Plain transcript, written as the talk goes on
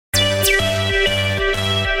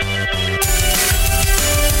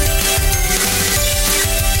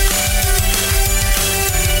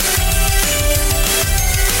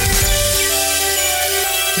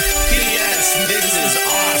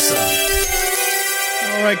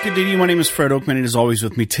All right, good day to you. My name is Fred Oakman, and as always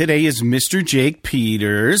with me today is Mr. Jake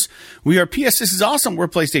Peters. We are PS This Is Awesome. We're a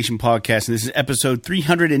PlayStation podcast, and this is episode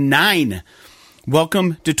 309.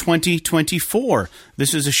 Welcome to 2024.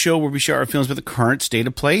 This is a show where we share our feelings about the current state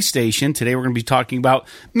of PlayStation. Today we're going to be talking about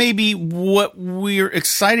maybe what we're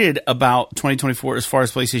excited about 2024 as far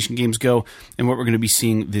as PlayStation games go and what we're going to be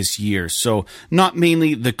seeing this year. So not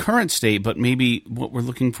mainly the current state, but maybe what we're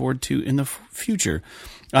looking forward to in the future.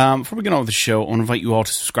 Before we get on with the show, I want to invite you all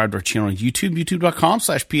to subscribe to our channel on YouTube,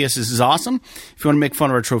 youtube.com/PS This Is Awesome. If you want to make fun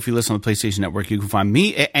of our trophy list on the PlayStation Network, you can find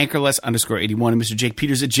me at Anchorless_81 and Mr. Jake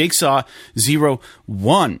Peters at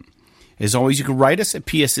Jakesaw01. As always, you can write us at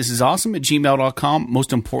psthisisawesome@gmail.com.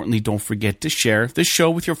 Most importantly, don't forget to share this show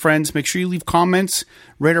with your friends. Make sure you leave comments,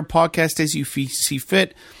 rate our podcast as you see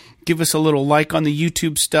fit. Give us a little like on the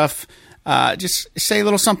YouTube stuff. Just say a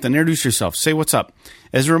little something. Introduce yourself. Say what's up.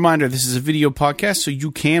 As a reminder, this is a video podcast, so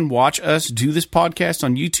you can watch us do this podcast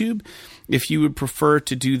on YouTube if you would prefer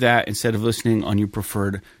to do that instead of listening on your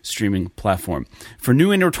preferred streaming platform. For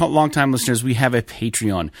new and long-time listeners, we have a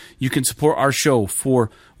Patreon. You can support our show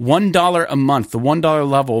for $1 a month. The $1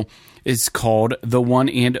 level is called the one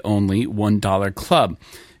and only $1 Club.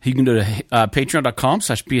 You can go to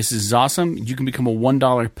patreon.com/PSThisIsAwesome. You can become a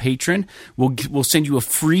 $1 patron. We'll send you a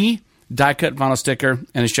free die-cut vinyl sticker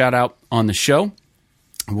and a shout-out on the show.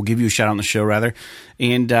 We'll give you a shout-out on the show, rather.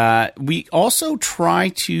 And we also try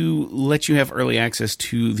to let you have early access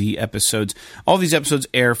to the episodes. All these episodes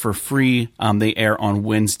air for free. They air on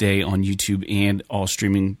Wednesday on YouTube and all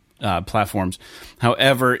streaming platforms.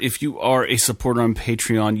 However, if you are a supporter on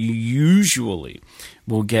Patreon, you usually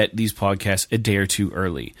will get these podcasts a day or two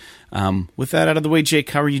early. With that out of the way,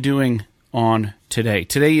 Jake, how are you doing on today?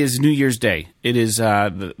 Today is New Year's Day. It is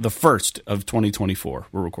the 1st of 2024.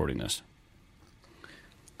 We're recording this.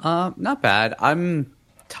 Not bad. I'm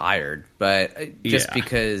tired, but just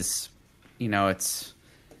because, you know, it's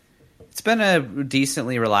been a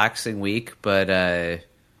decently relaxing week, but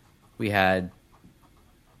we had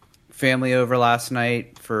family over last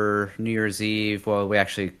night for New Year's Eve. Well, we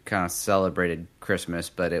actually kind of celebrated Christmas,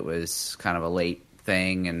 but it was kind of a late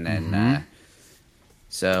thing, and then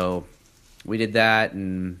so we did that,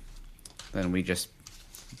 and then we just,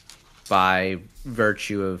 by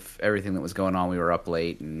virtue of everything that was going on, we were up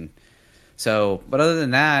late, and so. But other than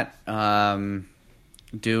that,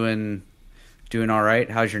 doing all right.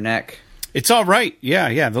 How's your neck? It's all right.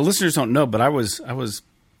 Yeah. The listeners don't know, but I was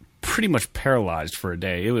pretty much paralyzed for a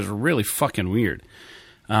day. It was really fucking weird.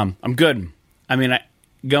 I'm good. I mean,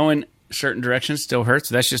 going certain directions still hurts.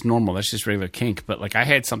 That's just normal. That's just regular kink. But like, I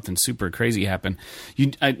had something super crazy happen.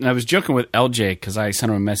 I was joking with LJ because I sent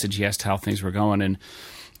him a message. He asked how things were going, and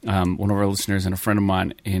one of our listeners and a friend of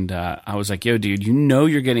mine, and I was like, yo, dude, you know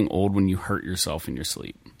you're getting old when you hurt yourself in your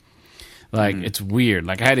sleep. Like, it's weird.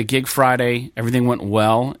 Like, I had a gig Friday. Everything went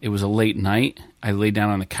well. It was a late night. I laid down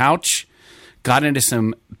on the couch, got into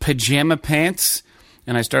some pajama pants,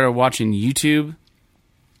 and I started watching YouTube,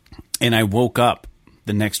 and I woke up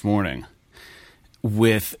the next morning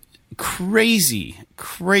with crazy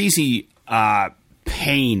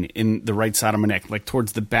pain in the right side of my neck, like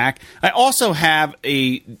towards the back. I also have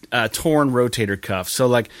a torn rotator cuff. So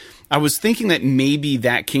like, I was thinking that maybe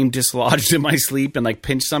that came dislodged in my sleep and like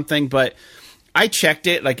pinched something, but I checked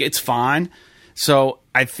it, like it's fine. So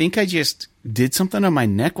I think I just did something on my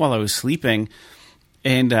neck while I was sleeping.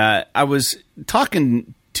 And I was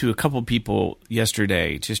talking to a couple people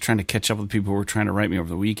yesterday, just trying to catch up with people who were trying to write me over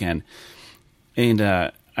the weekend. And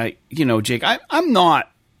Jake, I'm not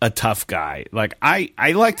a tough guy. Like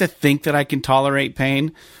I like to think that I can tolerate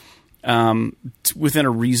pain within a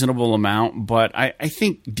reasonable amount, but I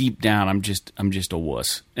think deep down I'm just a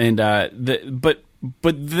wuss. And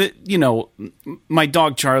my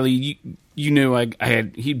dog Charlie, you knew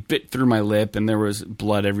he bit through my lip and there was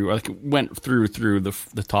blood everywhere. Like it went through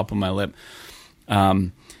the top of my lip.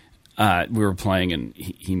 We were playing and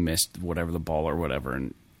he missed whatever, the ball or whatever,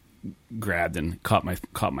 and grabbed and caught my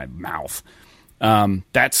mouth.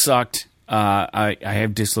 That sucked. I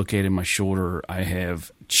have dislocated my shoulder. I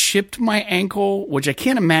have chipped my ankle, which I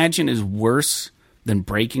can't imagine is worse than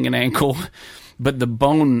breaking an ankle, but the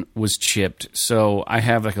bone was chipped. So I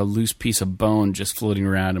have like a loose piece of bone just floating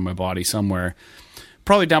around in my body somewhere,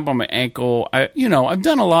 probably down by my ankle. I've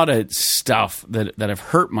done a lot of stuff that have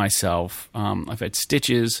hurt myself. I've had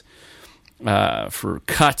stitches, for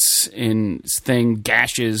cuts and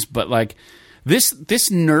gashes, but like this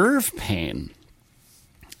nerve pain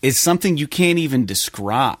is something you can't even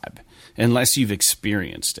describe unless you've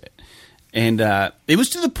experienced it. And it was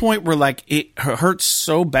to the point where like it hurts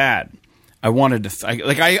so bad. I wanted to,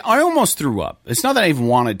 I almost threw up. It's not that I even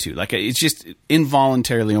wanted to. Like, it's just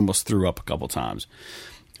involuntarily almost threw up a couple times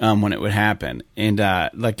when it would happen. And,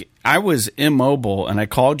 like, I was immobile, and I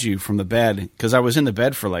called you from the bed because I was in the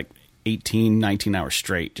bed for, like, 18, 19 hours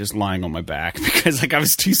straight, just lying on my back because, like, I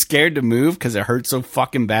was too scared to move because it hurt so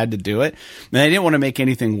fucking bad to do it. And I didn't want to make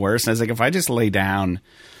anything worse. And I was like, if I just lay down,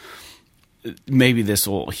 maybe this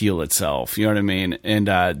will heal itself. You know what I mean?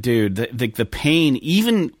 And, dude, the pain,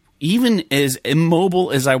 even as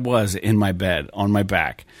immobile as I was in my bed on my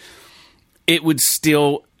back, it would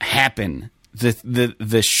still happen.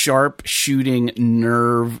 The sharp shooting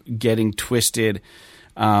nerve getting twisted.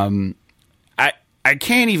 I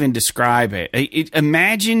can't even describe it.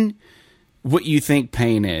 Imagine what you think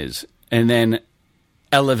pain is, and then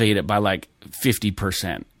elevate it by like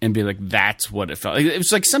 50% and be like, that's what it felt. It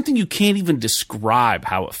was like something you can't even describe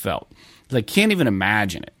how it felt. Like, can't even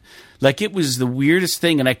imagine it. Like, it was the weirdest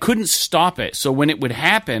thing, and I couldn't stop it. So when it would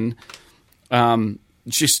happen,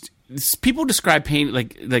 people describe pain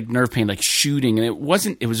like nerve pain like shooting, and it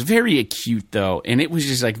wasn't. It was very acute though, and it was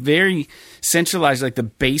just like very centralized, like the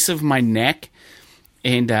base of my neck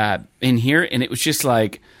and in here, and it was just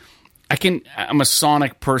like I'm a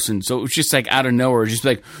sonic person, so it was just like out of nowhere, just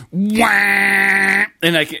like wah,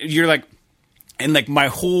 and like you're like. And, like, my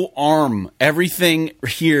whole arm, everything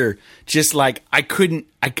here, just, like, I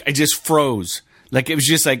just froze. Like, it was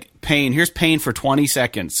just, like, pain. Here's pain for 20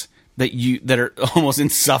 seconds that are almost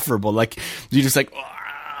insufferable. Like, you just, like,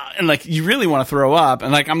 and, like, you really want to throw up.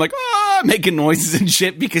 And, like, I'm, like, making noises and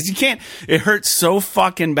shit because you can't. It hurts so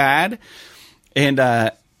fucking bad. And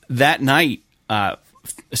that night,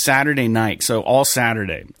 Saturday night, so all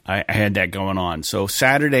Saturday, I had that going on. So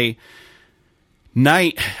Saturday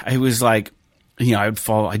night, I was, like, you know,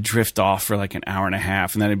 I'd drift off for like an hour and a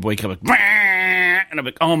half, and then I'd wake up like, and I'm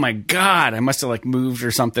like, oh my God, I must have like moved or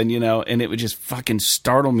something, you know, and it would just fucking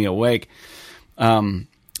startle me awake. I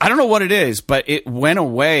don't know what it is, but it went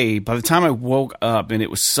away. By the time I woke up and it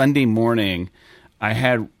was Sunday morning, I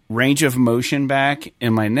had range of motion back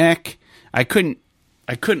in my neck. I couldn't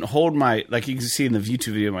hold like you can see in the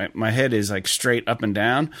YouTube video, my head is like straight up and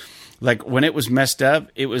down. Like when it was messed up,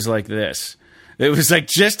 it was like this. It was like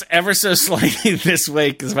just ever so slightly this way,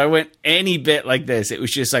 because if I went any bit like this, it was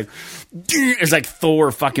just like, it was like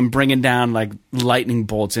Thor fucking bringing down like lightning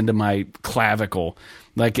bolts into my clavicle.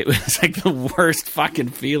 Like it was like the worst fucking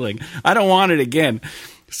feeling. I don't want it again.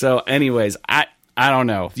 So anyways, I don't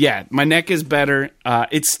know. Yeah, my neck is better.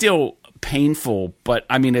 It's still painful, but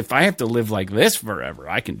I mean, if I have to live like this forever,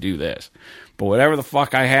 I can do this. But whatever the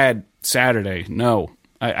fuck I had Saturday, no.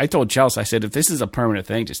 I told Chelsea, I said, if this is a permanent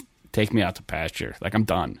thing, just take me out to pasture. Like, I'm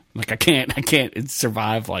done. Like, I can't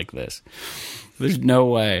survive like this. There's no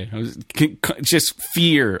way. I was just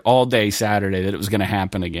fear all day Saturday that it was going to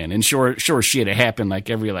happen again. And sure shit, it happened like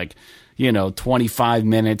every, like, 25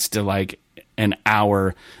 minutes to like an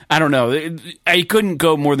hour. I don't know. I couldn't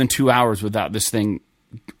go more than 2 hours without this thing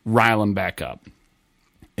riling back up.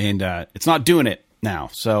 And it's not doing it now.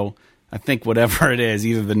 So I think whatever it is,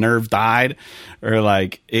 either the nerve died or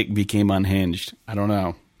like it became unhinged. I don't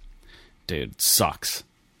know. Dude, it sucks.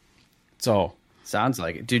 So sounds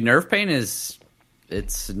like it. Dude, nerve pain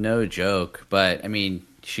it's no joke, but I mean, you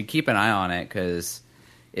should keep an eye on it, because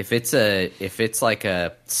if it's like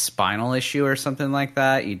a spinal issue or something like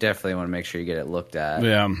that, you definitely want to make sure you get it looked at.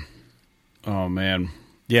 Yeah. Oh man.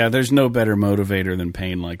 Yeah, there's no better motivator than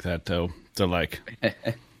pain like that though. To like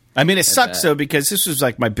I mean, it sucks though, because this was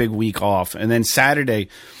like my big week off, and then Saturday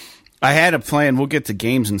I had a plan. We'll get to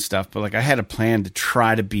games and stuff, but like I had a plan to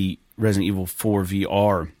try to beat Resident Evil 4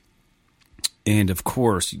 VR. And of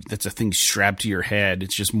course, that's a thing strapped to your head.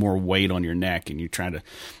 It's just more weight on your neck, and you're trying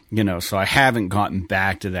to, so I haven't gotten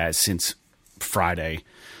back to that since Friday.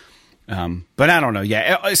 But I don't know.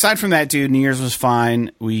 Yeah. Aside from that, dude, New Year's was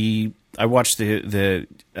fine. I watched the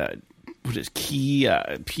what is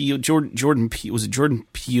Peele, Jordan Peele. Was it Jordan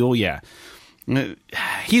Peele? Yeah.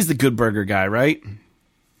 He's the Good Burger guy, right?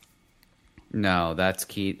 No, that's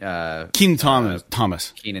Kenan Thomas.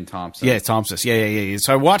 Kenan Thompson. Yeah, Thompson. Yeah.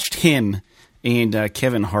 So I watched him and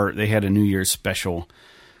Kevin Hart. They had a New Year's special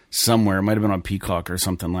somewhere. It might have been on Peacock or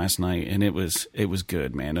something last night, and it was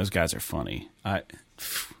good, man. Those guys are funny. I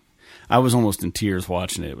was almost in tears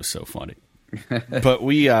watching it. It was so funny. But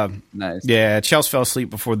we, nice. Yeah, Chelsea fell asleep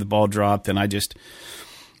before the ball dropped, and I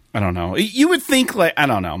don't know. You would think, like, I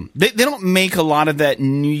don't know. They don't make a lot of that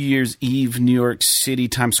New Year's Eve New York City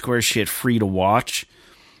Times Square shit free to watch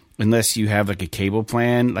unless you have like a cable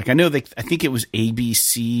plan. Like I think it was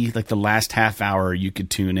ABC, like the last half hour you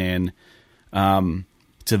could tune in to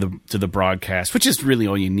the broadcast, which is really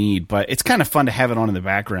all you need. But it's kind of fun to have it on in the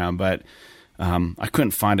background. But I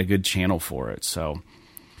couldn't find a good channel for it, so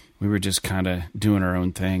we were just kind of doing our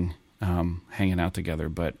own thing, hanging out together.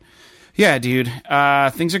 But yeah, dude,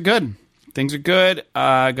 things are good. Things are good.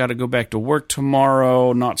 I got to go back to work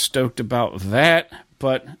tomorrow. Not stoked about that,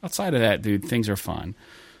 but outside of that, dude, things are fun.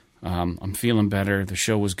 I'm feeling better. The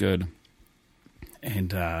show was good,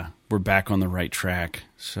 and we're back on the right track.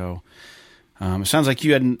 So it sounds like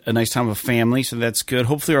you had a nice time with family, so that's good.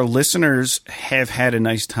 Hopefully our listeners have had a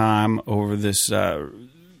nice time over this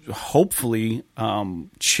hopefully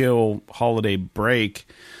chill holiday break.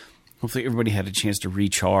 Hopefully everybody had a chance to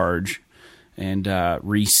recharge and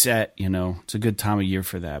reset. It's a good time of year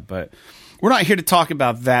for that. But we're not here to talk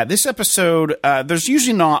about that. This episode, there's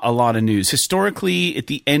usually not a lot of news. Historically, at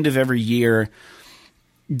the end of every year,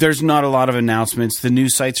 there's not a lot of announcements. The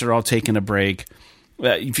news sites are all taking a break.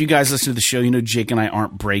 If you guys listen to the show, Jake and I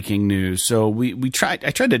aren't breaking news. So I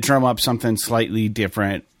tried to drum up something slightly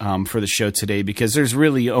different for the show today, because there's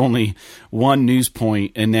really only one news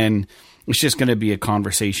point, and then it's just going to be a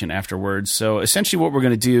conversation afterwards. So essentially what we're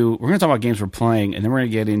going to do, we're going to talk about games we're playing, and then we're going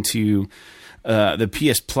to get into the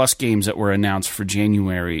PS Plus games that were announced for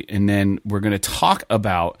January. And then we're going to talk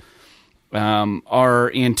about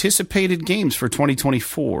our anticipated games for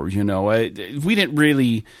 2024. We didn't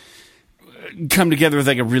really come together with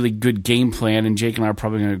like a really good game plan, and Jake and I are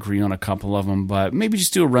probably going to agree on a couple of them, but maybe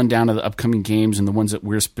just do a rundown of the upcoming games and the ones that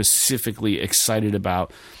we're specifically excited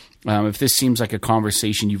about. If this seems like a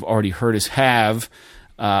conversation you've already heard us have,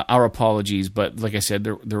 our apologies, but like I said,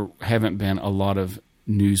 there haven't been a lot of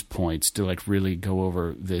news points to like really go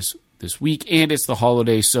over this week, and it's the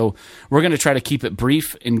holiday, so we're going to try to keep it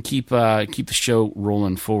brief and keep the show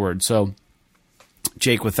rolling forward. So,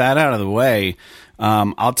 Jake, with that out of the way,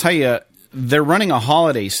 I'll tell you, they're running a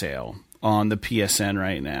holiday sale on the PSN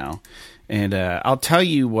right now, and I'll tell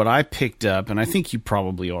you what I picked up, and I think you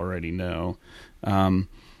probably already know.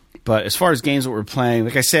 But as far as games that we're playing,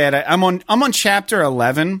 like I said, I'm on chapter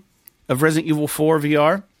 11 of Resident Evil 4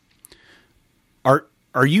 VR.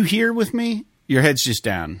 Are you here with me? Your head's just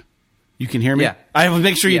down. You can hear me? Yeah. I will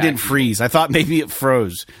make sure you didn't freeze. I thought maybe it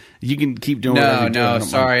froze. You can keep doing whatever you're doing. No,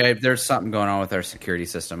 sorry. There's something going on with our security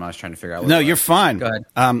system. I was trying to figure out what No, you're fine. Go ahead.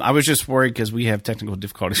 I was just worried because we have technical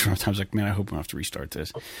difficulties sometimes. I was like, man, I hope we don't have to restart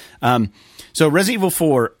this. So Resident Evil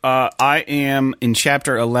 4, I am in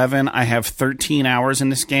Chapter 11. I have 13 hours in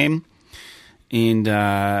this game. And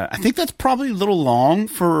I think that's probably a little long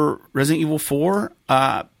for Resident Evil 4,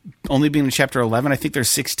 only being in Chapter 11. I think there's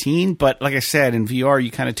 16. But like I said, in VR,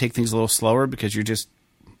 you kind of take things a little slower because you're just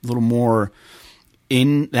a little more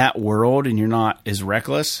in that world and you're not as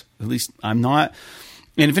reckless. At least I'm not.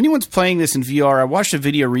 And if anyone's playing this in VR, I watched a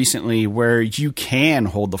video recently where you can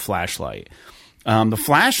hold the flashlight. The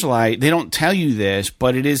flashlight, they don't tell you this,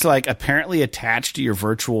 but it is like apparently attached to your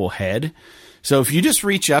virtual head. So if you just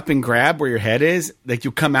reach up and grab where your head is, like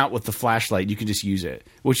you'll come out with the flashlight. You can just use it,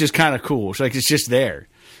 which is kind of cool. It's like it's just there.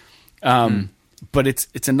 But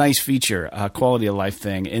it's a nice feature, a quality of life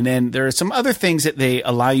thing. And then there are some other things that they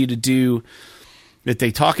allow you to do that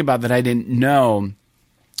they talk about that I didn't know.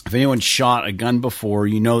 If anyone shot a gun before,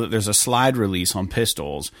 you know that there's a slide release on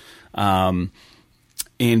pistols. And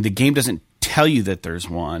the game doesn't tell you that there's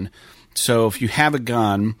one. So if you have a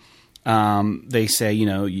gun, they say,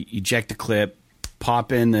 you eject the clip,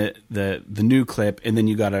 pop in the new clip, and then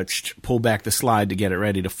you got to pull back the slide to get it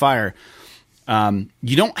ready to fire.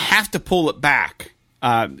 You don't have to pull it back.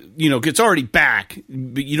 It's already back,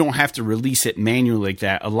 but you don't have to release it manually like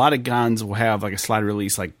that. A lot of guns will have like a slide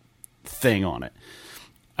release like thing on it.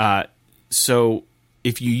 So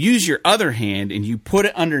if you use your other hand and you put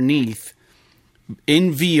it underneath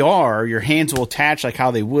in VR, your hands will attach like how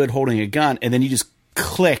they would holding a gun, and then you just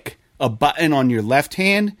click a button on your left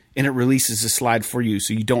hand and it releases the slide for you,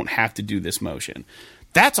 so you don't have to do this motion.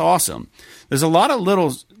 That's awesome. There's a lot of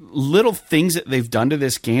little things that they've done to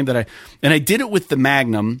this game and I did it with the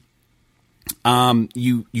Magnum.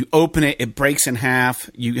 You open it, it breaks in half.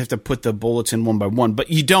 You have to put the bullets in one by one, but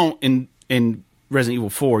you don't in Resident Evil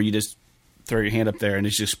 4. You just throw your hand up there and it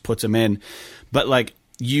just puts them in. But like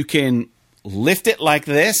you can lift it like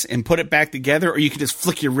this and put it back together, or you can just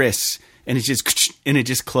flick your wrists and it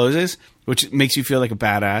just closes, which makes you feel like a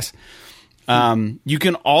badass. You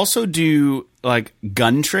can also do like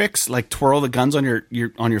gun tricks, like twirl the guns on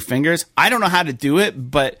your fingers. I don't know how to do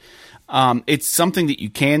it, but it's something that you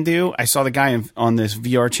can do. I saw the guy on this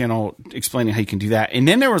VR channel explaining how you can do that. And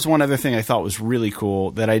then there was one other thing I thought was really cool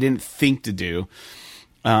that I didn't think to do,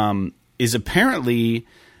 is apparently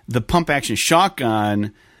the pump action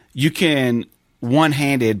shotgun, you can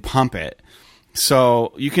one-handed pump it.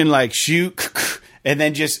 So you can like shoot and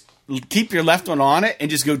then just keep your left one on it and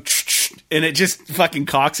just go and it just fucking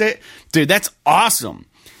cocks it. Dude, that's awesome.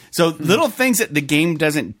 So little things that the game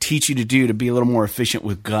doesn't teach you to do to be a little more efficient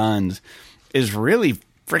with guns is really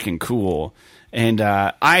freaking cool. And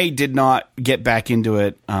I did not get back into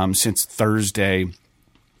it since Thursday.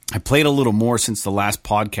 I played a little more since the last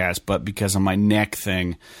podcast, but because of my neck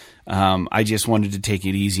thing, I just wanted to take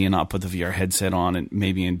it easy and not put the VR headset on and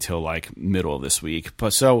maybe until like middle of this week.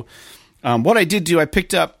 But so what I did do, I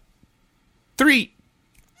picked up three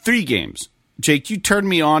games. Jake, you turned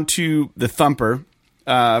me on to the Thumper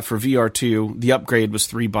for VR2. The upgrade was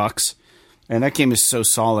 $3, and that game is so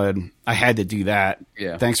solid. I had to do that.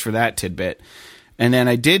 Yeah. Thanks for that tidbit. And then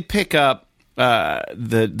I did pick up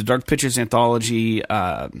the Dark Pictures anthology,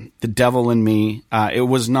 The Devil in Me.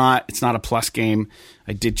 It's not a plus game.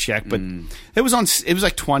 I did check, but it was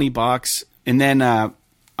like $20. And then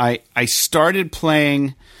I started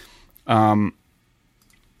playing Final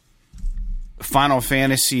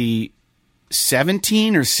Fantasy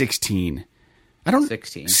 17 or 16.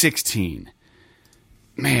 16.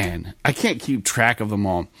 Man, I can't keep track of them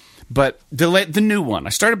all. But the new one, I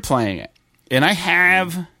started playing it, and I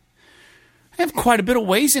have quite a bit of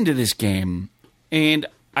ways into this game. And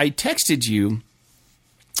I texted you.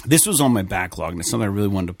 This was on my backlog, and it's something I really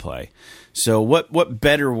wanted to play. So what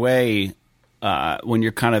better way when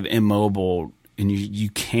you're kind of immobile and you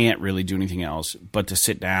can't really do anything else but to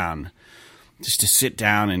sit down,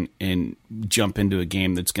 and jump into a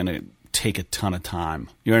game that's going to take a ton of time.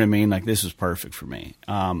 You know what I mean? Like, this was perfect for me.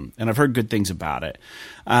 And I've heard good things about it.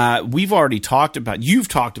 You've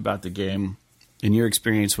talked about the game and your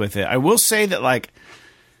experience with it. I will say that, like,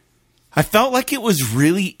 I felt like it was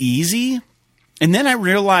really easy. And then I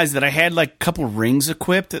realized that I had like a couple rings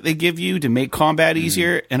equipped that they give you to make combat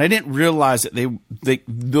easier. And I didn't realize that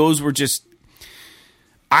those were just,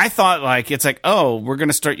 I thought like, it's like, oh, we're going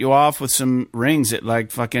to start you off with some rings that like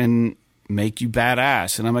fucking make you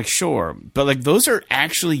badass. And I'm like, sure. But like, those are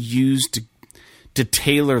actually used to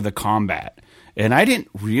tailor the combat. And I didn't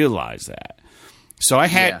realize that. So I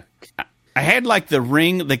had like the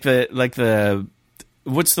ring, like the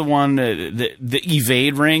what's the one, the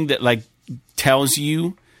evade ring that like tells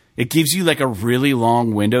you, it gives you like a really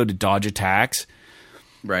long window to dodge attacks.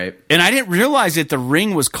 Right. And I didn't realize that the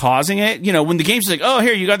ring was causing it. You know, when the game's like, oh,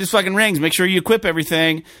 here, you got these fucking rings. Make sure you equip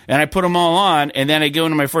everything. And I put them all on. And then I go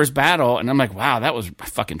into my first battle. And I'm like, wow, I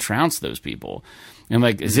fucking trounced those people. And I'm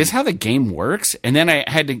like, is this how the game works? And then I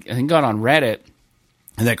got on Reddit.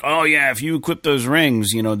 And like, oh, yeah, if you equip those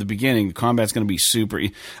rings, you know, at the beginning, the combat's going to be super.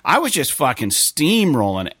 I was just fucking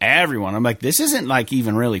steamrolling everyone. I'm like, this isn't like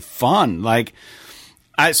even really fun. Like,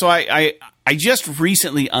 I just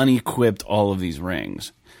recently unequipped all of these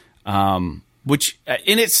rings, which,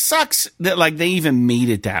 and it sucks that like they even made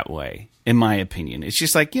it that way, in my opinion. It's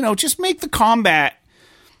just like, you know, just make the combat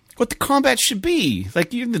what the combat should be.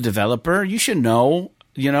 Like, you're the developer. You should know,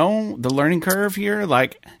 you know, the learning curve here.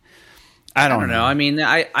 Like, I don't know. I mean,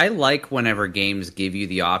 I like whenever games give you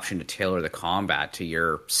the option to tailor the combat to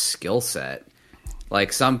your skill set.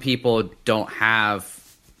 Like, some people don't have,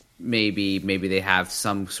 maybe they have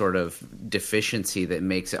some sort of deficiency that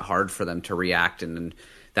makes it hard for them to react in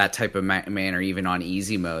that type of manner, even on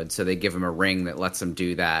easy mode. So they give them a ring that lets them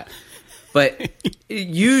do that. But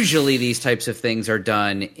usually these types of things are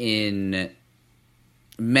done in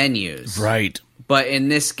menus. Right. But in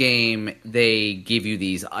this game, they give you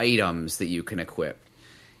these items that you can equip.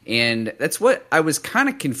 And that's what I was kind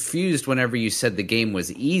of confused whenever you said the game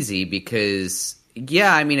was easy, because,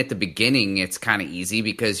 yeah, I mean, at the beginning, it's kind of easy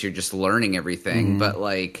because you're just learning everything. Mm-hmm. But,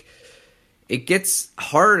 like, it gets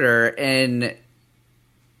harder. And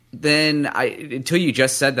then until you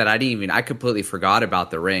just said that, I completely forgot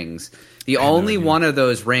about the rings. The only one of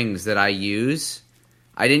those rings that I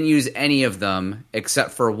didn't use any of them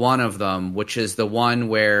except for one of them, which is the one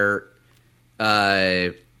where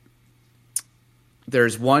there's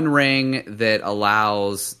one ring that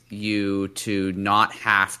allows you to not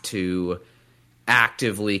have to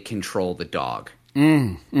actively control the dog.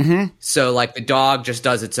 Mm-hmm. So, like, the dog just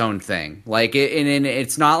does its own thing. Like, and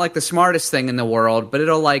it's not like the smartest thing in the world, but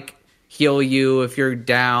it'll, like, heal you if you're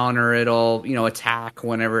down, or it'll, you know, attack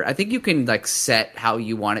whenever. I think you can like set how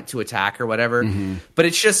you want it to attack or whatever. Mm-hmm. But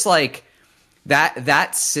it's just like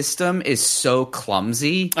that system is so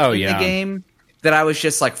clumsy in the game that I was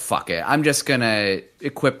just like, fuck it. I'm just gonna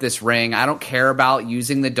equip this ring. I don't care about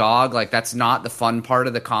using the dog. Like, that's not the fun part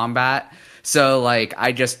of the combat. So like,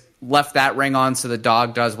 I just left that ring on so the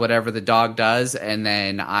dog does whatever the dog does, and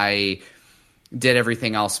then I did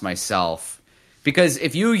everything else myself. Because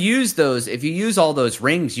if you use all those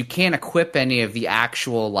rings, you can't equip any of the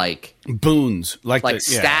actual, like, boons, like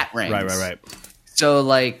stat rings. Right. So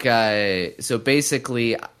like, so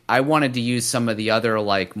basically, I wanted to use some of the other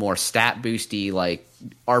like more stat boosty like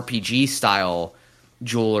RPG style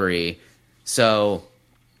jewelry. So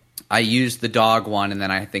I used the dog one, and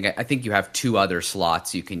then I think you have 2 other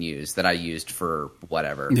slots you can use that I used for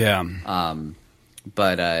whatever. Yeah.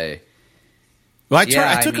 But well,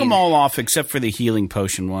 I took them all off except for the healing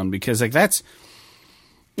potion one, because like that's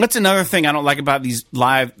another thing I don't like about these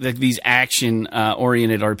these action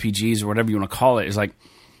oriented RPGs or whatever you want to call it, is like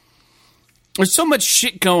there's so much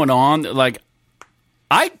shit going on that like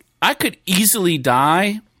I could easily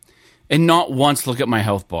die and not once look at my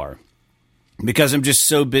health bar, because I'm just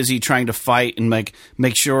so busy trying to fight and like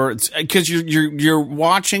make sure it's, because you're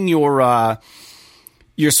watching your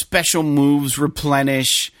special moves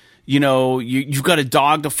replenish. You know, you've got a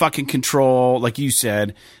dog to fucking control, like you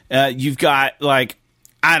said. You've got like,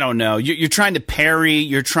 I don't know. You're trying to parry.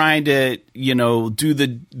 You're trying to, you know, do the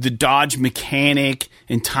dodge mechanic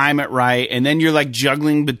and time it right, and then you're like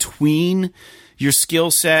juggling between your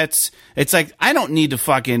skill sets. It's like, I don't need to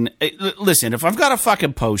fucking listen. If I've got a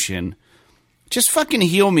fucking potion, just fucking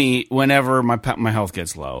heal me whenever my health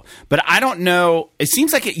gets low. But I don't know. It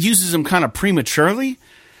seems like it uses them kind of prematurely.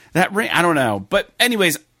 That ring, I don't know. But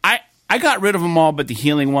anyways, I got rid of them all, but the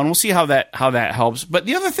healing one. We'll see how that helps. But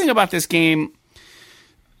the other thing about this game,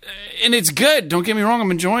 and it's good, don't get me wrong,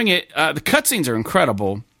 I'm enjoying it. The cutscenes are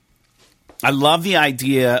incredible. I love the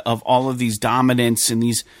idea of all of these dominants and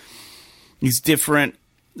these different.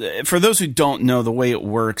 For those who don't know, the way it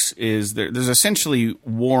works is there's essentially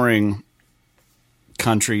warring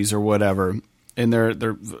countries or whatever, and they're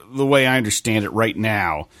the way I understand it right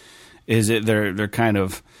now is that they're kind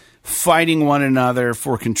of fighting one another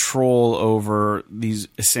for control over these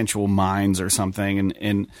essential mines or something,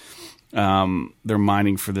 and they're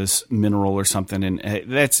mining for this mineral or something, and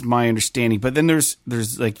that's my understanding. But then there's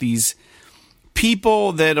like these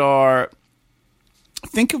people that are,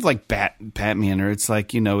 think of like Batman, or it's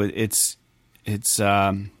like, you know, it's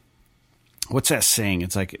what's that saying?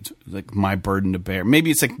 It's like my burden to bear.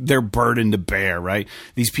 Maybe it's like their burden to bear, right?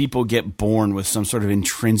 These people get born with some sort of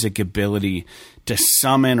intrinsic ability to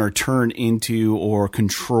summon or turn into or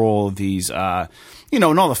control these, you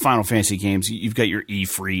know, in all the Final Fantasy games, you've got your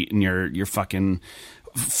Ifrit and your fucking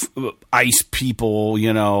ice people,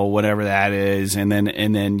 you know, whatever that is. And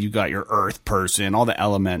then you got your earth person, all the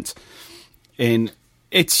elements. And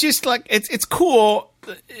it's just like, it's cool.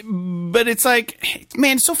 But it's like,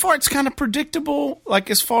 man, so far it's kind of predictable. Like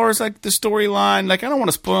as far as like the storyline, like I don't want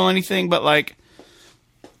to spoil anything, but like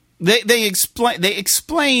they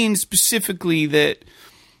explain specifically that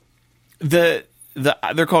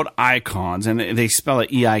they're called icons, and they spell it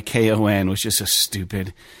EIKON, which is so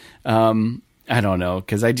stupid. I don't know,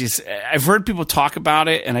 because I've heard people talk about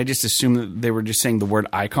it, and I just assumed that they were just saying the word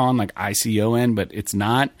icon, like ICON, but it's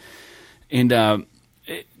not. And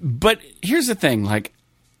but here's the thing, like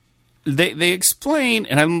they explain,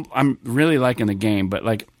 and I'm really liking the game, but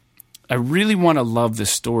like I really want to love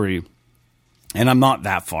this story, and I'm not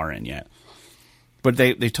that far in yet. But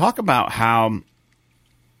they talk about how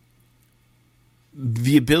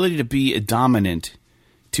the ability to be a dominant,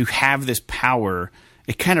 to have this power,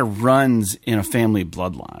 it kind of runs in a family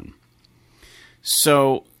bloodline.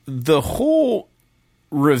 So the whole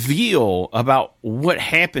reveal about what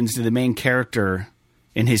happens to the main character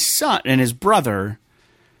and his son and his brother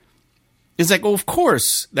is like, well, of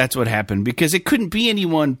course that's what happened, because it couldn't be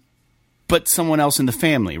anyone but someone else in the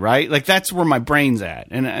family, right? Like that's where my brain's at,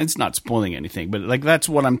 and it's not spoiling anything, but like that's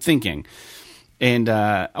what I'm thinking. And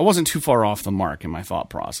I wasn't too far off the mark in my thought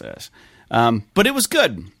process, but it was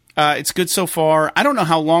good. It's good so far. I don't know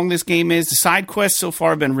how long this game is. The side quests so far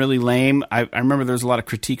have been really lame. I remember there was a lot of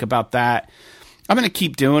critique about that. I'm going to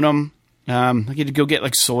keep doing them. I get to go get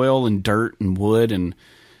like soil and dirt and wood and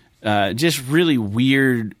just really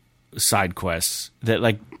weird side quests that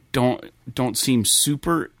like don't seem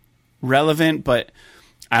super relevant, but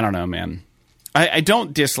I don't know, man. I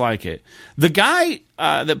don't dislike it. The guy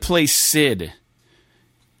that plays Sid,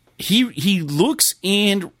 he looks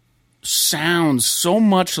and sounds so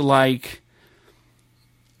much like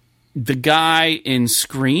the guy in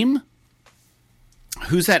Scream.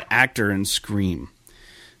 Who's that actor in Scream?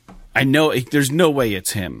 I know there's no way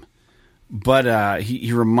it's him, but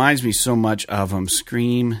he reminds me so much of him.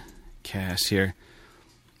 Scream cast here.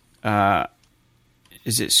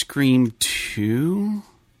 Is it Scream 2?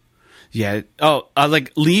 Yeah. Oh,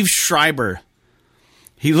 like Liev Schreiber.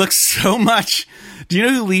 He looks so much. Do you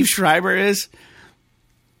know who Liev Schreiber is?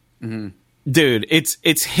 Mm-hmm. Dude,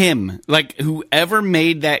 it's him. Like whoever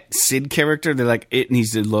made that Sid character, they're like, it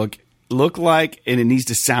needs to look like, and it needs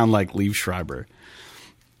to sound like Liev Schreiber.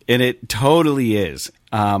 and it totally is.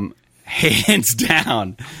 Hands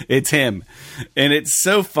down, it's him. And it's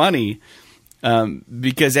so funny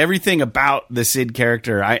because everything about the Sid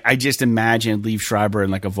character, I just imagine Liev Schreiber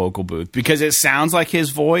in like a vocal booth because it sounds like his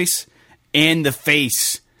voice and the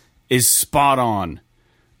face is spot on.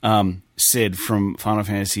 Sid from Final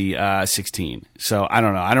Fantasy 16. So I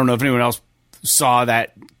don't know. I don't know if anyone else saw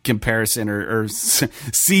that comparison or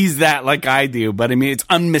sees that like I do, but I mean, it's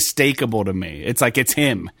unmistakable to me. It's like it's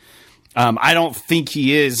him. I don't think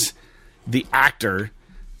he is the actor.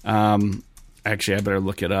 Actually, I better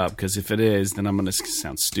look it up because if it is, then I'm going to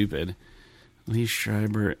sound stupid. Liev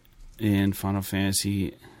Schreiber in Final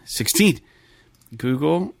Fantasy 16.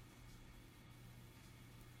 Google.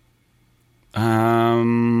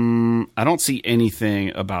 I don't see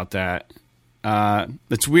anything about that.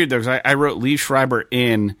 It's weird though because I wrote Liev Schreiber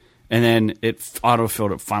in, and then it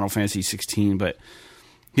autofilled up Final Fantasy 16, but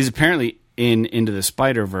he's apparently in Into the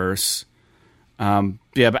Spider-Verse. Yeah,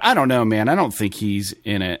 but I don't know, man. I don't think he's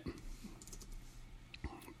in it.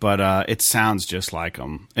 But it sounds just like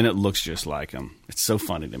him, and it looks just like him. It's so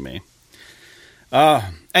funny to me.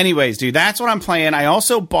 Anyways, dude, that's what I'm playing. I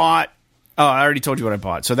also bought... Oh, I already told you what I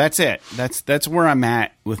bought. So that's it. That's where I'm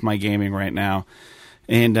at with my gaming right now.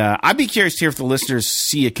 And I'd be curious to hear if the listeners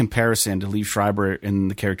see a comparison to Liev Schreiber and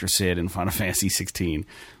the character Sid in Final Fantasy 16.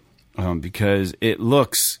 Because it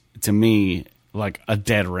looks, to me, like a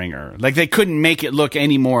dead ringer. Like they couldn't make it look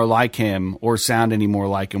any more like him or sound any more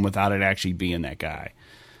like him without it actually being that guy.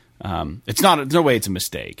 It's not. There's no way it's a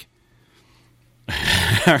mistake.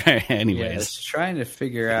 All right. Anyways, yeah, just trying to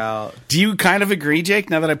figure out. Do you kind of agree, Jake?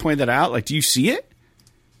 Now that I pointed that out, like, do you see it?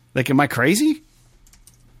 Like, am I crazy?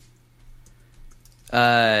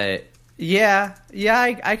 Yeah.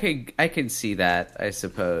 I can see that. I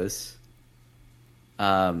suppose.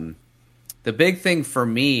 The big thing for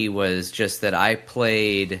me was just that I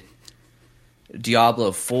played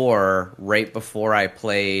Diablo 4 right before I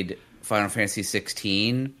played Final Fantasy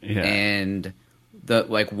 16, and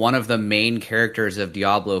one of the main characters of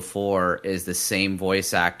Diablo 4 is the same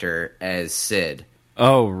voice actor as Sid.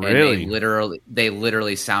 Oh, really? And they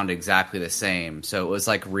literally sound exactly the same. So it was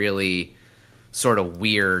like really sort of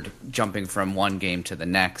weird jumping from one game to the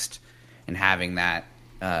next and having that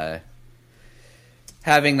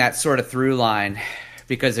sort of through line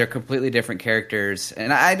because they're completely different characters.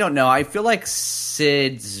 And I don't know. I feel like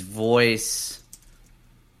Sid's voice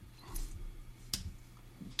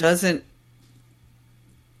doesn't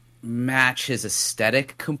match his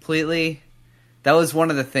aesthetic completely. That was one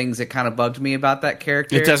of the things that kind of bugged me about that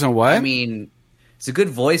character. It doesn't what? I mean, he's a good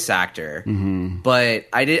voice actor, but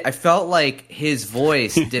I felt like his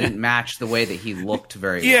voice didn't match the way that he looked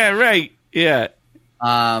very well. Yeah, right. Yeah.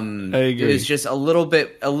 I agree. It was just a little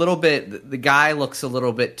bit, the guy looks a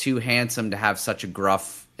little bit too handsome to have such a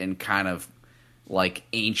gruff and kind of like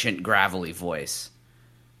ancient gravelly voice.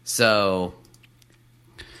 So...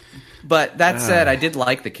 But that said, I did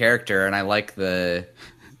like the character, and I like the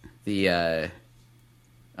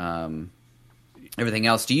everything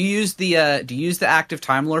else. Do you use the active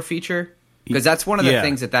time lore feature? Because that's one of the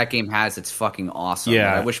things that game has. It's fucking awesome.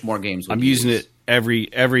 Yeah, I wish more games would. I'm using it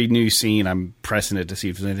every new scene. I'm pressing it to see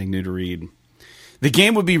if there's anything new to read. The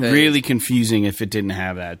game would be really confusing if it didn't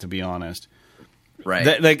have that. To be honest,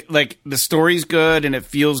 right? Like the story's good and it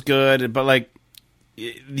feels good, but like.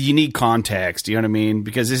 You need context, you know what I mean?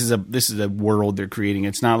 Because this is a world they're creating.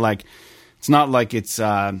 It's not like it's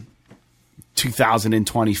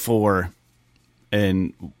 2024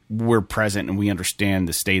 and we're present and we understand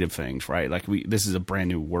the state of things, right? Like this is a brand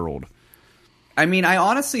new world. I mean, I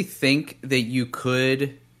honestly think that you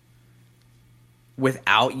could,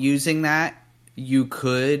 without using that, you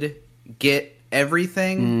could get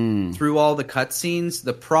everything through all the cutscenes.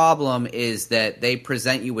 The problem is that they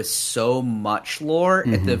present you with so much lore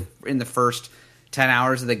in the first 10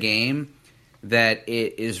 hours of the game that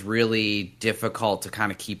it is really difficult to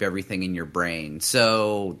kind of keep everything in your brain.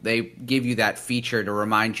 So they give you that feature to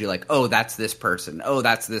remind you like, oh, that's this person. Oh,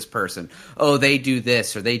 that's this person. Oh, they do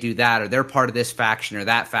this or they do that or they're part of this faction or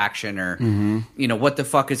that faction or, what the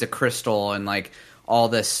fuck is a crystal and like all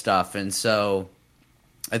this stuff. And so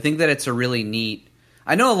I think that it's a really neat...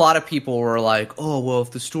 I know a lot of people were like, oh, well,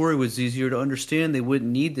 if the story was easier to understand, they wouldn't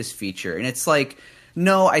need this feature. And it's like,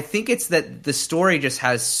 no, I think it's that the story just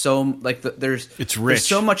has so... like there's rich. There's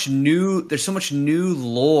so much new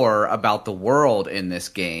lore about the world in this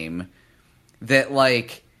game that,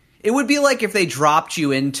 like... It would be like if they dropped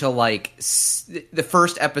you into, like, the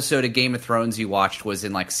first episode of Game of Thrones you watched was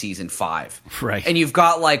in, like, Season 5. Right. And you've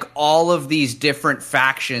got, like, all of these different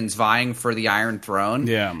factions vying for the Iron Throne.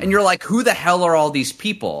 Yeah. And you're like, who the hell are all these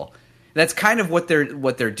people? That's kind of what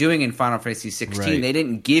they're doing in Final Fantasy 16. Right. They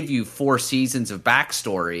didn't give you 4 seasons of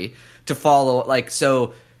backstory to follow,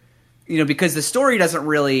 because the story doesn't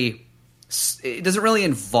really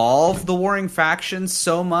involve the warring factions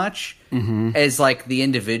so much as like the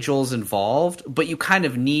individuals involved, but you kind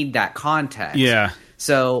of need that context. Yeah.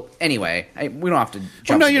 So anyway, we don't have to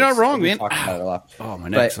jump. No, you're not wrong, man. About it a lot. Oh, my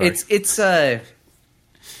neck. But sorry.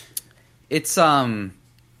 it's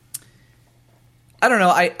I don't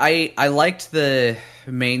know. I liked the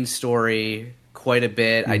main story quite a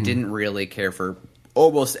bit. I didn't really care for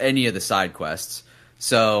almost any of the side quests.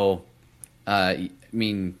 So, I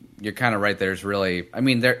mean, you're kind of right. There's really, I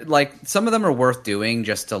mean, they're like some of them are worth doing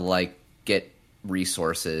just to like get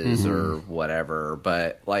resources or whatever.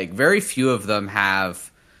 But like very few of them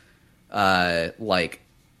have like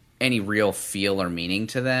any real feel or meaning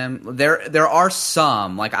to them. There are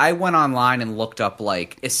some, like I went online and looked up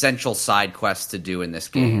like essential side quests to do in this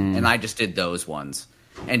game, and I just did those ones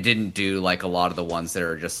and didn't do like a lot of the ones that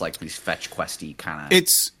are just like these fetch questy kind of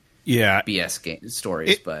BS game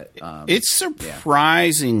stories. But it's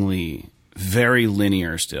surprisingly very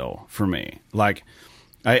linear still for me. Like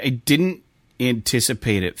I didn't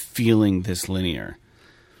anticipate it feeling this linear.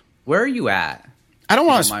 Where are you at? I don't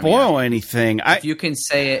want to spoil anything. If you can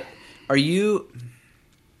say it, are you?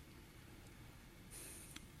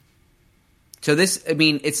 So this, I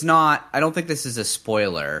mean, it's not. I don't think this is a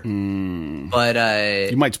spoiler, but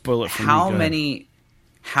you might spoil it for me.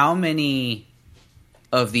 How many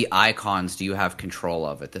of the icons do you have control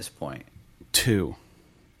of at this point? 2.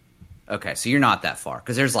 Okay, so you're not that far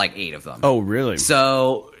because there's like 8 of them. Oh, really?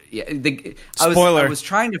 So yeah, spoiler. I was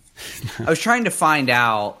trying to find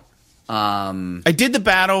out. I did the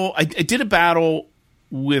battle. I did a battle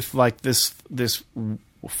with like this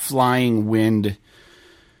flying wind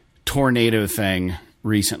tornado thing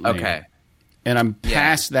recently. Okay, and I'm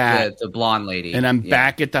past that. The blonde lady, and I'm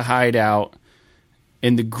back at the hideout,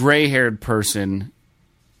 and the gray-haired person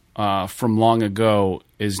from long ago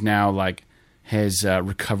is now like has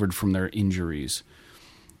recovered from their injuries.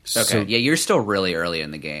 Okay, so, yeah, you're still really early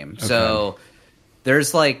in the game, so.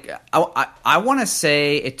 There's like I want to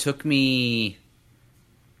say it took me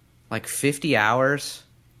like 50 hours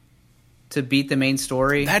to beat the main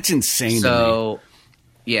story. That's insane. So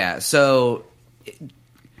yeah, so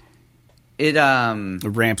it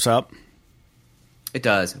ramps up. It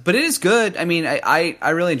does, but it is good. I mean, I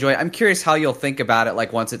really enjoy it. I'm curious how you'll think about it.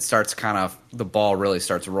 Like once it starts, kind of the ball really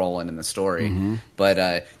starts rolling in the story.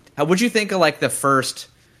 But how would you think of like the first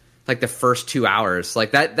 2 hours,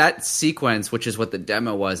 like that sequence, which is what the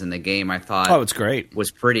demo was in the game, I thought. Oh, it's great.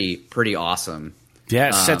 Was pretty awesome. Yeah,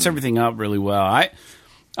 it sets everything up really well.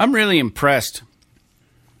 I'm really impressed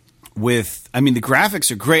with. I mean, the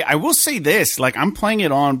graphics are great. I will say this: like I'm playing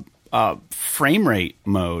it on frame rate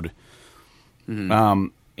mode,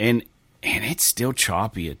 and it's still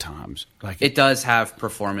choppy at times. Like it does have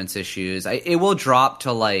performance issues. It will drop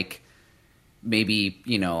to like. Maybe,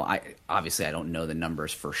 I don't know the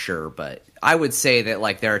numbers for sure, but I would say that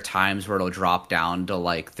like there are times where it'll drop down to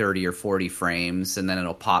like 30 or 40 frames and then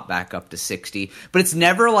it'll pop back up to 60. But it's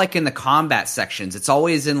never like in the combat sections. It's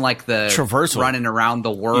always in like the traversal, running around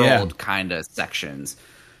the world kind of sections.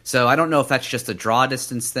 So I don't know if that's just a draw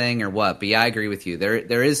distance thing or what, but yeah, I agree with you.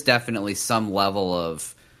 There is definitely some level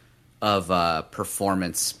of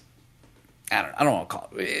performance. I don't want to call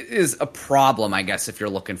it. It is a problem, I guess, if you're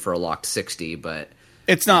looking for a locked 60, but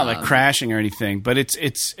it's not like crashing or anything. But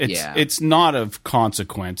it's not of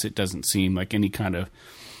consequence. It doesn't seem like any kind of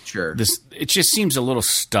this. It just seems a little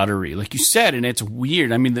stuttery, like you said, and it's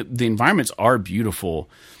weird. I mean, the environments are beautiful,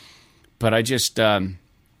 but I just I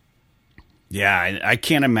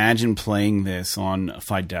can't imagine playing this on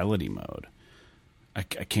fidelity mode. I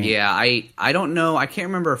can't. Yeah, I don't know. I can't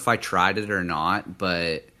remember if I tried it or not,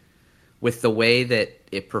 but. With the way that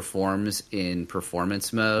it performs in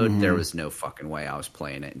performance mode, there was no fucking way I was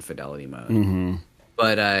playing it in fidelity mode.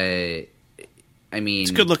 But, I mean...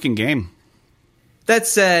 It's a good-looking game. That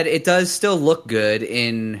said, it does still look good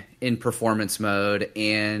in performance mode,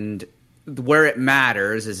 and where it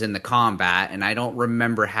matters is in the combat, and I don't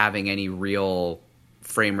remember having any real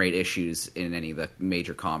frame rate issues in any of the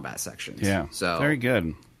major combat sections. Yeah, so very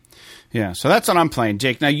good. Yeah, so that's what I'm playing,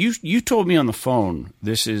 Jake. Now, you told me on the phone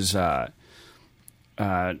this is been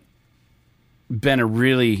a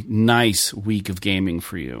really nice week of gaming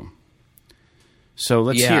for you. So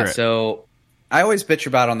let's hear it. So I always bitch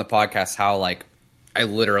about on the podcast how like I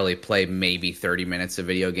literally play maybe 30 minutes of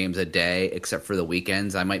video games a day, except for the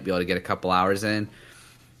weekends. I might be able to get a couple hours in.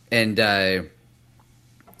 And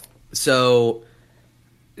so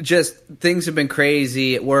just things have been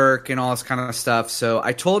crazy at work and all this kind of stuff. So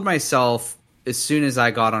I told myself as soon as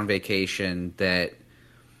I got on vacation that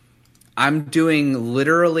I'm doing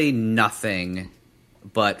literally nothing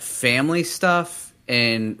but family stuff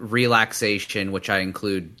and relaxation, which I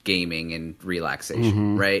include gaming and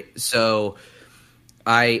relaxation, right? So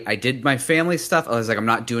I did my family stuff. I was like, I'm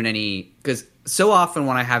not doing any, because so often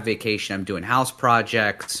when I have vacation, I'm doing house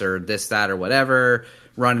projects or this, that, or whatever,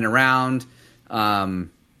 running around.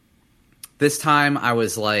 This time I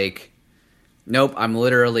was like, nope, I'm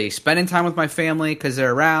literally spending time with my family because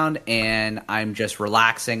they're around, and I'm just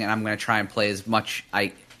relaxing, and I'm going to try and play as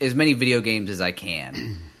many video games as I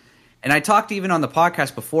can. And I talked even on the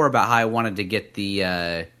podcast before about how I wanted to get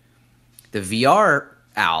the VR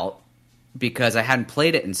out because I hadn't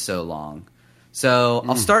played it in so long. So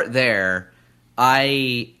I'll start there.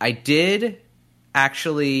 I did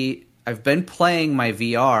actually. I've been playing my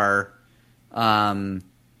VR,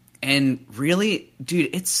 and really,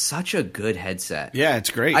 dude, it's such a good headset. Yeah, it's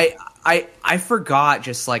great. I forgot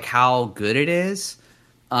just like how good it is.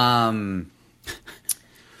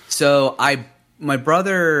 So my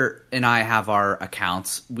brother and I have our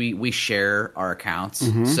accounts. We share our accounts.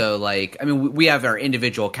 So like, I mean, we have our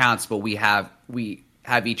individual accounts, but we have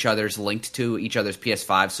each other's linked to each other's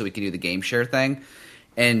PS5, so we can do the game share thing.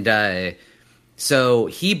 And so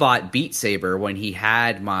he bought Beat Saber when he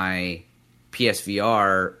had my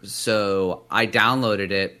PSVR, so I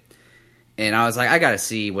downloaded it, and I was like, I gotta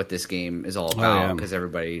see what this game is all about, because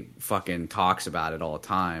everybody fucking talks about it all the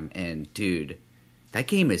time. And dude, that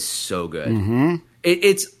game is so good.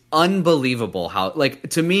 It's unbelievable how, like,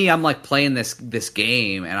 to me, I'm like playing this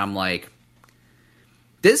game, and I'm like,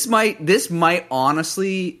 this might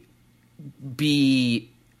honestly be,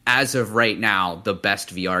 as of right now, the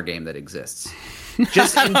best VR game that exists.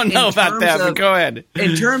 Just I don't know about that, but go ahead.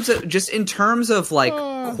 In terms of like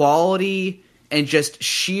quality and just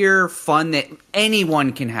sheer fun that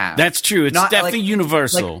anyone can have. That's true. It's definitely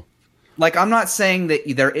universal. Like, I'm not saying that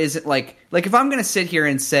there isn't like if I'm going to sit here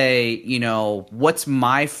and say, you know, what's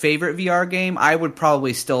my favorite VR game, I would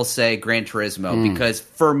probably still say Gran Turismo, because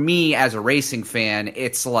for me as a racing fan,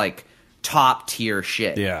 it's like top tier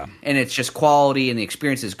shit. Yeah. And it's just quality and the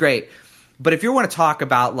experience is great. But if you want to talk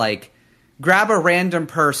about like, grab a random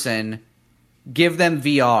person, give them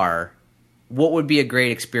VR, what would be a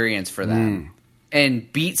great experience for them?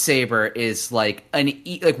 And Beat Saber is like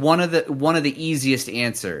one of the easiest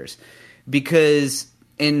answers, because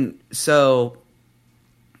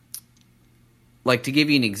like, to give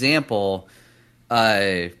you an example,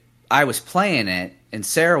 I was playing it and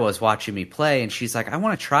Sarah was watching me play, and she's like, I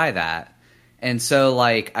want to try that. And so,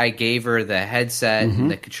 like, I gave her the headset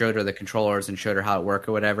and showed her the controllers and showed her how it worked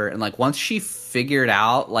or whatever. And, like, once she figured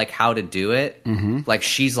out, like, how to do it, like,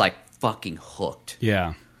 she's, like, fucking hooked.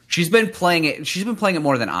 Yeah. She's been playing it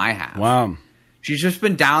more than I have. Wow. She's just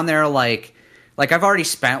been down there, like I've already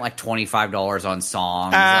spent, like, $25 on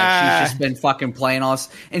songs. Like, she's just been fucking playing all this.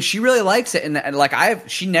 And she really likes it. And like,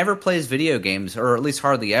 she never plays video games, or at least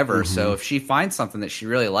hardly ever. So if she finds something that she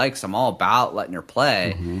really likes, I'm all about letting her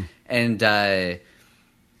play. And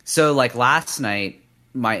so, like, last night,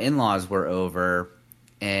 my in-laws were over,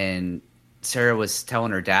 and Sarah was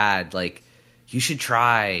telling her dad, like, you should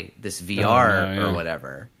try this VR or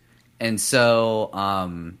whatever. And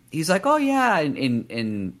so he's like, oh, yeah.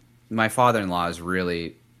 And my father-in-law is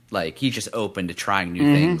really, like, he's just open to trying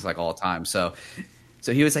new things, like, all the time. So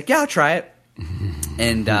he was like, yeah, I'll try it.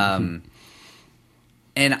 And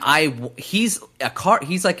he's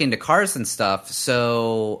like into cars and stuff,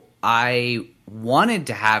 so I wanted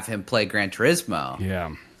to have him play Gran Turismo.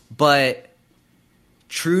 Yeah. But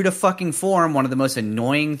true to fucking form, one of the most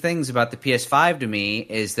annoying things about the PS5 to me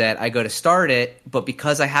is that I go to start it, but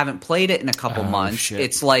because I haven't played it in a couple months,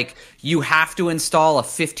 it's like you have to install a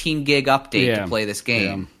 15 gig update to play this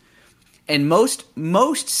game. Yeah. And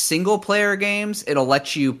most single player games, it'll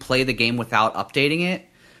let you play the game without updating it.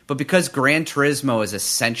 But because Gran Turismo is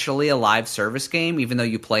essentially a live service game, even though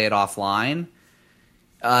you play it offline,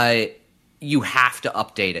 you have to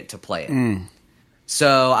update it to play it.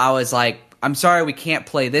 So I was like, I'm sorry we can't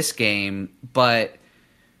play this game, but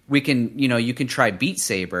we can, you can try Beat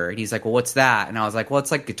Saber. And he's like, well, what's that? And I was like, well,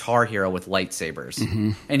 it's like Guitar Hero with lightsabers.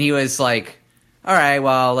 And he was like, all right,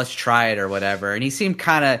 well, let's try it or whatever. And he seemed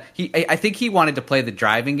kind of, I think he wanted to play the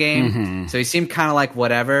driving game. So he seemed kind of like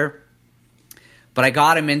whatever. But I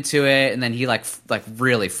got him into it, and then he like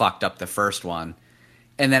really fucked up the first one.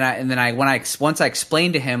 And then once I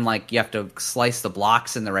explained to him, like, you have to slice the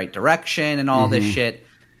blocks in the right direction and all this shit,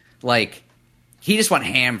 like, he just went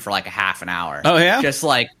ham for like a half an hour. Oh yeah, just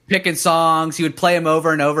like picking songs. He would play them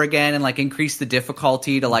over and over again and like increase the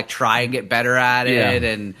difficulty to like try and get better at it.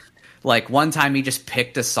 And like one time he just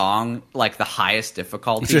picked a song like the highest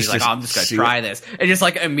difficulty. He's like, oh, I'm just gonna try this, and just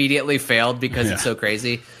like immediately failed because it's so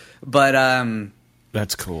crazy. But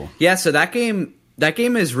that's cool. Yeah, so that game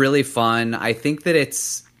is really fun. I think that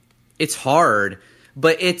it's hard,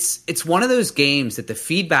 but it's one of those games that the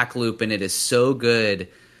feedback loop in it is so good.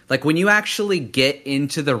 Like when you actually get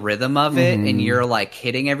into the rhythm of it and you're like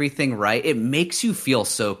hitting everything right, it makes you feel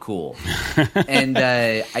so cool. And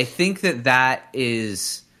I think that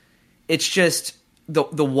is, it's just the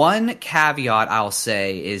one caveat I'll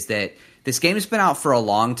say is that this game has been out for a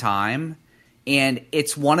long time. And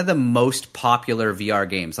it's one of the most popular VR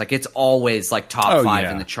games. Like it's always like top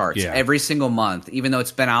 5 in the charts every single month, even though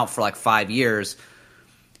it's been out for like 5 years.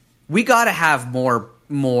 We got to have more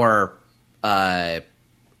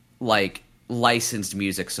like licensed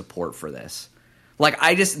music support for this. Like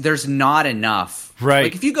there's not enough. Right.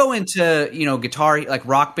 Like if you go into, guitar, like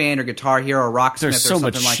Rock Band or Guitar Hero or Rocksmith there's so or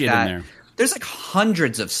something much like shit that, in there. There's like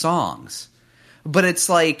hundreds of songs. But it's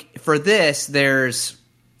like for this, there's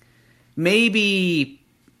maybe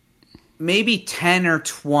 10 or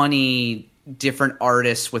 20 different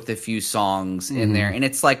artists with a few songs in there, and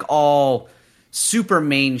it's like all super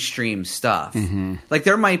mainstream stuff. Like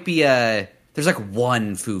there might be there's like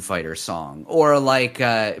one Foo Fighters song, or like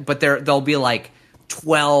but there'll be like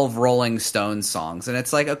 12 Rolling Stones songs, and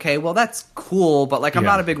it's like, okay, well that's cool, but like I'm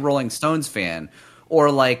not a big Rolling Stones fan.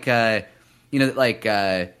 Or like that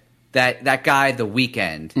guy The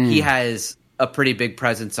Weeknd, he has a pretty big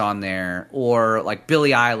presence on there, or like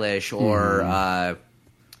Billie Eilish or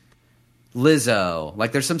Lizzo.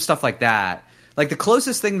 Like there's some stuff like that. Like the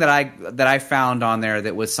closest thing that I found on there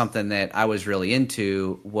that was something that I was really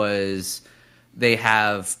into was they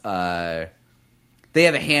have a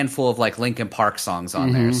handful of like Linkin Park songs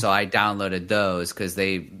on there. So I downloaded those because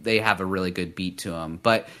they have a really good beat to them.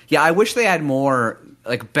 But yeah, I wish they had more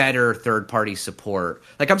like better third party support.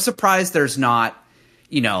 Like I'm surprised there's not,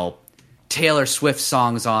 Taylor Swift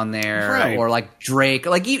songs on there, or like Drake,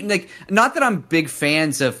 like even like, not that I'm big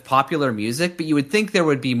fans of popular music, but you would think there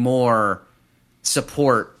would be more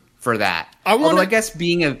support for that. Although I guess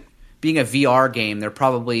being a VR game, they're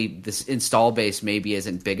probably, this install base maybe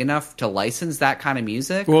isn't big enough to license that kind of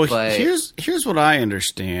music. Well, but here's what I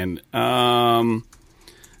understand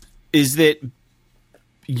is that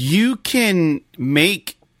you can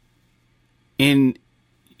make and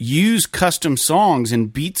use custom songs in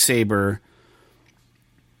Beat Saber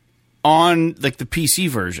on like the PC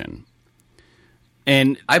version,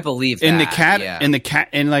 and I believe that.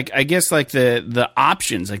 And like I guess like the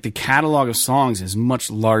options, like the catalog of songs is much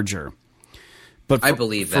larger. But I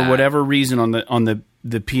believe that for whatever reason on the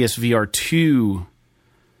PSVR 2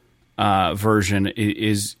 version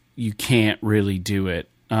is you can't really do it.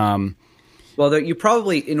 Well, you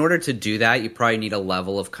probably, in order to do that, you probably need a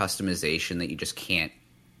level of customization that you just can't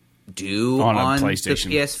do on PlayStation.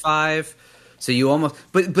 The PS5. So you almost,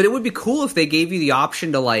 but it would be cool if they gave you the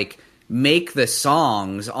option to like make the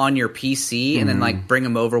songs on your PC and then like bring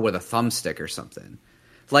them over with a thumbstick or something.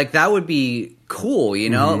 Like that would be cool,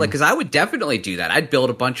 like because I would definitely do that. I'd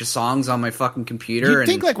build a bunch of songs on my fucking computer. You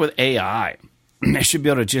think like with AI, they should be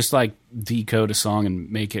able to just like decode a song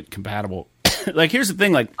and make it compatible. Like here's the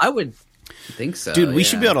thing, like I would think so, dude. We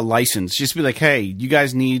should be able to license. Just be like, hey, you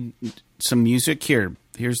guys need some music here.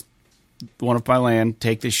 Here's One of My Land.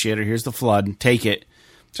 Take this shit, or here's The Flood. Take it.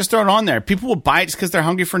 Just throw it on there. People will buy it just because they're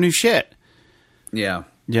hungry for new shit. Yeah.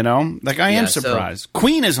 Like I am surprised.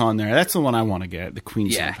 Queen is on there. That's the one I want to get. The Queen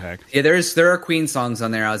soundtrack. Yeah, there are Queen songs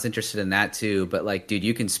on there. I was interested in that too. But like, dude,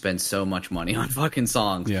 you can spend so much money on fucking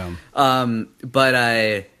songs. Yeah. But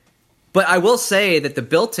I will say that the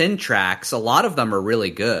built-in tracks, a lot of them are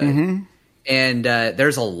really good. And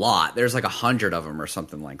there's a lot. There's like 100 of them or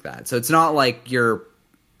something like that. So it's not like you're,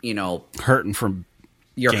 hurting from.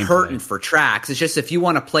 You're gameplay. hurting for tracks. It's just if you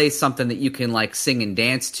want to play something that you can like sing and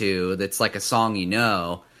dance to, that's like a song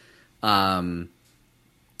But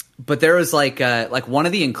there was like one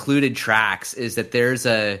of the included tracks is that there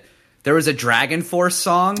was a Dragon Force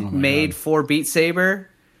song made for Beat Saber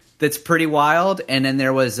that's pretty wild, and then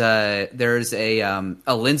there's a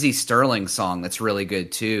Lindsey Sterling song that's really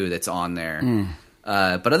good too that's on there.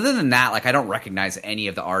 But other than that, like I don't recognize any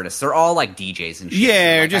of the artists. They're all like DJs and shit.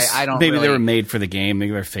 Yeah, like, just I don't maybe really... they were made for the game.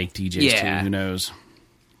 Maybe they're fake DJs too. Who knows?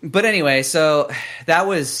 But anyway, so that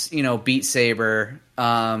was Beat Saber.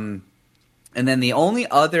 And then the only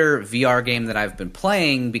other VR game that I've been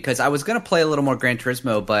playing, because I was going to play a little more Gran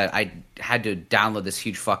Turismo, but I had to download this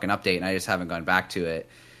huge fucking update, and I just haven't gone back to it,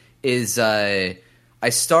 is I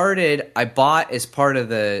bought as part of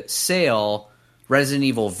the sale Resident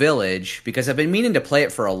Evil Village because I've been meaning to play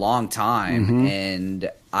it for a long time,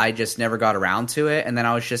 and I just never got around to it. And then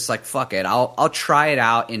I was just like, fuck it, I'll try it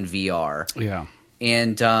out in VR. Yeah.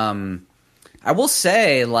 And I will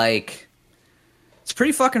say, like, it's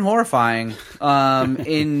pretty fucking horrifying in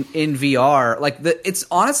VR. Like, it's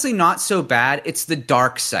honestly not so bad. It's the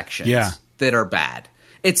dark sections that are bad.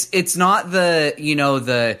 It's not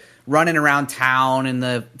the running around town and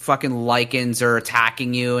the fucking lichens are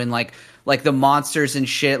attacking you and like the monsters and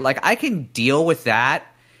shit. Like, I can deal with that.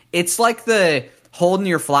 It's like the holding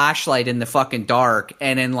your flashlight in the fucking dark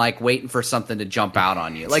and then like waiting for something to jump out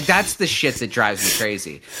on you. Like, that's the shit that drives me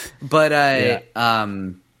crazy. But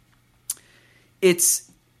it's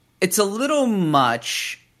a little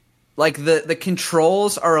much. Like, the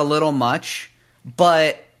controls are a little much,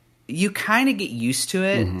 but you kind of get used to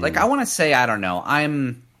it. Like, I want to say, I don't know,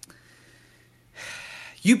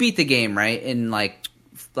 you beat the game, right? In like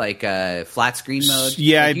flat screen mode?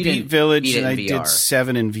 Yeah, like, I beat Village and I VR. did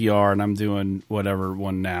 7 in VR, and I'm doing whatever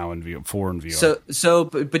one now in VR, 4 in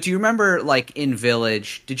VR. But do you remember, like, in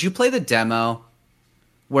Village, did you play the demo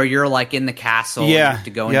where you're like in the castle and you have to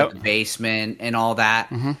go into the basement and all that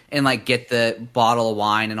and like get the bottle of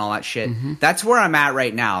wine and all that shit? That's where I'm at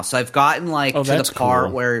right now. So I've gotten like to the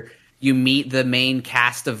part where you meet the main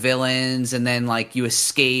cast of villains and then like you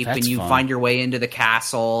escape and you find your way into the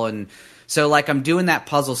castle. And so like I'm doing that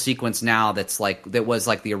puzzle sequence now that was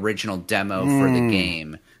like the original demo for the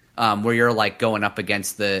game, where you're like going up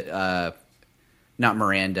against the not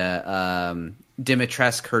Miranda,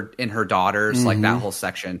 Dimitrescu and her daughters, like that whole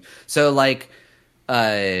section. So like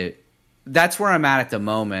that's where I'm at the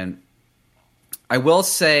moment. I will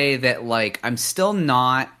say that like I'm still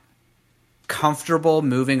not comfortable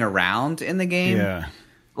moving around in the game. Yeah.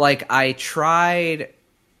 Like I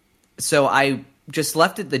just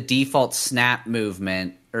left it the default snap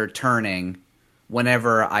movement or turning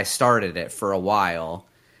whenever I started it for a while.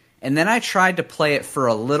 And then I tried to play it for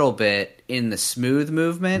a little bit in the smooth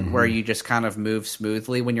movement where you just kind of move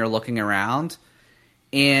smoothly when you're looking around.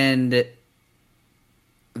 And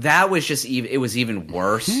that was just it was even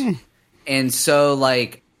worse. And so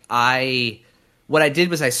like what I did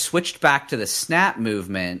was I switched back to the snap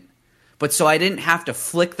movement, but so I didn't have to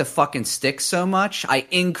flick the fucking stick so much, I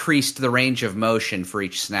increased the range of motion for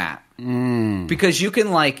each snap. Because you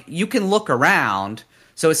can look around.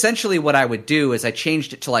 So essentially what I would do is I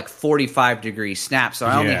changed it to like 45-degree snaps. So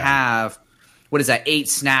I only have, 8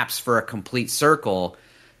 snaps for a complete circle.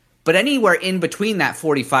 But anywhere in between that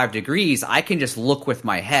 45 degrees, I can just look with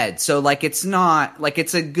my head. So like it's not, like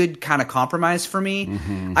it's a good kind of compromise for me.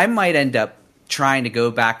 I might end up trying to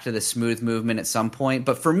go back to the smooth movement at some point.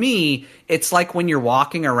 But for me, it's like when you're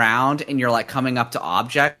walking around and you're like coming up to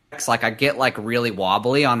objects, like I get like really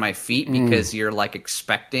wobbly on my feet because you're like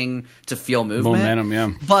expecting to feel movement. Momentum,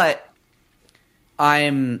 yeah. But I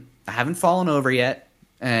haven't fallen over yet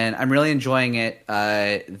and I'm really enjoying it.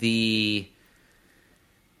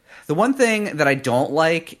 The one thing that I don't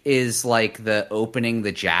like is like the opening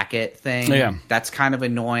the jacket thing. Yeah. That's kind of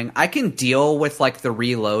annoying. I can deal with like the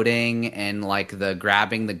reloading and like the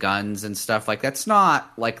grabbing the guns and stuff. Like that's not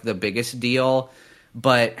like the biggest deal.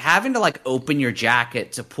 But having to like open your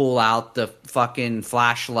jacket to pull out the fucking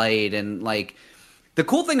flashlight and like the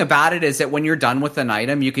cool thing about it is that when you're done with an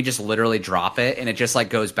item, you can just literally drop it and it just like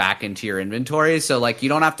goes back into your inventory. So like you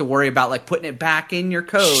don't have to worry about like putting it back in your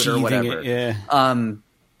coat or whatever.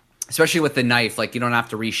 Especially with the knife, like you don't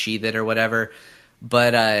have to resheath it or whatever.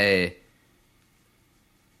 But I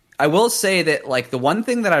will say that like the one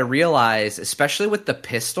thing that I realized, especially with the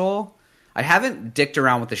pistol, I haven't dicked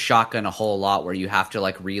around with the shotgun a whole lot where you have to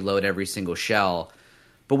like reload every single shell.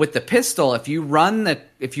 But with the pistol, if you run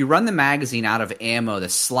the magazine out of ammo, the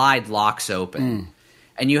slide locks open.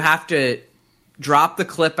 And you have to drop the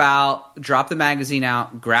clip out, drop the magazine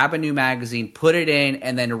out, grab a new magazine, put it in,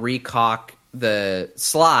 and then recock the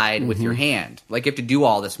slide with your hand. Like you have to do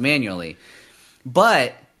all this manually.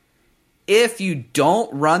 But if you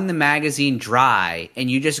don't run the magazine dry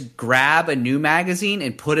and you just grab a new magazine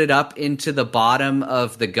and put it up into the bottom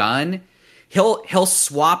of the gun, he'll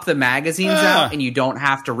swap the magazines out and you don't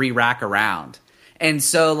have to re-rack around. And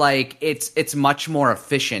so like it's much more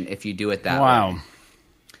efficient if you do it that way.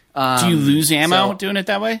 Do you lose ammo doing it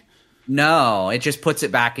that way? No, it just puts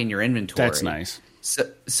it back in your inventory. That's nice.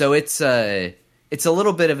 So it's a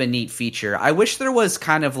little bit of a neat feature. I wish there was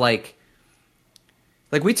kind of like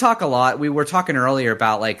we talk a lot. We were talking earlier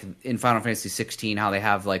about like in Final Fantasy 16 how they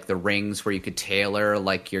have like the rings where you could tailor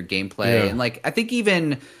like your gameplay, and like I think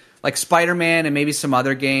even like Spider-Man and maybe some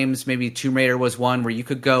other games, maybe Tomb Raider was one where you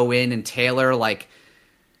could go in and tailor like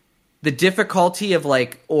the difficulty of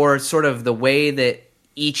like, or sort of the way that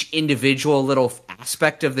each individual little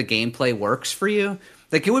aspect of the gameplay works for you.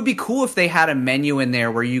 Like, it would be cool if they had a menu in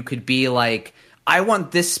there where you could be like, I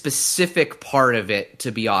want this specific part of it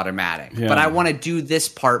to be automatic, but I want to do this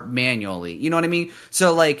part manually. You know what I mean?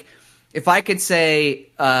 So, like, if I could say,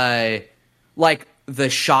 like, the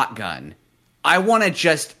shotgun, I want to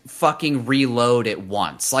just fucking reload it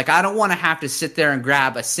once. Like, I don't want to have to sit there and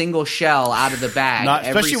grab a single shell out of the bag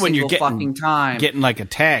especially when you're fucking time. Getting, like,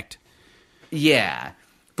 attacked. Yeah.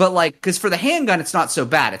 But, like, because for the handgun, it's not so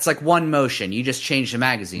bad. It's like one motion. You just change the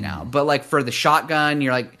magazine out. But, like, for the shotgun,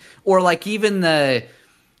 you're like, or like even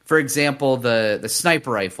for example, the sniper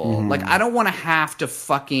rifle. Like, I don't want to have to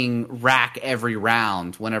fucking rack every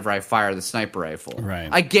round whenever I fire the sniper rifle. Right.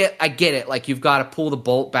 I get it. Like, you've got to pull the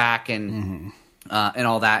bolt back and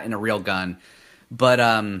all that in a real gun. But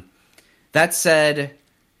that said,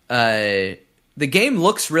 the game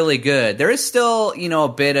looks really good. There is still, a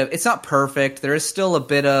bit of, it's not perfect. There is still a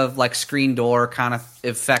bit of like screen door kind of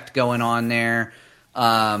effect going on there.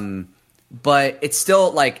 But it's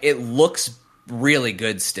still like, it looks really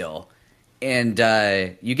good still. And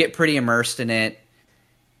you get pretty immersed in it.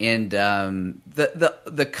 And the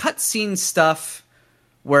cutscene stuff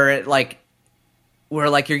where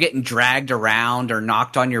you're getting dragged around or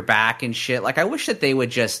knocked on your back and shit. Like, I wish that they would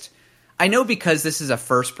just, I know because this is a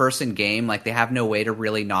first-person game, like, they have no way to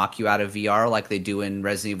really knock you out of VR like they do in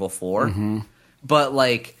Resident Evil 4. But,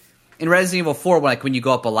 like, in Resident Evil 4, when you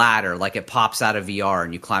go up a ladder, like, it pops out of VR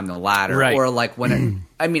and you climb the ladder. Right. Or, like,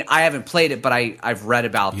 I mean, I haven't played it, but I've read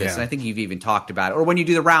about this, and I think you've even talked about it. Or when you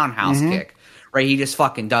do the roundhouse kick, right? He just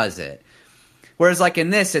fucking does it. Whereas, like,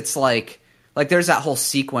 in this, it's like there's that whole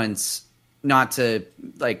sequence, not to,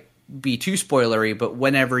 like, be too spoilery, but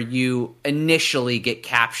whenever you initially get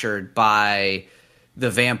captured by the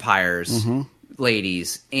vampires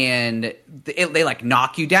ladies and they like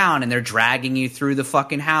knock you down and they're dragging you through the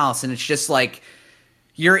fucking house, and it's just like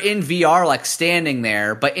you're in VR, like standing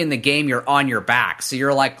there, but in the game you're on your back, so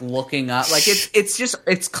you're like looking up, like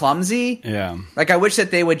it's clumsy. Like, I wish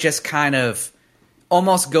that they would just kind of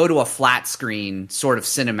almost go to a flat screen sort of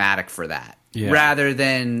cinematic for that. Rather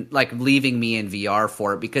than like leaving me in VR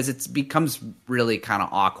for it, because it becomes really kind of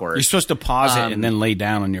awkward. You're supposed to pause it and then lay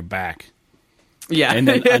down on your back. Yeah, and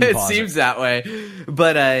then it seems that way.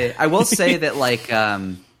 But I will say that like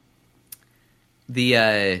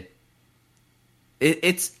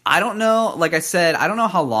it's I don't know. Like I said, I don't know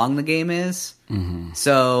how long the game is,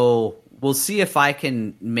 so we'll see if I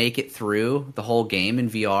can make it through the whole game in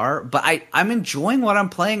VR. But I'm enjoying what I'm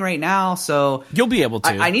playing right now, so you'll be able to.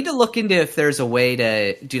 I need to look into if there's a way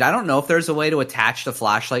to... Dude, I don't know if there's a way to attach the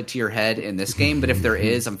flashlight to your head in this game, but if there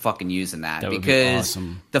is, I'm fucking using that. That would because be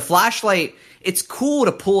awesome. The flashlight, it's cool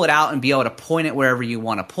to pull it out and be able to point it wherever you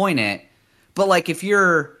want to point it. But, like, if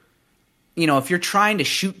you're trying to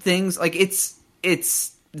shoot things, like,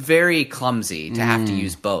 it's very clumsy to have to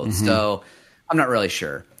use both. So I'm not really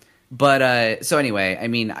sure. But so anyway, I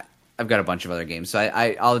mean, I've got a bunch of other games, so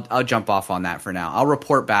I'll jump off on that for now. I'll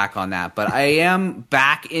report back on that, but I am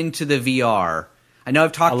back into the VR. I know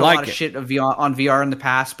I've talked a lot of shit on VR in the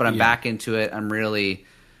past, but I'm back into it. I'm really,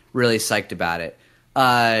 really psyched about it.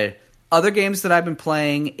 Other games that I've been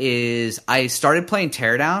playing is I started playing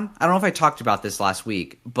Teardown. I don't know if I talked about this last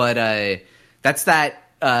week, but that's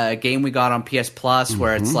that game we got on PS Plus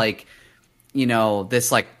where it's like, this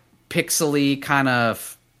like pixely kind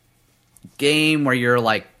of game where you're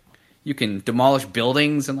like, you can demolish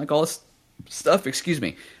buildings and like all this stuff. Excuse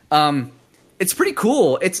me. It's pretty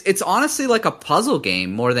cool. It's honestly like a puzzle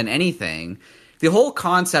game more than anything. The whole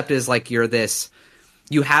concept is like you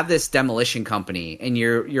have this demolition company and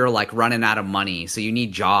you're like running out of money, so you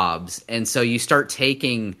need jobs, and so you start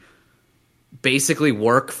taking basically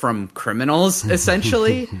work from criminals,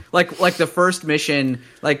 essentially. like the first mission,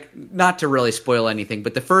 like, not to really spoil anything,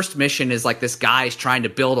 but the first mission is like this guy's trying to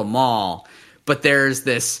build a mall, but there's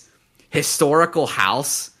this historical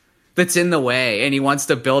house that's in the way and he wants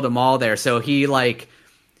to build a mall there, so he like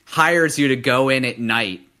hires you to go in at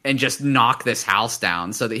night and just knock this house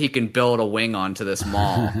down so that he can build a wing onto this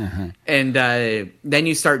mall. And then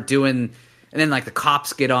you start doing... And then, like, the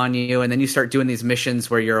cops get on you, and then you start doing these missions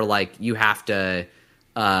where you're, like, you have to...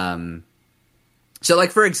 So,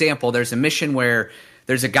 like, for example, there's a mission where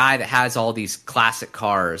there's a guy that has all these classic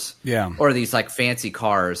cars. Yeah. Or these, like, fancy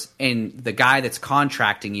cars. And the guy that's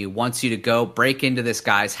contracting you wants you to go break into this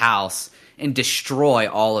guy's house and destroy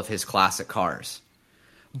all of his classic cars.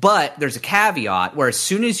 But there's a caveat where as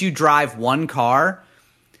soon as you drive one car...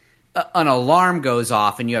 an alarm goes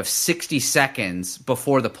off and you have 60 seconds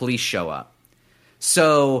before the police show up.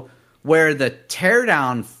 So where the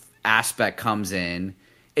teardown aspect comes in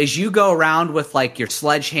is you go around with like your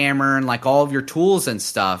sledgehammer and like all of your tools and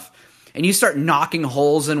stuff, and you start knocking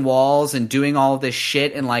holes in walls and doing all of this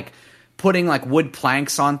shit and like putting like wood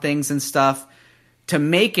planks on things and stuff to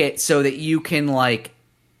make it so that you can like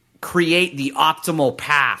create the optimal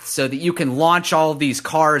path so that you can launch all of these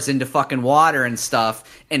cars into fucking water and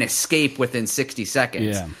stuff and escape within 60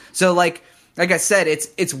 seconds. Yeah. So like I said,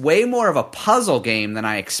 it's way more of a puzzle game than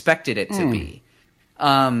I expected it to be.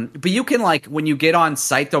 But you can like, when you get on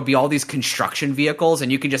site, there'll be all these construction vehicles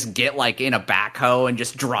and you can just get like in a backhoe and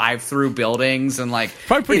just drive through buildings and like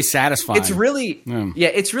probably pretty satisfying. It's really,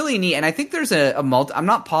 it's really neat. And I think there's I'm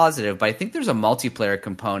not positive, but I think there's a multiplayer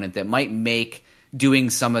component that might make doing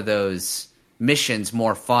some of those missions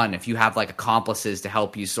more fun if you have like accomplices to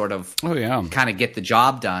help you sort of kind of get the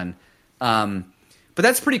job done. But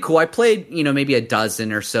that's pretty cool. I played, maybe a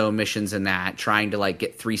dozen or so missions in that, trying to like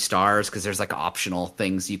get 3 stars because there's like optional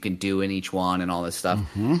things you can do in each one and all this stuff.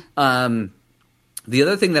 The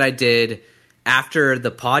other thing that I did after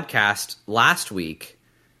the podcast last week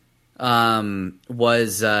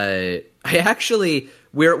was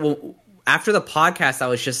after the podcast, I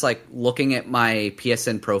was just like looking at my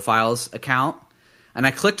PSN Profiles account, and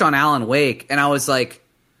I clicked on Alan Wake, and I was like,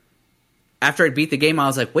 after I beat the game, I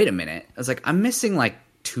was like, wait a minute. I was like, I'm missing like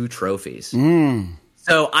 2 trophies.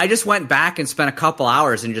 So I just went back and spent a couple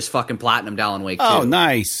hours and just fucking platinumed Alan Wake 2. Oh,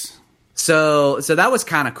 nice. So that was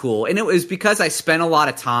kind of cool. And it was because I spent a lot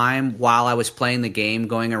of time while I was playing the game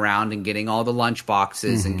going around and getting all the lunch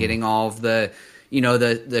boxes and getting all of the,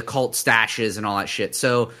 the cult stashes and all that shit.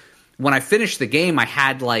 So when I finished the game, I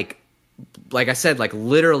had like I said, like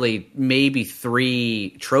literally maybe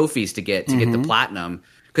 3 trophies to get the platinum.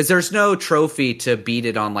 Because there's no trophy to beat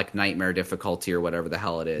it on like nightmare difficulty or whatever the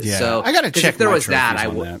hell it is. Yeah, so I gotta check. If there my was that, I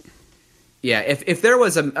would. would. Yeah, if there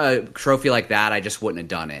was a trophy like that, I just wouldn't have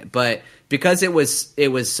done it. But because it was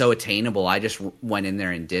so attainable, I just went in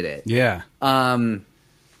there and did it. Yeah. And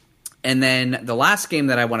then the last game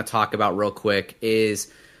that I want to talk about real quick is,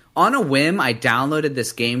 on a whim, I downloaded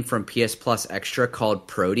this game from PS Plus Extra called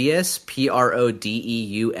Prodeus, Prodeus,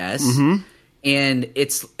 and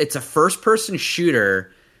it's a first person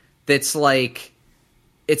shooter. That's like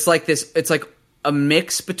it's like a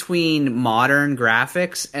mix between modern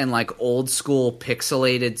graphics and like old school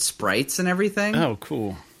pixelated sprites and everything. Oh,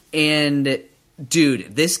 cool. And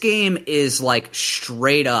dude, this game is like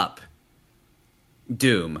straight up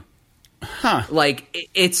Doom. Huh. Like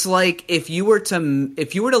it's like if you were to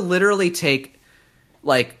literally take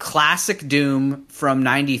like classic Doom from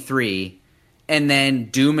 93 and then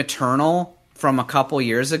Doom Eternal from a couple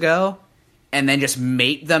years ago, and then just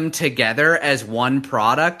mate them together as one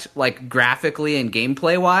product, like graphically and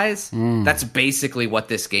gameplay wise. That's basically what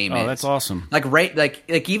this game is. Oh, that's awesome. Like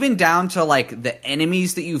like even down to like the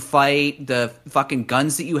enemies that you fight, the fucking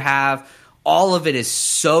guns that you have, all of it is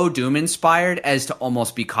so Doom inspired as to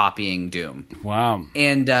almost be copying Doom. Wow.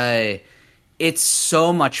 And it's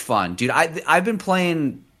so much fun, dude. I've been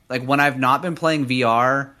playing, like when I've not been playing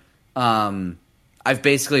VR, I've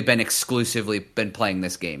basically been exclusively playing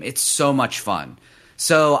this game. It's so much fun.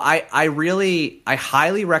 So I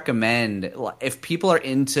highly recommend, if people are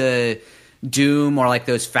into Doom or like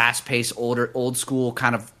those fast-paced old school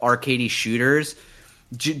kind of arcadey shooters,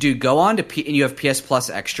 dude, go on to and you have PS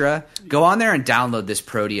Plus Extra. Go on there and download this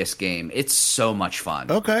Prodeus game. It's so much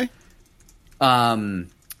fun. Okay.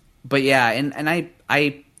 But yeah, and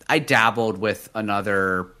I dabbled with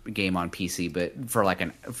another game on PC, but for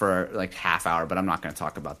like half hour. But I'm not going to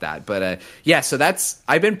talk about that. But yeah, so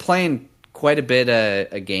I've been playing quite a bit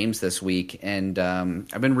of games this week, and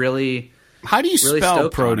I've been really. How do you spell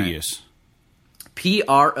Prodeus?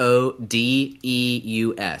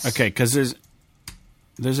 Prodeus. Okay, because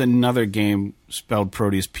there's another game spelled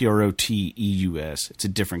Proteus, Proteus. It's a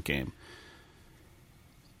different game.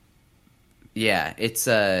 Yeah, it's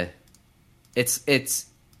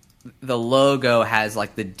the logo has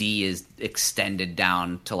like the D is extended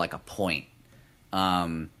down to like a point.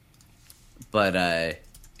 Okay, yeah,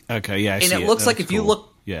 I and see it looks like That's if you cool.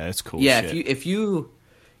 look, yeah, it's cool. Yeah, shit. if you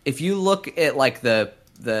look at like the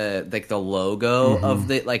logo of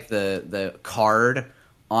the card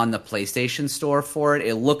on the PlayStation Store for it,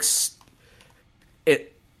 it looks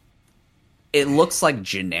like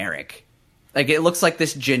generic. Like it looks like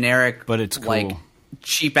this generic, but it's cool. Like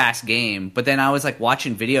cheap ass game. But then I was like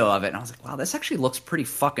watching video of it, and I was like, wow, this actually looks pretty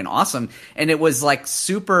fucking awesome. And it was like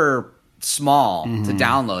super small to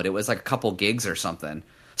download. It was like a couple gigs or something.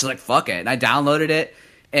 So like, fuck it. And I downloaded it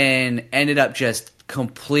and ended up just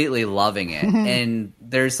completely loving it. And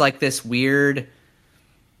there's like this weird,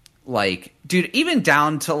 like, dude, even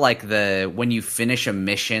down to like when you finish a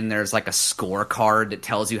mission, there's like a scorecard that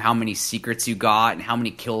tells you how many secrets you got and how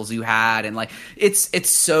many kills you had, and like it's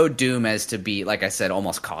so Doom as to be, like I said,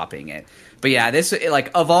 almost copying it. But yeah, this, like,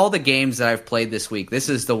 of all the games that I've played this week, this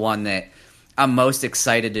is the one that I'm most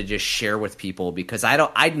excited to just share with people, because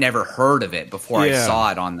I'd never heard of it before I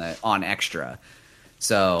saw it on Extra.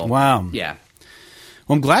 So wow, yeah.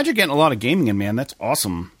 Well, I'm glad you're getting a lot of gaming in, man. That's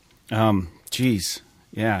awesome. Geez.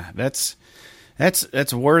 Yeah, that's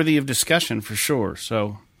worthy of discussion for sure.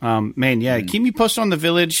 So, man, yeah, keep me posted on the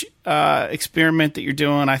Village experiment that you're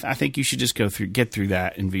doing. I think you should just get through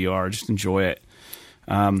that in VR. Just enjoy it.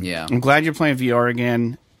 Yeah, I'm glad you're playing VR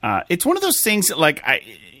again. It's one of those things that, like,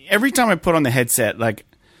 every time I put on the headset, like,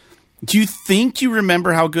 do you think you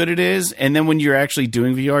remember how good it is? And then when you're actually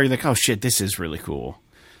doing VR, you're like, oh shit, this is really cool.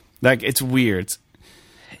 Like, it's weird.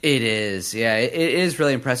 It is, yeah. It is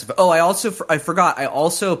really impressive. Oh, I forgot. I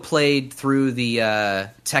also played through the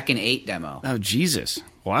Tekken 8 demo. Oh, Jesus!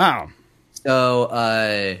 Wow.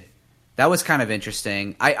 So that was kind of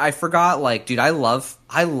interesting. I forgot, like, dude, I love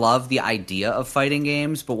the idea of fighting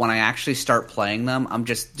games, but when I actually start playing them, I'm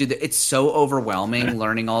just, dude, it's so overwhelming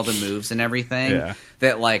learning all the moves and everything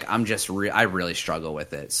that, like, I'm just I really struggle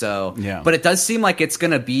with it. So, yeah. But it does seem like it's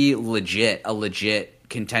gonna be a legit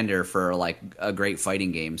contender for, like, a great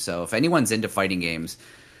fighting game. So if anyone's into fighting games,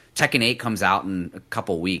 Tekken 8 comes out in a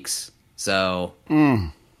couple weeks, so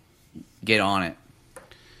get on it.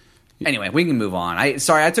 Anyway, we can move on.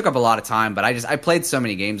 Sorry I took up a lot of time, but I played so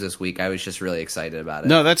many games this week. I was just really excited about it.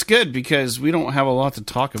 No, that's good, because we don't have a lot to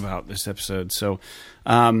talk about this episode. So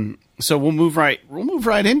we'll move right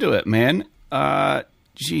into it, man.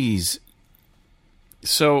 Geez.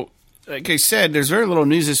 So, like I said, there's very little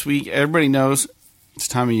news this week. Everybody knows it's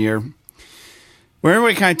time of year where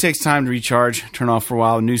everybody kind of takes time to recharge, turn off for a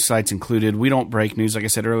while, news sites included. We don't break news. Like I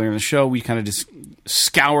said earlier in the show, we kind of just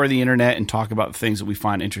scour the internet and talk about things that we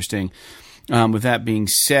find interesting. With that being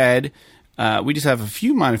said, we just have a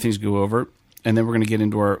few minor things to go over, and then we're going to get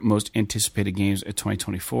into our most anticipated games of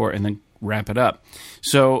 2024 and then wrap it up.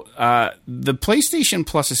 So the PlayStation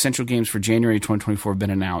Plus Essential Games for January 2024 have been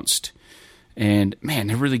announced, and man,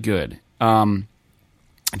 they're really good.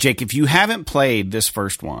 Jake, if you haven't played this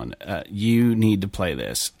first one, you need to play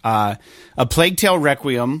this. A Plague Tale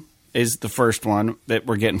Requiem is the first one that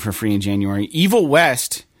we're getting for free in January. Evil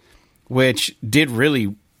West, which did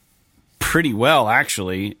really pretty well,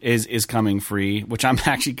 actually, is coming free, which I'm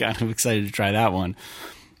actually kind of excited to try that one.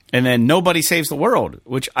 And then Nobody Saves the World,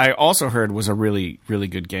 which I also heard was a really, really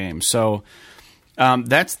good game. So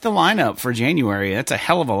that's the lineup for January. That's a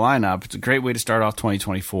hell of a lineup. It's a great way to start off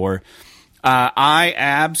 2024. I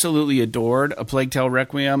absolutely adored A Plague Tale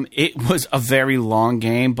Requiem. It was a very long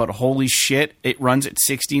game, but holy shit, it runs at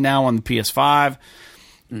 60 now on the PS5.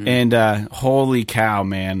 And holy cow,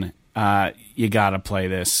 man, you gotta play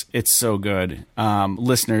this. It's so good.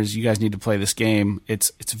 Listeners, you guys need to play this game. It's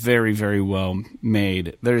very, very well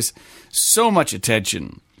made. There's so much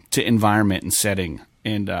attention to environment and setting,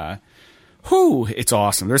 and it's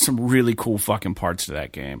awesome. There's some really cool fucking parts to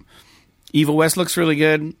that game. Evil West looks really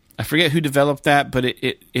good. I forget who developed that, but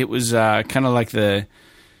it was kind of like the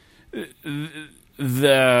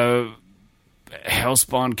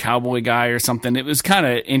Hellspawn cowboy guy or something. It was kind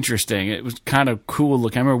of interesting. It was kind of cool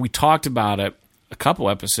looking. I remember we talked about it a couple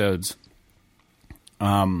episodes.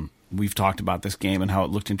 We've talked about this game and how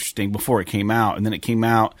it looked interesting before it came out, and then it came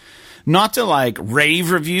out not to like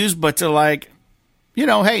rave reviews, but to like,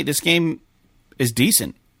 hey, this game is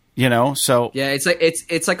decent. So yeah,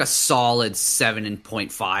 it's like a solid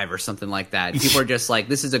 7.5 or something like that. People are just like,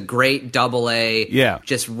 this is a great AA,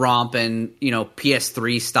 just romping,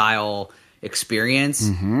 PS3 style experience.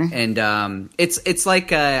 And it's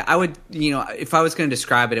like I would, if I was going to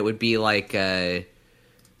describe it, it would be like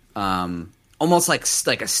almost like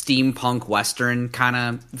a steampunk Western kind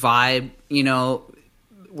of vibe,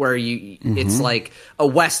 where it's like a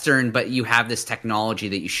Western, but you have this technology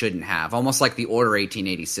that you shouldn't have, almost like the Order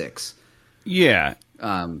 1886. Yeah.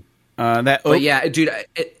 But yeah, dude,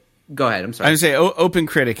 go ahead. I'm sorry. I was going to say, Open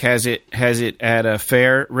Critic has it at a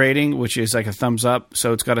fair rating, which is like a thumbs up.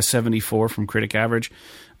 So it's got a 74 from Critic Average.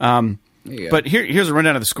 But here's a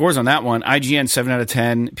rundown of the scores on that one. IGN 7 out of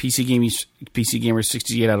 10, PC Gamer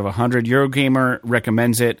 68 out of 100. Eurogamer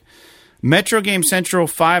recommends it. Metro Game Central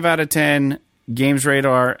 5 out of 10. Games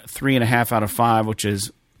Radar 3.5 out of 5, which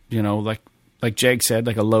is, like Jake said,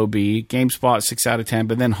 like a low B. GameSpot 6 out of 10,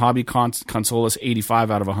 but then Hobby Consoles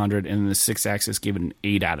 85 out of 100, and then the 6 Axis gave it an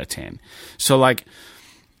 8 out of 10. So like,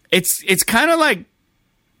 it's kind of like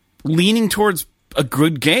leaning towards a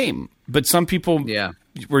good game, but some people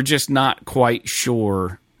were just not quite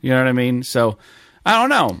sure. You know what I mean? So I don't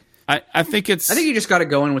know. I think you just got to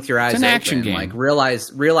go in with your eyes open. It's an action game. Like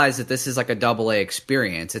realize that this is like a AA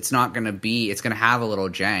experience. It's not going to be. It's going to have a little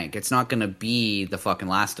jank. It's not going to be the fucking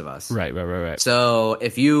Last of Us. Right. So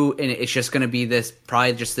and it's just going to be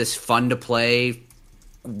this fun to play,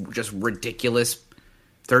 just ridiculous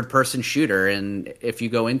third-person shooter, and if you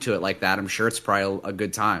go into it like that, I'm sure it's probably a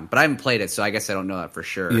good time. But I haven't played it, so I guess I don't know that for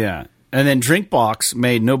sure. Yeah, and then Drinkbox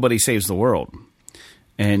made Nobody Saves the World.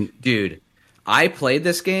 And dude, I played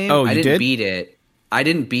this game. Oh, I didn't beat it. I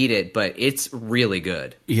didn't beat it, but it's really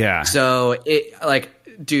good. Yeah. So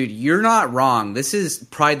dude, you're not wrong. This is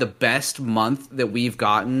probably the best month that we've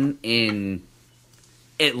gotten in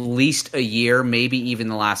at least a year, maybe even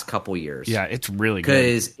the last couple years. Yeah, it's really good.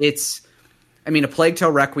 Because it's. I mean, A Plague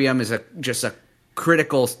Tale Requiem is just a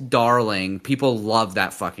critical darling. People love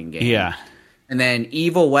that fucking game. Yeah. And then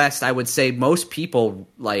Evil West, I would say most people,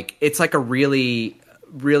 it's like a really,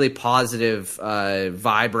 really positive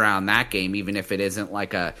vibe around that game, even if it isn't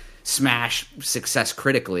like a smash success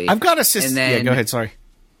critically. I've got a yeah, go ahead, sorry.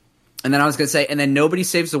 And then I was going to say, and then Nobody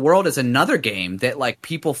Saves the World is another game that,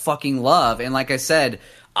 people fucking love. And like I said,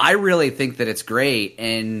 I really think that it's great.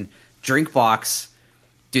 And Drinkbox...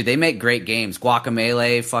 Dude, they make great games.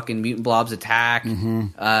 Guacamelee, fucking Mutant Blobs Attack,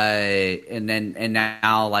 and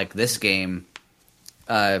now this game,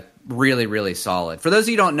 really, really solid. For those of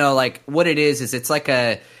you who don't know, what it is it's like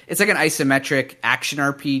an isometric action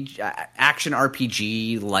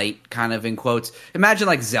RPG light kind of in quotes. Imagine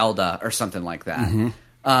like Zelda or something like that.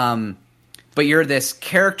 Mm-hmm. But you're this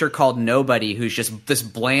character called Nobody who's just this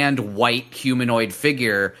bland white humanoid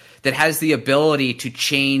figure that has the ability to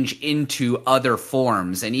change into other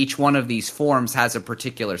forms. And each one of these forms has a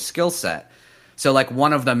particular skill set. So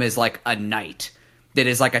one of them is like a knight that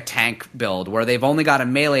is like a tank build where they've only got a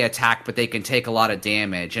melee attack, but they can take a lot of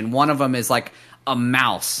damage. And one of them is like a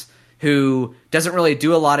mouse who doesn't really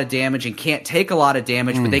do a lot of damage and can't take a lot of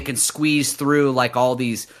damage, but they can squeeze through all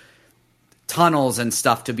these tunnels and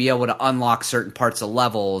stuff to be able to unlock certain parts of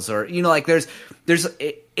levels, or it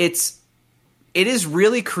is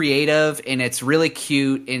really creative and it's really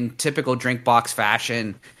cute in typical Drinkbox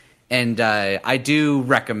fashion, and I do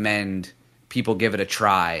recommend people give it a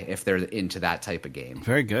try if they're into that type of game.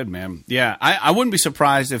 Very good, man. Yeah, I wouldn't be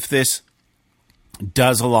surprised if this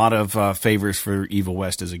does a lot of favors for Evil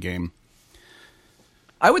West as a game.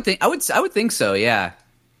 I would think so. Yeah.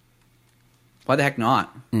 Why the heck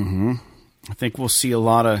not? Mm-hmm. I think we'll see a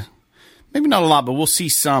lot of, maybe not a lot, but we'll see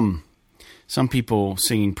some people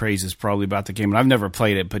singing praises probably about the game. And I've never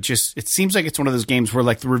played it, but just it seems like it's one of those games where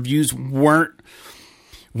the reviews weren't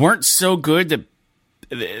so good that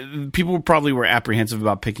people probably were apprehensive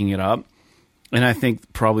about picking it up. And I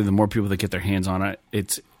think probably the more people that get their hands on it,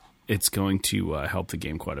 it's going to help the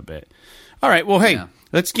game quite a bit. All right, well, hey,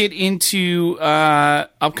 let's get into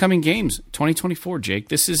upcoming games 2024. Jake,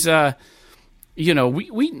 this is. We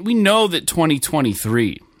know that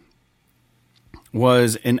 2023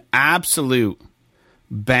 was an absolute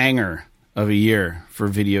banger of a year for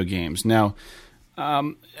video games. Now,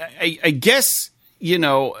 I guess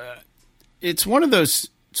it's one of those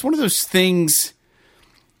things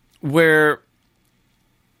where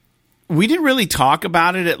we didn't really talk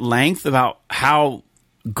about it at length about how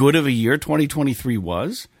good of a year 2023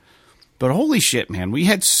 was. But holy shit, man, we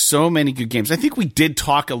had so many good games. I think we did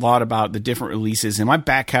talk a lot about the different releases, and my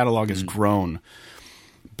back catalog has grown.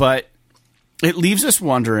 But it leaves us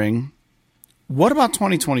wondering, what about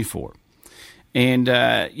 2024? And,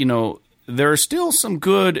 there are still some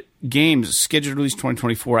good games scheduled to release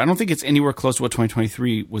 2024. I don't think it's anywhere close to what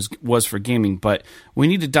 2023 was for gaming, but we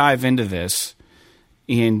need to dive into this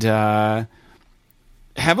and have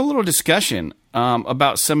a little discussion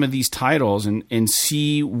about some of these titles and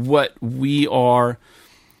see what we are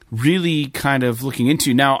really kind of looking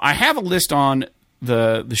into. Now, I have a list on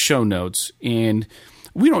the show notes, and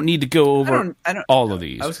we don't need to go over all of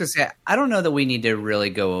these. I was going to say, I don't know that we need to really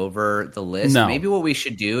go over the list. No. Maybe what we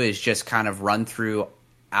should do is just kind of run through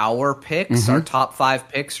our picks, our top 5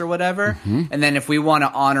 picks or whatever. And then if we want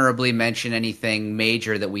to honorably mention anything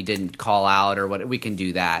major that we didn't call out or what, we can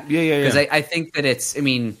do that. Yeah. Because I think that it's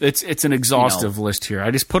an exhaustive list here.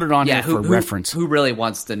 I just put it on here for reference. Who really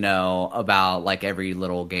wants to know about every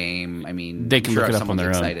little game? I mean, they can look it up on their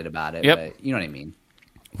own. Excited about it, yep. But you know what I mean.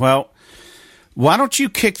 Well, why don't you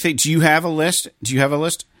kick things? Do you have a list?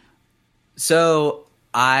 So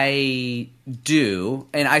I do,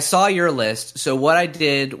 and I saw your list. So what I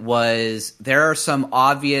did was there are some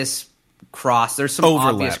obvious there's some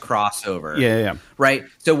obvious crossover. Yeah. Right?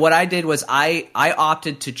 So what I did was I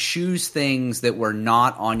opted to choose things that were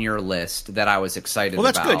not on your list that I was excited about.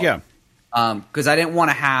 Well, that's good, yeah. Because I didn't want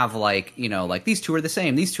to have like these two are the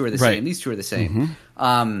same, these two are the same, these two are the same.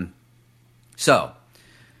 Mm-hmm. So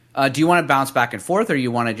do you want to bounce back and forth, or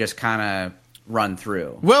you want to just kind of run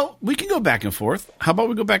through? Well, we can go back and forth. How about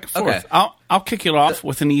we go back and forth? Okay. I'll kick it off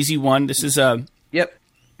with an easy one. This is Yep.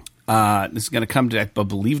 This is going to come to, I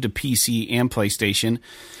believe, to PC and PlayStation,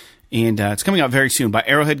 and it's coming out very soon by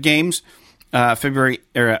Arrowhead Games. February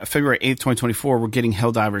 8th, 2024. We're getting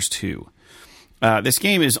Helldivers 2. This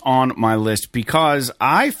game is on my list because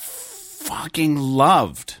I fucking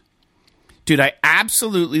loved, dude. I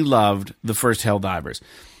absolutely loved the first Helldivers.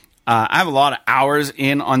 I have a lot of hours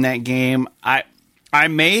in on that game. I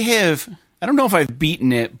may have, I don't know if I've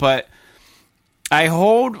beaten it, but I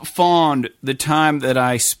hold fond the time that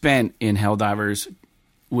I spent in Helldivers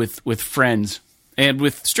with friends and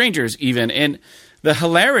with strangers even, and the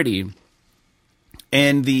hilarity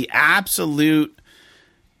and the absolute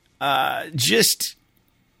just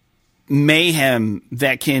mayhem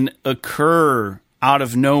that can occur out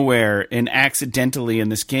of nowhere and accidentally in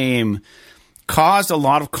this game caused a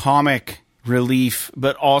lot of comic relief,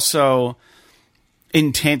 but also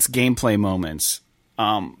intense gameplay moments.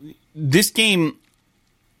 This game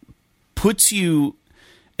puts you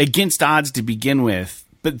against odds to begin with,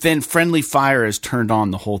 but then friendly fire is turned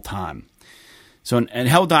on the whole time. So, and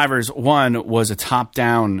Helldivers 1 was a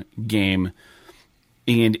top-down game,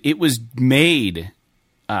 and it was made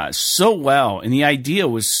so well, and the idea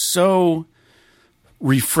was so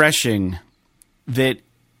refreshing that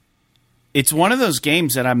it's one of those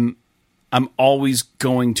games that I'm always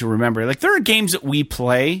going to remember. Like, there are games that we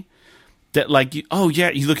play that, like, oh yeah,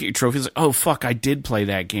 you look at your trophies, like, oh fuck, I did play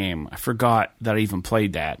that game. I forgot that I even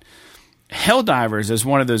played that. Helldivers is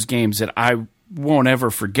one of those games that I won't ever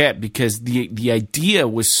forget because the idea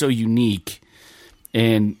was so unique,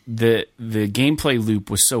 and the gameplay loop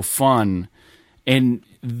was so fun, and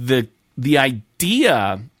the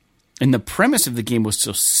idea and the premise of the game was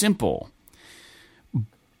so simple.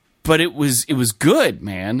 But it was good,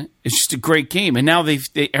 man. It's just a great game. And now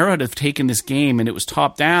Arrowhead have taken this game, and it was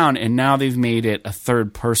top down, and now they've made it a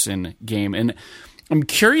third person game. And I'm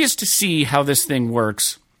curious to see how this thing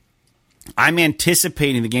works. I'm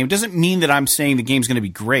anticipating the game. It doesn't mean that I'm saying the game's going to be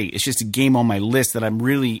great. It's just a game on my list that I'm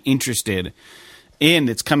really interested in.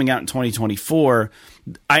 It's coming out in 2024.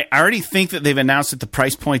 I already think that they've announced that the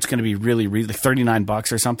price point's going to be really like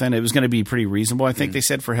 $39 or something. It was going to be pretty reasonable, I think they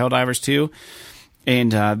said, for Helldivers 2.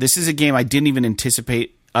 And this is a game I didn't even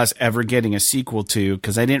anticipate us ever getting a sequel to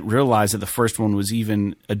because I didn't realize that the first one was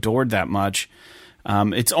even adored that much.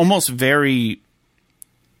 It's almost very,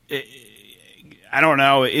 I don't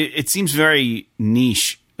know, it seems very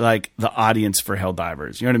niche, like the audience for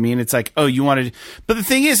Helldivers. You know what I mean? It's like, oh, you wanted, but the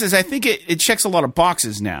thing is I think it checks a lot of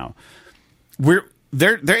boxes now.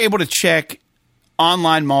 They're able to check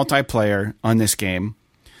online multiplayer on this game.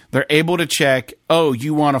 They're able to check, oh,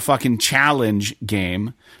 you want a fucking challenge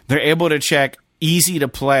game. They're able to check easy to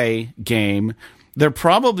play game. They're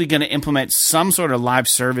probably going to implement some sort of live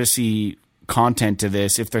servicey content to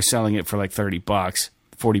this if they're selling it for like $30,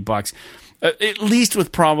 $40. At least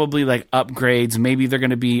with probably like upgrades. Maybe they're going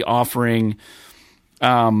to be offering,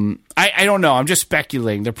 I don't know. I'm just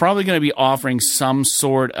speculating. They're probably going to be offering some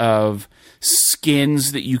sort of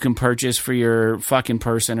skins that you can purchase for your fucking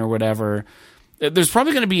person or whatever. There's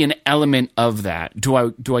probably going to be an element of that. Do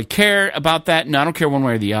I care about that? No, I don't care one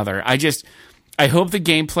way or the other. I hope the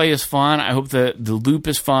gameplay is fun. I hope the loop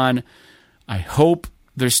is fun. I hope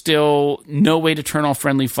there's still no way to turn off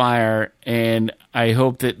friendly fire, and I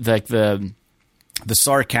hope that like the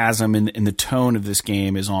sarcasm and the tone of this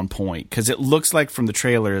game is on point because it looks like from the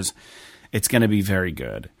trailers it's going to be very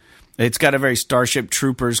good. It's got a very Starship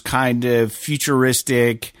Troopers kind of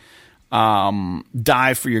futuristic,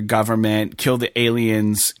 die for your government, kill the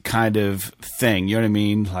aliens kind of thing. You know what I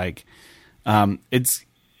mean? Like,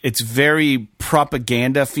 it's very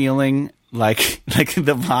propaganda feeling. Like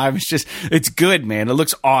the vibe is just, it's good, man. It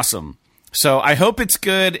looks awesome. So I hope it's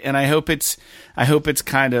good, and I hope it's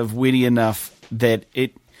kind of witty enough that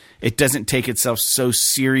it doesn't take itself so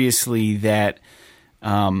seriously that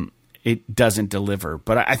it doesn't deliver.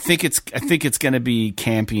 But I think it's going to be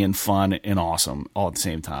campy and fun and awesome all at the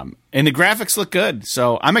same time. And the graphics look good,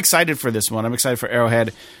 so I'm excited for this one. I'm excited for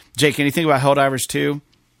Arrowhead. Jake, anything about Helldivers 2?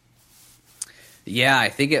 Yeah, I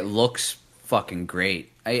think it looks fucking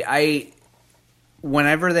great.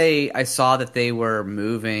 Whenever I saw that they were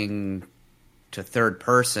moving to third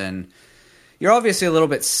person, you're obviously a little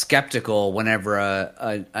bit skeptical whenever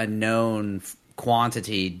a known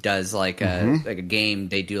Quantity does like a game,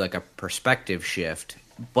 they do like a perspective shift,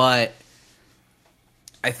 but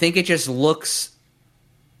I think it just looks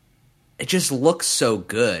so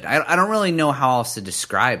good. I don't really know how else to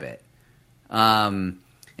describe it.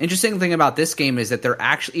 Interesting thing about this game is that they're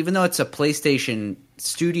actually, even though it's a PlayStation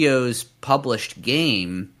Studios published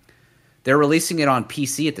game, they're releasing it on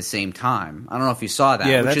PC at the same time. I don't know if you saw that.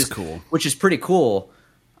 Yeah, that's cool. Which is pretty cool.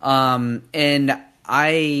 And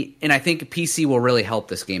I think PC will really help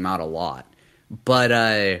this game out a lot.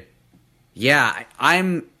 But yeah,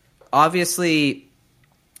 I'm obviously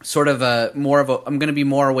sort of I'm going to be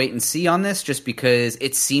more wait and see on this, just because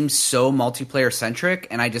it seems so multiplayer centric,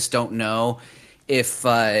 and I just don't know if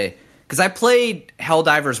because I played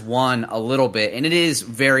Helldivers 1 a little bit, and it is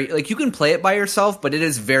very, like, you can play it by yourself, but it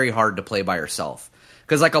is very hard to play by yourself.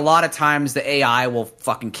 Because, like, a lot of times the AI will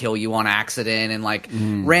fucking kill you on accident and, like,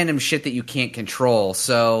 random shit that you can't control.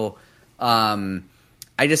 So, I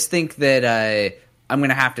just think that I'm going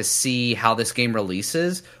to have to see how this game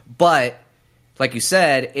releases. But, like you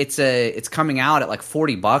said, it's coming out at, like,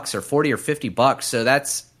 $40 or $40 or $50. So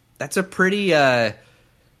that's a pretty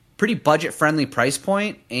budget-friendly price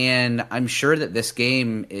point, and I'm sure that this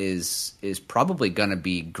game is probably going to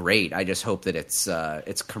be great. I just hope that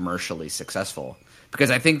it's commercially successful,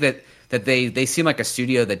 because I think that they seem like a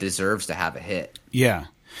studio that deserves to have a hit. Yeah,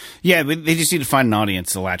 but they just need to find an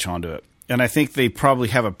audience to latch onto it, and I think they probably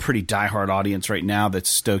have a pretty diehard audience right now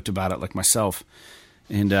that's stoked about it, like myself.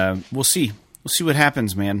 And we'll see what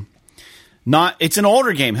happens, man. It's an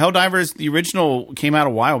older game. Helldivers, the original, came out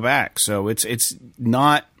a while back, so it's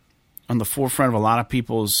not on the forefront of a lot of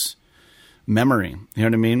people's memory. You know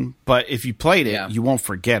what I mean? But if you played it, you won't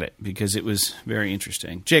forget it, because it was very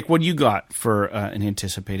interesting. Jake, what do you got for an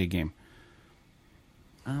anticipated game?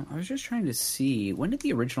 I was just trying to see, when did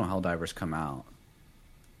the original Helldivers come out?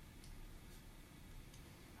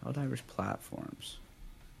 Helldivers platforms.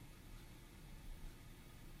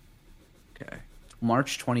 Okay.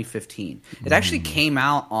 March 2015. It actually came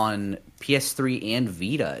out on PS3 and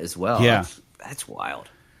Vita as well. Yeah. That's wild.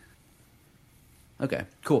 Okay,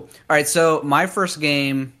 cool. All right, so my first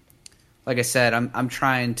game, like I said, I'm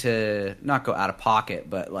trying to not go out of pocket,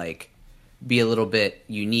 but like be a little bit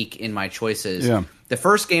unique in my choices. Yeah. The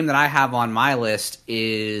first game that I have on my list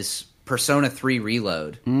is Persona 3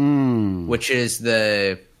 Reload, which is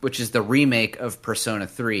the remake of Persona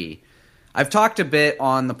 3. I've talked a bit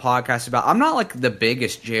on the podcast about, I'm not like the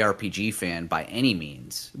biggest JRPG fan by any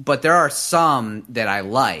means, but there are some that I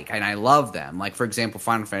like and I love them. Like, for example,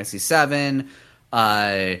 Final Fantasy VII,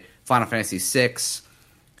 Final Fantasy VI,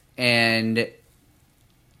 and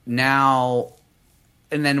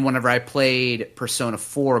then whenever I played Persona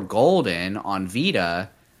 4 Golden on Vita,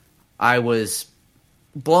 I was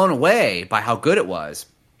blown away by how good it was.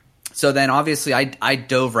 So then obviously I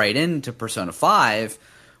dove right into Persona 5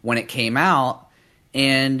 when it came out,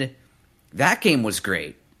 and that game was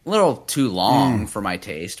great. A little too long for my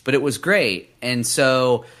taste, but it was great. And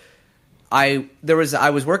so I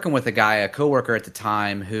was working with a coworker at the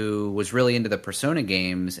time, who was really into the Persona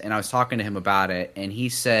games, and I was talking to him about it, and he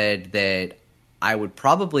said that I would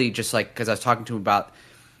probably just like, because I was talking to him about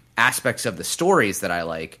aspects of the stories that I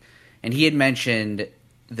like, and he had mentioned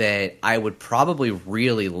that I would probably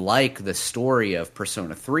really like the story of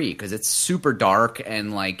Persona 3, because it's super dark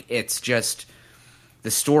and like it's just,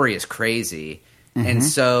 the story is crazy. And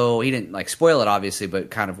so he didn't like spoil it obviously, but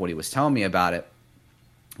kind of what he was telling me about it.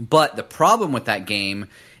 But the problem with that game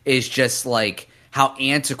is just like how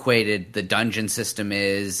antiquated the dungeon system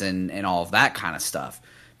is and all of that kind of stuff,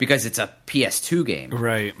 because it's a PS2 game.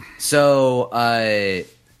 Right. So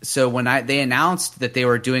when they announced that they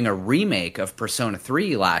were doing a remake of Persona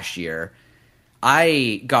 3 last year,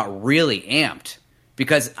 I got really amped,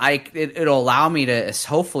 because it'll allow me to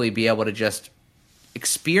hopefully be able to just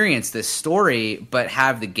experience this story, but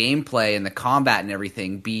have the gameplay and the combat and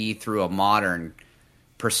everything be through a modern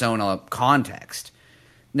Persona context.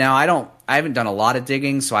 Now, I haven't done a lot of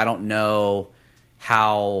digging, so I don't know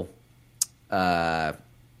how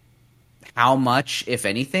much, if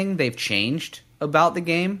anything, they've changed about the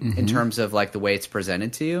game in terms of like the way it's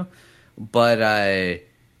presented to you, but at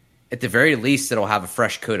the very least it'll have a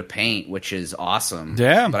fresh coat of paint, which is awesome.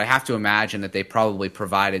 Yeah. But I have to imagine that they probably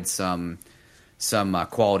provided some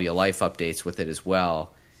quality of life updates with it as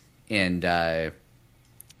well. And I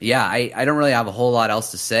don't really have a whole lot else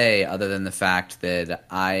to say other than the fact that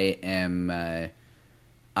I'm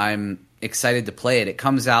excited to play it. It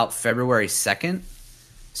comes out February 2nd,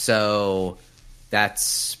 so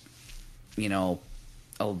that's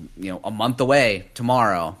a month away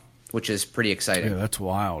tomorrow, which is pretty exciting. Yeah, that's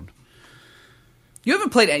wild. You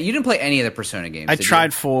didn't play any of the Persona games. I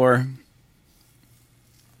tried 4,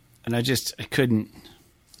 and I couldn't.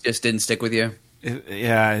 Just didn't stick with you?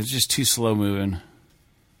 It's just too slow moving.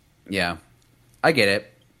 Yeah. I get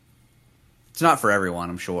it. It's not for everyone,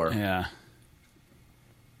 I'm sure. Yeah.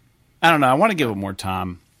 I don't know. I want to give it more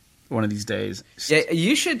time one of these days. Yeah,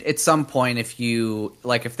 you should at some point if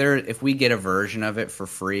we get a version of it for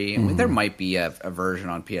free, and there might be a version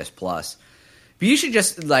on PS Plus. But you should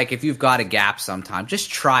just if you've got a gap sometime, just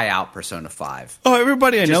try out Persona 5. Oh,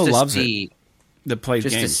 everybody I know loves it. That plays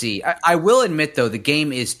just games. To see. I will admit though, the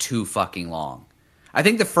game is too fucking long. I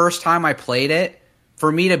think the first time I played it,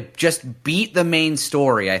 for me to just beat the main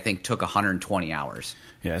story, I think took 120 hours.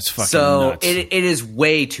 Yeah, it's fucking nuts. It is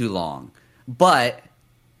way too long, but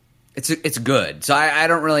it's good. So I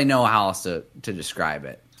don't really know how else to describe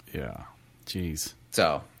it. Yeah, jeez.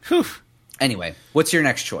 So, whew. Anyway, what's your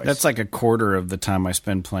next choice? That's like a quarter of the time I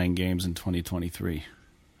spend playing games in 2023.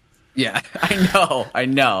 Yeah, I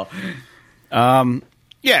know.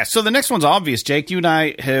 Yeah, so the next one's obvious. Jake, you and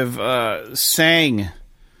I have sang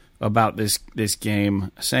about this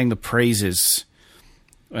game, sang the praises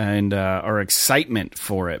and our excitement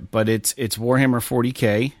for it. But it's Warhammer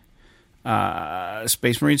 40K,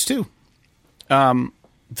 Space Marines 2.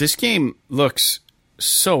 This game looks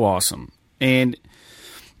so awesome, and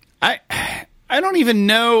I don't even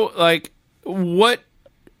know what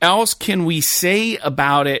else can we say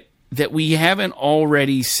about it that we haven't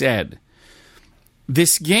already said.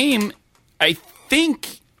 This game, I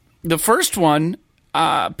think the first one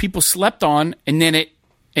people slept on, and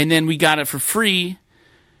then we got it for free,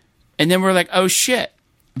 and then we're like, oh shit,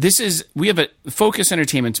 we have a Focus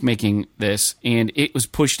Entertainment's making this, and it was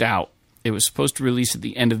pushed out. It was supposed to release at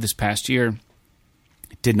the end of this past year.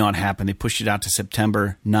 It did not happen. They pushed it out to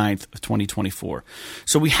September 9th of 2024.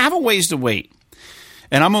 So we have a ways to wait,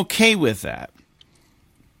 and I'm okay with that.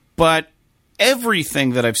 But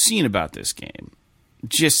everything that I've seen about this game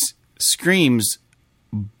just screams,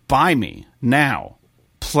 buy me now.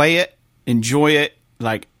 Play it, enjoy it.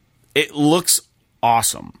 It looks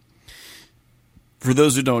awesome. For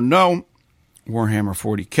those who don't know, Warhammer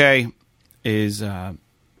 40K is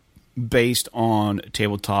based on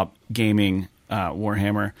tabletop gaming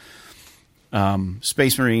Warhammer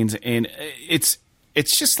Space Marines, and it's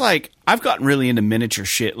just I've gotten really into miniature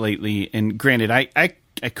shit lately, and granted, I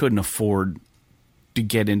couldn't afford to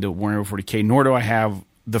get into Warhammer 40K, nor do I have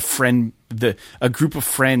a group of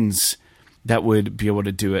friends that would be able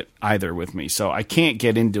to do it either with me. So I can't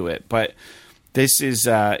get into it, but this is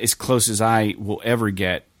as close as I will ever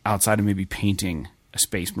get outside of maybe painting a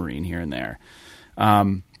Space Marine here and there.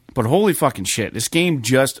 But holy fucking shit, this game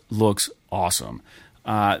just looks awesome.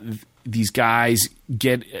 These guys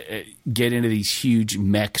get into these huge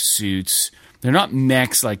mech suits. They're not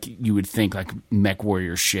mechs like you would think, like Mech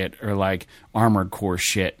Warrior shit or like Armored Core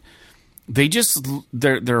shit.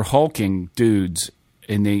 They're hulking dudes,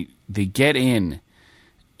 and they get in,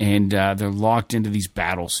 and they're locked into these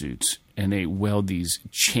battle suits, and they wield these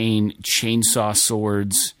chainsaw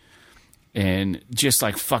swords, and just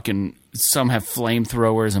fucking some have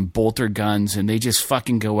flamethrowers and bolter guns, and they just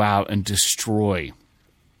fucking go out and destroy.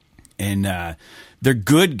 And they're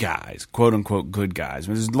good guys, quote unquote good guys.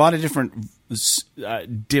 There's a lot of different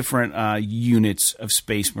units of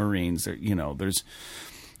Space Marines. There's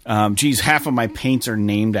half of my paints are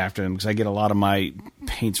named after them because I get a lot of my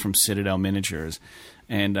paints from Citadel Miniatures,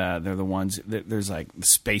 and they're the ones. There's the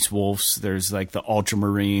Space Wolves. There's the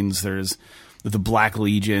Ultramarines. There's the Black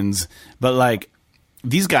Legions. But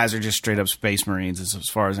these guys are just straight up Space Marines, as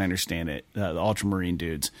far as I understand it. The Ultramarine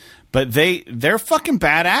dudes, but they're fucking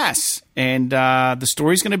badass, and the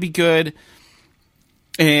story's gonna be good.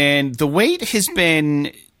 And the wait has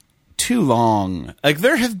been too long.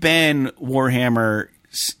 There have been Warhammer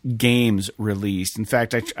games released. In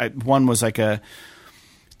fact, one was a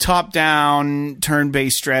top-down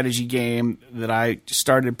turn-based strategy game that I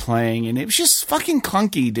started playing, and it was just fucking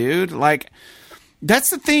clunky, dude.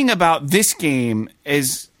 That's the thing about this game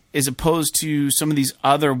as opposed to some of these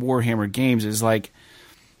other Warhammer games is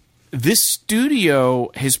this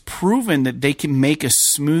studio has proven that they can make a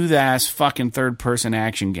smooth-ass fucking third-person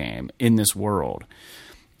action game in this world.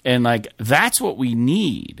 And that's what we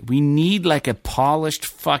need. We need a polished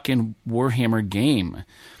fucking Warhammer game.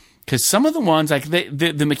 Because some of the ones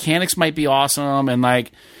the mechanics might be awesome and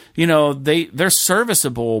they're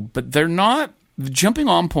serviceable, but they're not. The jumping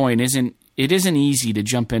on point isn't easy to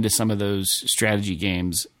jump into some of those strategy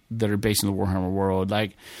games that are based in the Warhammer world.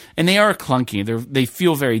 And they are clunky. They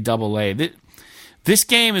feel very double A. This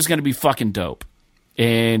game is going to be fucking dope,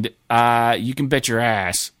 and you can bet your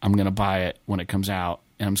ass I'm going to buy it when it comes out.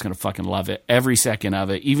 and I'm just going to fucking love it. Every second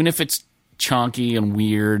of it, even if it's chunky and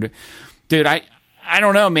weird. Dude, I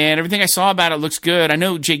don't know, man. Everything I saw about it looks good. I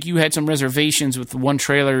know, Jake, you had some reservations with the one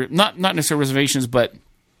trailer. Not necessarily reservations, but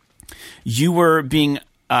you were being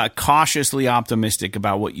cautiously optimistic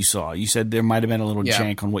about what you saw. You said there might have been a little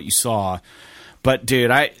jank on what you saw. But,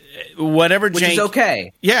 dude, whatever jank... Which is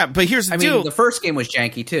okay. Yeah, but here's the deal. I mean, the first game was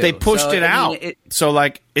janky, too. They pushed it out. So,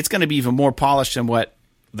 like, it's going to be even more polished than what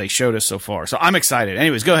they showed us so far. So I'm excited.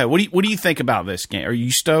 Anyways, go ahead. What do you think about this game? Are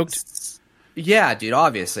you stoked? Yeah, dude.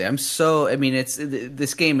 Obviously, I'm so. I mean,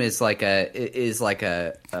 this game is like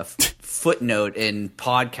a footnote in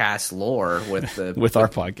podcast lore with the with our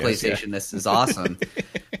podcast. PlayStation. Yeah. This is awesome.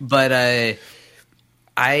 But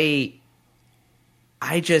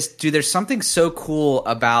I just, dude, there's something so cool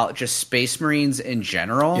about just Space Marines in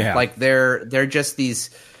general. Yeah. Like they're just these,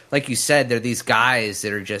 like you said, they're these guys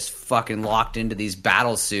that are just fucking locked into these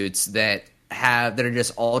battle suits that are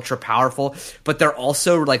just ultra powerful, but they're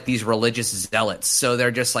also like these religious zealots. So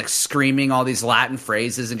they're just like screaming all these Latin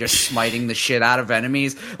phrases and just smiting the shit out of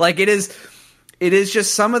enemies. Like it is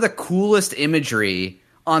just some of the coolest imagery,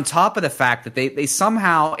 on top of the fact that they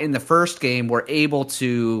somehow in the first game were able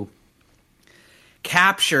to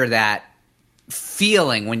capture that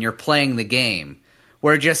feeling when you're playing the game,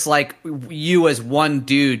 where just like you as one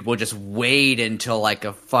dude will just wade into like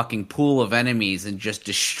a fucking pool of enemies and just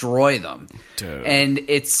destroy them. Dude. And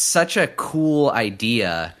it's such a cool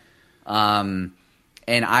idea. And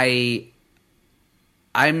I'm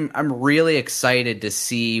really excited to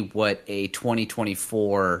see what a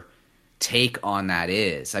 2024 take on that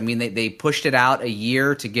is. I mean, they pushed it out a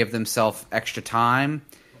year to give themselves extra time.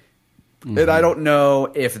 Mm-hmm. And I don't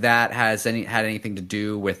know if that had anything to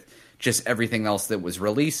do with just everything else that was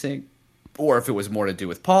releasing, or if it was more to do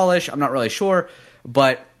with polish. I'm not really sure,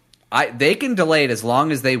 but they can delay it as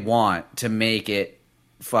long as they want to make it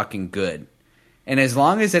fucking good. And as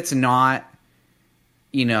long as it's not,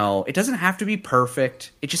 it doesn't have to be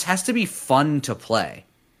perfect. It just has to be fun to play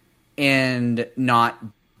and not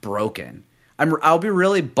broken. I'll be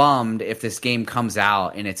really bummed if this game comes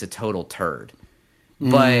out and it's a total turd.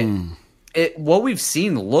 But what we've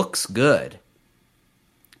seen looks good.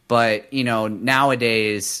 But,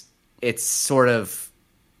 nowadays it's sort of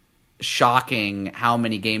shocking how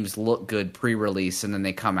many games look good pre-release and then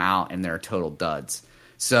they come out and they're total duds.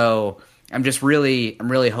 So I'm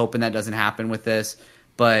really hoping that doesn't happen with this.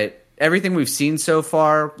 But everything we've seen so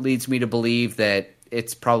far leads me to believe that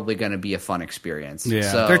it's probably going to be a fun experience. Yeah,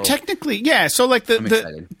 so, they're technically, yeah. So like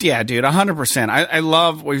yeah, dude, 100%. I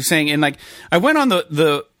love what you're saying. And like, I went on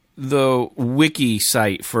the wiki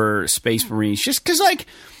site for Space Marines just because, like,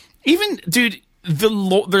 even, dude,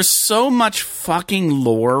 there's so much fucking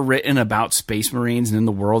lore written about Space Marines and in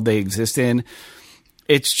the world they exist in.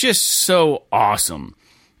 It's just so awesome.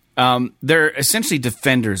 They're essentially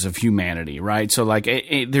defenders of humanity, right? So, like,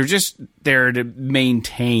 they're just there to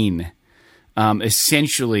maintain,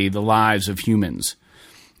 essentially, the lives of humans.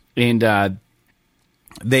 And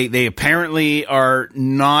they apparently are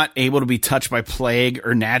not able to be touched by plague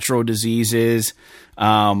or natural diseases.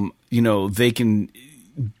 They can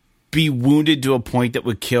be wounded to a point that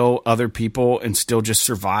would kill other people and still just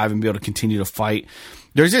survive and be able to continue to fight.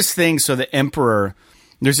 There's this thing, so the Emperor,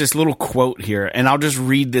 there's this little quote here, and I'll just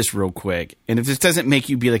read this real quick. And if this doesn't make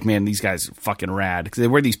you be like, man, these guys are fucking rad, because they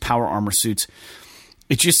wear these power armor suits.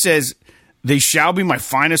 It just says, "They shall be my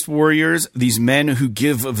finest warriors, these men who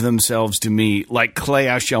give of themselves to me. Like clay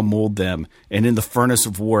I shall mold them, and in the furnace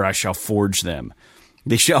of war I shall forge them.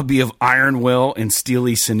 They shall be of iron will and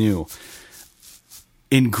steely sinew.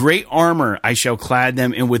 In great armor I shall clad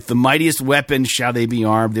them, and with the mightiest weapons shall they be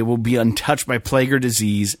armed. They will be untouched by plague or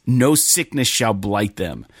disease. No sickness shall blight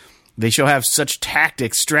them. They shall have such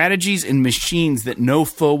tactics, strategies, and machines that no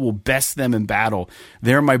foe will best them in battle.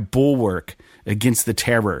 They are my bulwark against the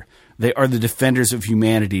terror. They are the defenders of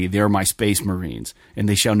humanity. They are my Space Marines, and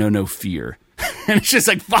they shall know no fear." And it's just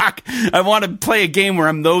like, fuck, I want to play a game where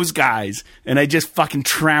I'm those guys, and I just fucking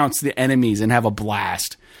trounce the enemies and have a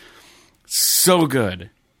blast. So good.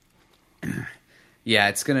 Yeah,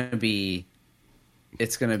 it's gonna be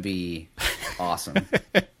awesome.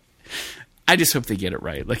 I just hope they get it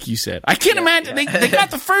right, like you said. I can't imagine they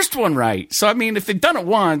got the first one right. So I mean, if they've done it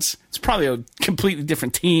once, it's probably a completely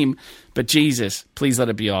different team. But Jesus, please let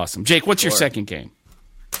it be awesome. Jake, what's your second game?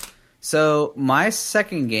 So my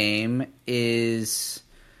second game is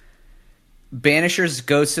Banisher's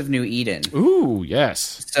Ghosts of New Eden. Ooh,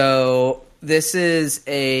 yes. So this is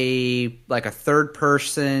a third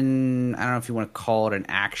person, I don't know if you want to call it an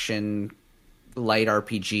action light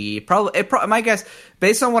RPG. Probably my guess,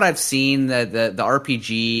 based on what I've seen, the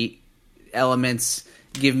RPG elements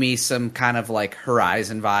give me some kind of like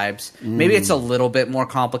Horizon vibes. Maybe it's a little bit more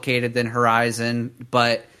complicated than Horizon,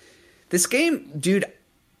 but this game, dude,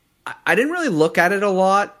 I didn't really look at it a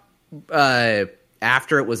lot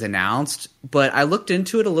after it was announced, but I looked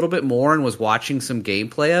into it a little bit more and was watching some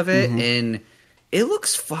gameplay of it, and it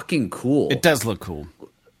looks fucking cool. It does look cool.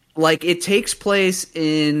 Like, it takes place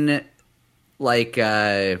in like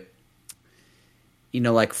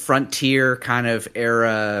like frontier kind of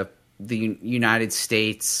era, the United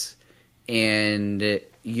States, and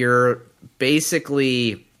you're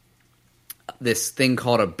basically this thing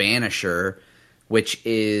called a banisher, which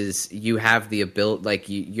is you have the ability, like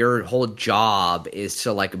your whole job is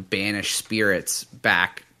to like banish spirits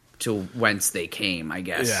back to whence they came, I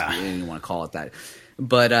guess. Yeah. You want to call it that.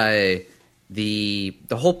 But the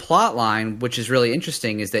whole plot line, which is really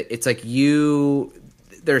interesting, is that it's like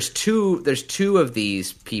there's two of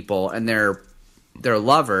these people, and they're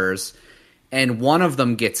lovers, and one of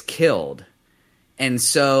them gets killed. And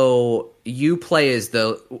so you play as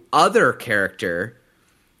the other character,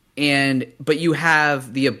 but you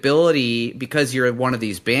have the ability, because you're one of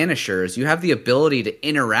these banishers, you have the ability to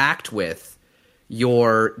interact with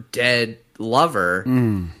your dead lover.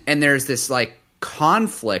 And there's this like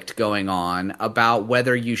conflict going on about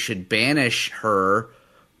whether you should banish her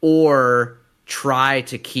or try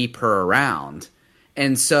to keep her around.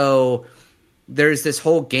 And so there's this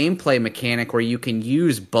whole gameplay mechanic where you can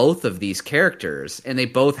use both of these characters, and they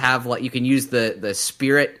both have like, you can use the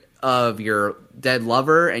spirit of your dead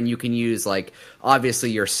lover, and you can use like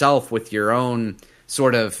obviously yourself with your own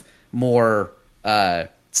sort of more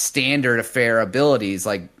standard affair abilities.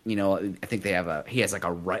 Like, I think he has like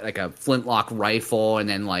a flintlock rifle, and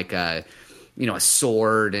then like a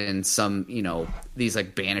sword, and some these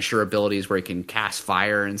like banisher abilities where he can cast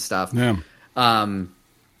fire and stuff. Yeah.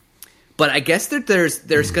 But I guess that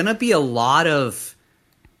there's going to be a lot of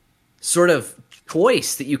sort of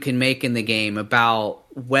choice that you can make in the game about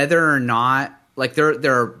whether or not, like, there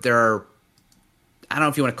are, I don't know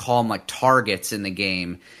if you want to call them like targets in the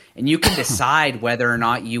game, and you can decide whether or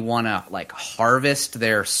not you want to like harvest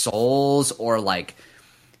their souls, or like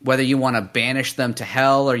whether you want to banish them to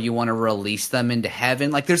hell, or you want to release them into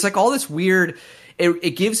heaven. Like, there's like all this weird.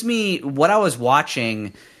 It gives me, what I was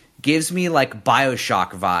watching gives me like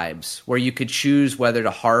BioShock vibes, where you could choose whether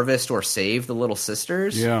to harvest or save the little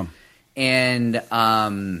sisters. Yeah. And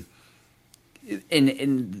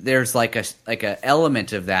there's like a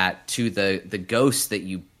element of that to the ghosts that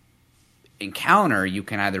you encounter. You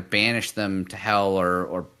can either banish them to hell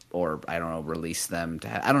or I don't know, release them to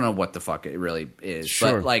hell. I don't know what the fuck it really is.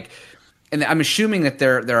 Sure. But like, and I'm assuming that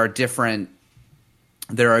there are different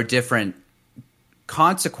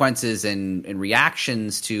consequences and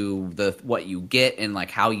reactions to what you get, and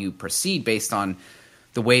like how you proceed based on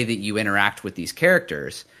the way that you interact with these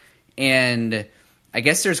characters. And I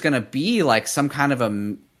guess there's going to be like some kind of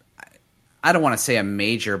I don't want to say a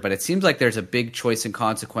major, but it seems like there's a big choice and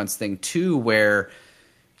consequence thing too, where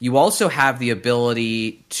you also have the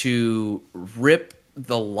ability to rip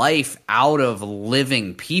the life out of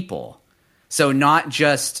living people. So not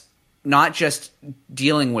just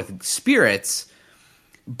dealing with spirits,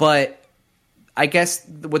 but I guess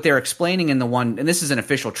what they're explaining in the one, and this is an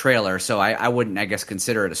official trailer, so I wouldn't, I guess,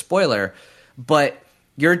 consider it a spoiler, but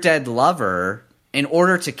your dead lover, in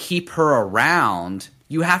order to keep her around,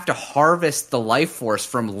 you have to harvest the life force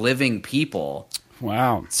from living people.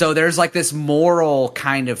 Wow. So there's like this moral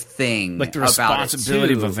kind of thing, like the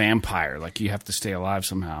responsibility of a vampire. Like, you have to stay alive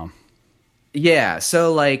somehow. Yeah.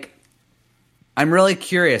 So like, I'm really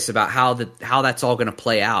curious about how that's all going to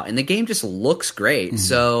play out, and the game just looks great. Mm-hmm.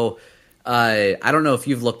 So I don't know if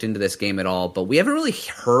you've looked into this game at all, but we haven't really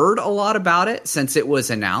heard a lot about it since it was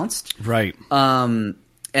announced. Right.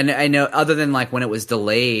 And I know, other than like when it was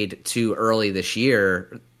delayed to early this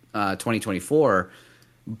year, 2024,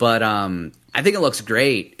 but I think it looks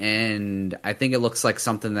great, and I think it looks like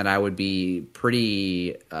something that I would be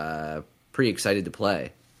pretty excited to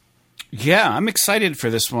play. Yeah, I'm excited for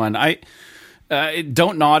this one.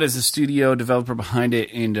 Don't Nod is the studio developer behind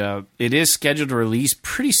it, and it is scheduled to release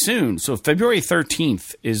pretty soon. So February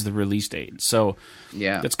 13th is the release date. So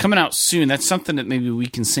yeah, that's coming out soon. That's something that maybe we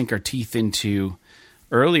can sink our teeth into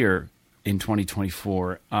earlier in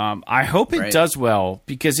 2024. I hope it does well,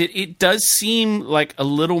 because it does seem like a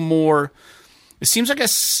little more. It seems like a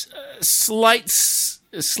slight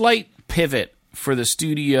pivot for the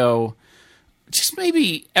studio, just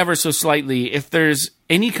maybe ever so slightly. If there's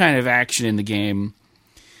any kind of action in the game,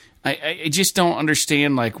 I just don't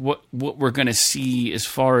understand like what we're going to see as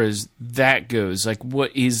far as that goes. Like,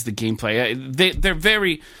 what is the gameplay? They're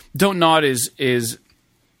very Don't Nod is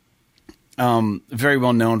very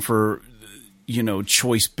well known for,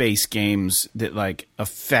 choice-based games that like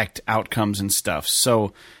affect outcomes and stuff.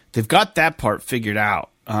 So they've got that part figured out.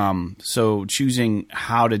 So choosing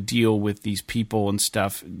how to deal with these people and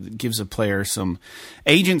stuff gives a player some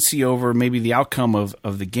agency over maybe the outcome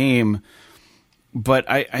of the game. But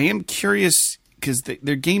I am curious because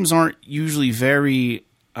their games aren't usually very,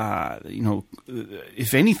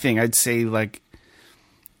 if anything, I'd say like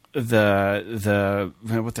the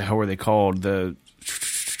what the hell were they called?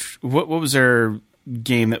 What was their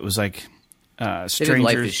game that was like Strangers?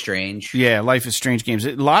 Life is Strange. Yeah, Life is Strange games.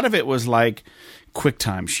 A lot of it was like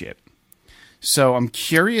QuickTime shit. So I'm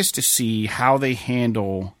curious to see how they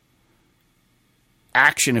handle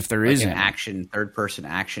action if there is an third-person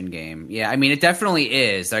action game. Yeah, I mean, it definitely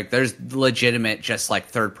is. Like, there's legitimate just like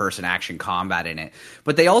third-person action combat in it.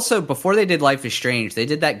 But they also, before they did Life is Strange, they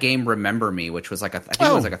did that game Remember Me, which was like it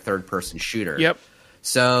was like a third-person shooter. Yep.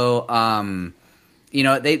 So,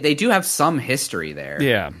 they do have some history there.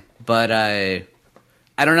 Yeah. But I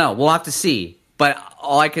don't know. We'll have to see. But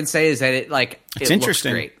all I can say is that it's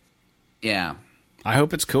interesting. Looks great. Yeah. I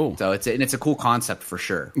hope it's cool. So it's a cool concept for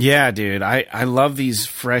sure. Yeah, dude. I love these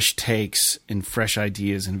fresh takes and fresh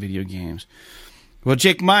ideas in video games. Well,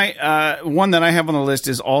 Jake, my one that I have on the list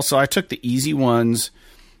is also, I took the easy ones.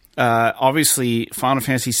 Obviously, Final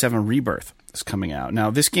Fantasy VII Rebirth is coming out. Now,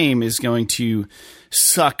 this game is going to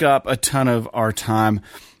suck up a ton of our time.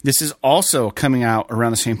 This is also coming out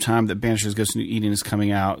around the same time that Banishers Ghost of New Eden is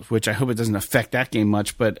coming out, which I hope it doesn't affect that game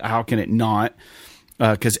much, but how can it not?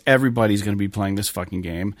 Because everybody's going to be playing this fucking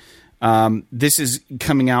game. This is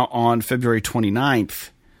coming out on February 29th,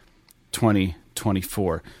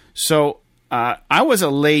 2024. So I was a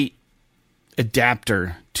late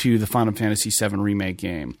adapter to the Final Fantasy VII Remake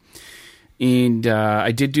game. And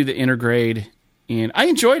I did do the intergrade, and I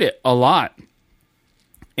enjoyed it a lot.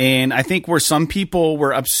 And I think where some people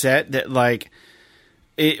were upset that like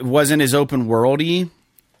it wasn't as open worldy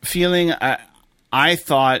feeling, I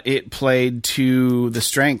thought it played to the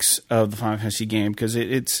strengths of the Final Fantasy game, because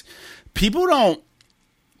it's people don't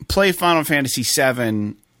play Final Fantasy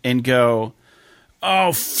VII and go,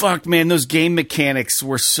 oh fuck man, those game mechanics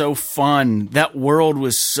were so fun. That world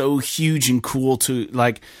was so huge and cool to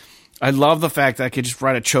like. I love the fact that I could just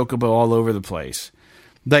ride a chocobo all over the place.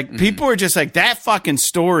 Like, people are just like, that fucking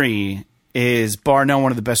story is bar none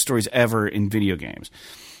one of the best stories ever in video games.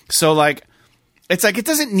 So, like, it's like, it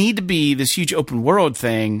doesn't need to be this huge open world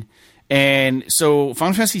thing. And so,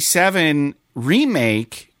 Final Fantasy VII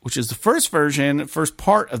Remake, which is the first version, first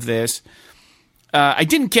part of this, I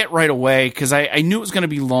didn't get right away because I knew it was going to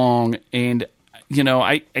be long. And,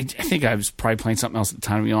 I think I was probably playing something else at the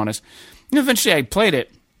time, to be honest. And eventually, I played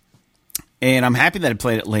it. And I'm happy that I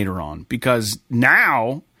played it later on, because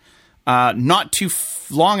now, not too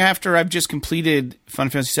long after I've just completed Final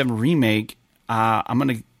Fantasy VII Remake, I'm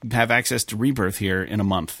going to have access to Rebirth here in a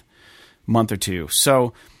month or two.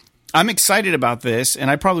 So I'm excited about this, and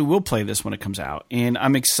I probably will play this when it comes out. And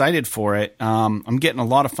I'm excited for it. I'm getting a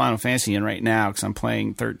lot of Final Fantasy in right now because I'm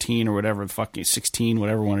playing 13 or whatever, the fucking 16,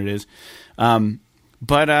 whatever one it is.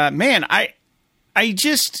 But man, I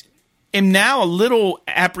just am now a little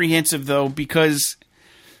apprehensive, though, because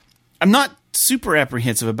I'm not super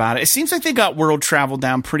apprehensive about it. It seems like they got world travel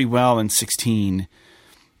down pretty well in 16.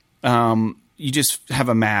 You just have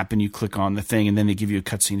a map and you click on the thing, and then they give you a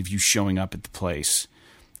cutscene of you showing up at the place.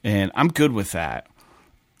 And I'm good with that.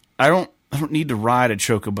 I don't need to ride a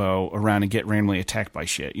chocobo around and get randomly attacked by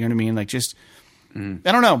shit. You know what I mean? Like, just I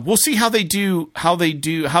don't know. We'll see how they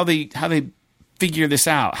figure this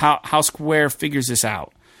out. How Square figures this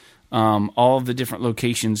out. All of the different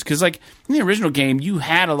locations, because like in the original game, you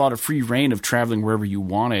had a lot of free reign of traveling wherever you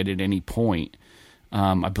wanted at any point.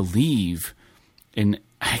 I believe, and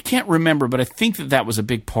I can't remember, but I think that was a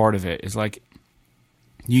big part of it. Is like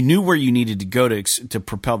you knew where you needed to go to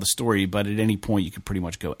propel the story, but at any point you could pretty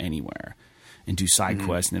much go anywhere and do side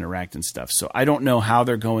quests and interact and stuff. So I don't know how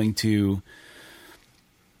they're going to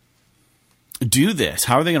do this.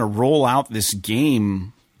 How are they going to roll out this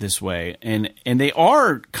game this way? And they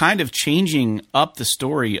are kind of changing up the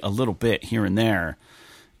story a little bit here and there.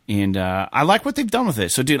 And I like what they've done with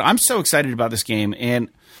it. So, dude, I'm so excited about this game. And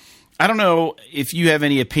I don't know if you have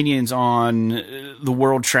any opinions on the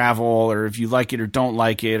world travel, or if you like it or don't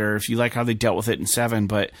like it, or if you like how they dealt with it in 7.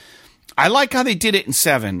 But I like how they did it in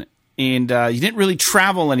 7. And you didn't really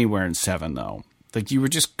travel anywhere in 7, though. Like, you were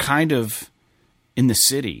just kind of in the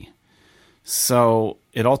city. So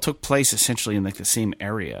it all took place essentially in like the same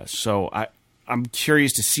area. So I'm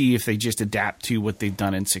curious to see if they just adapt to what they've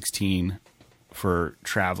done in 16 for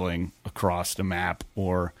traveling across the map,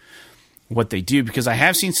 or what they do, because I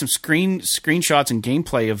have seen some screenshots and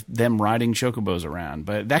gameplay of them riding chocobos around,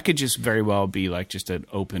 but that could just very well be like just an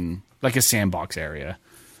open, like a sandbox area.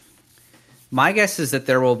 My guess is that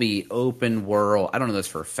there will be open world. I don't know this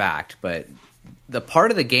for a fact, but the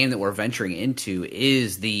part of the game that we're venturing into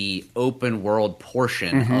is the open world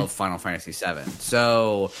portion of Final Fantasy VII.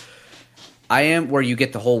 So I am where you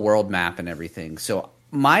get the whole world map and everything. So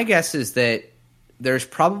my guess is that there's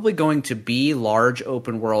probably going to be large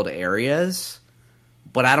open world areas,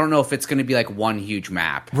 but I don't know if it's going to be like one huge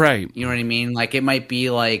map. Right. You know what I mean? Like it might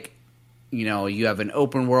be like, you know, you have an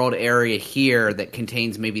open world area here that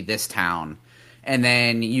contains maybe this town, and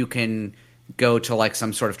then you can go to like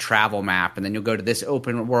some sort of travel map, and then you'll go to this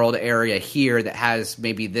open world area here that has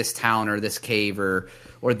maybe this town or this cave or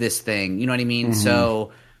this thing. You know what I mean?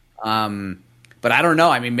 So, but I don't know.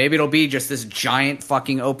 I mean, maybe it'll be just this giant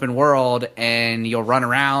fucking open world, and you'll run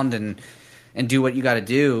around and do what you got to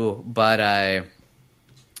do. But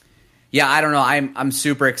yeah, I don't know. I'm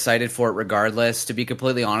super excited for it, regardless. To be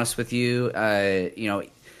completely honest with you, you know,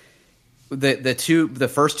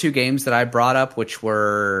 the first two games that I brought up, which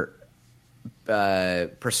were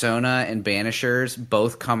Persona and Banishers,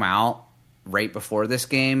 both come out right before this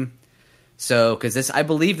game. So, because I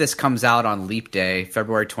believe this comes out on Leap Day,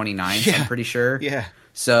 February 29th, yeah. I'm pretty sure. Yeah.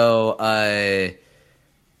 So,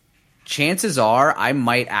 chances are I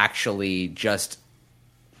might actually just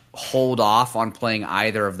hold off on playing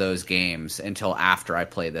either of those games until after I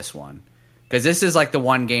play this one. Because this is like the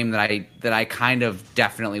one game that I kind of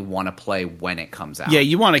definitely want to play when it comes out. Yeah,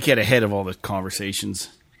 you want to get ahead of all the conversations.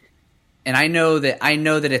 And I know that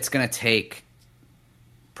it's going to take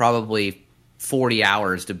probably 40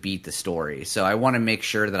 hours to beat the story. So I want to make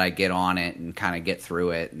sure that I get on it and kind of get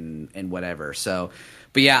through it and whatever. So,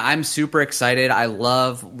 but yeah, I'm super excited. I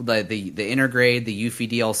love the Intergrade, the Yuffie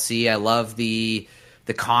DLC. I love the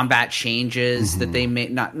combat changes that they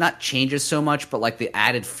made. Not changes so much, but like the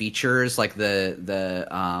added features, like they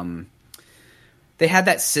had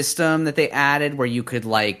that system that they added where you could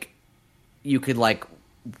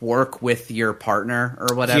work with your partner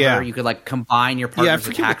or whatever. Yeah. You could like combine your partner's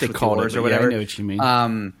attacks with yours or whatever. Yeah, I know what you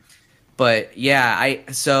mean. But yeah,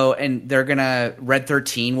 and they're gonna Red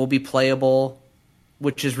 13 will be playable,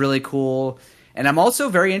 which is really cool. And I'm also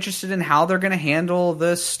very interested in how they're gonna handle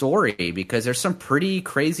the story, because there's some pretty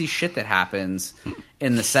crazy shit that happens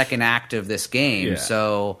in the second act of this game. Yeah.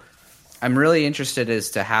 So I'm really interested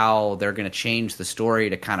as to how they're gonna change the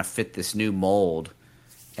story to kind of fit this new mold,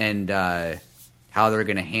 and how they're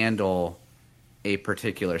going to handle a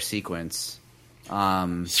particular sequence.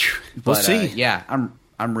 We'll see. Yeah,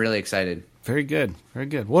 I'm really excited. Very good. Very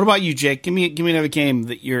good. What about you, Jake? Give me another game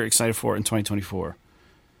that you're excited for in 2024.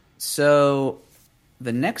 So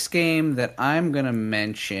the next game that I'm going to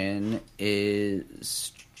mention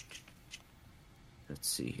is, let's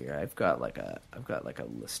see here. I've got like a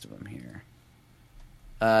list of them here.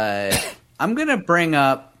 I'm going to bring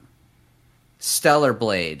up Stellar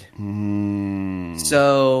Blade.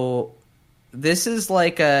 So this is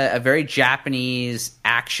like a very Japanese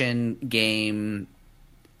action game.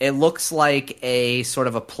 It looks like a sort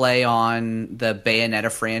of a play on the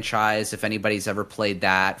Bayonetta franchise, if anybody's ever played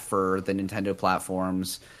that for the Nintendo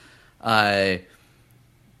platforms.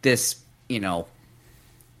 This, you know,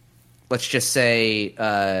 let's just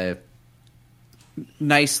say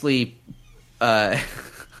nicely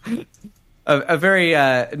a very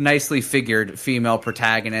nicely figured female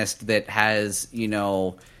protagonist that has, you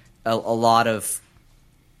know, a lot of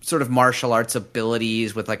sort of martial arts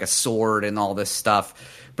abilities with like a sword and all this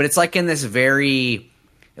stuff. But it's like it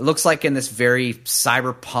looks like in this very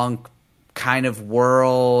cyberpunk kind of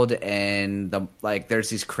world, and there's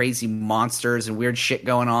these crazy monsters and weird shit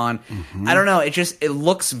going on. I don't know. It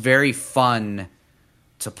looks very fun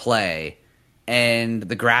to play. And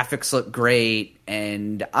the graphics look great,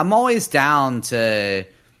 and I'm always down for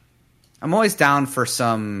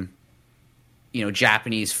some, you know,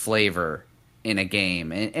 Japanese flavor in a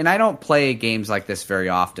game. And I don't play games like this very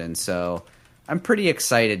often, so I'm pretty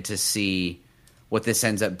excited to see what this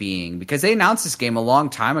ends up being, because they announced this game a long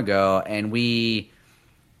time ago, and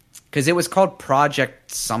because it was called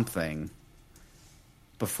Project something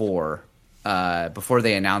before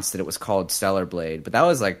they announced that it was called Stellar Blade, but that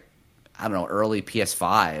was like, I don't know, early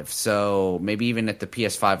PS5. So maybe even at the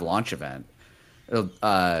PS5 launch event, the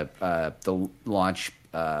launch,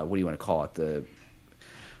 what do you want to call it? The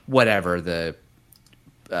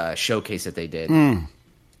showcase that they did.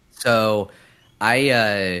 So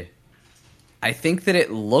I think that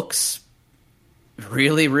it looks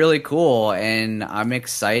really, really cool, and I'm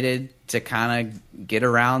excited to kind of get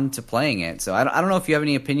around to playing it. So I don't know if you have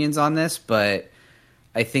any opinions on this, but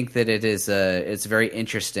I think that it's a very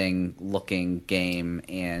interesting looking game,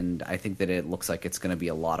 and I think that it looks like it's going to be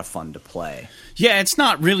a lot of fun to play. Yeah, it's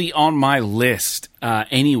not really on my list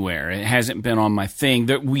anywhere. It hasn't been on my thing.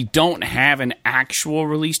 We don't have an actual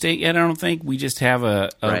release date yet, I don't think. We just have a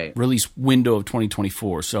release window of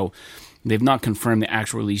 2024. So they've not confirmed the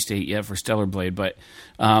actual release date yet for Stellar Blade. But,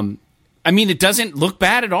 I mean, it doesn't look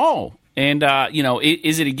bad at all. And,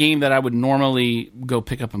 is it a game that I would normally go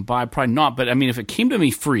pick up and buy? Probably not. But, I mean, if it came to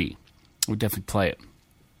me free, I would definitely play it.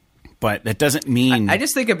 But that doesn't mean... I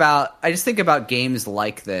just think about games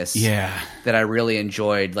like this that I really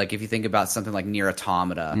enjoyed. Like, if you think about something like Nier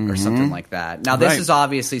Automata or something like that. Now, this is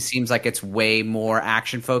obviously seems like it's way more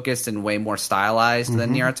action-focused and way more stylized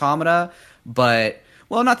than Nier Automata. But...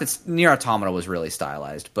 Well, not that Nier Automata was really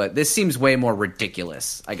stylized, but this seems way more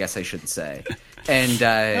ridiculous, I guess I should say. And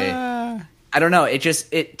I don't know.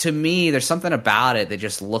 It to me, there's something about it that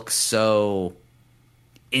just looks so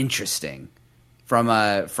interesting from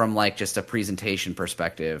like just a presentation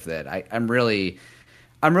perspective that I'm really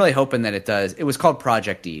hoping that it does. It was called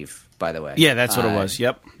Project Eve, by the way. Yeah, that's what it was.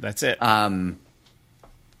 Yep, that's it.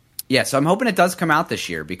 Yeah, so I'm hoping it does come out this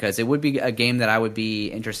year because it would be a game that I would be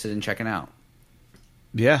interested in checking out.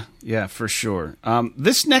 Yeah, for sure.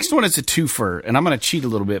 This next one is a twofer, and I'm going to cheat a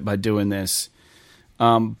little bit by doing this.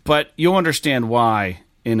 But you'll understand why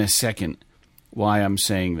in a second, why I'm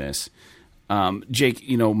saying this. Jake,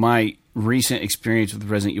 my recent experience with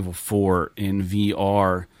Resident Evil 4 in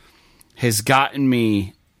VR has gotten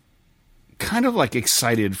me kind of like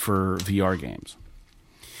excited for VR games.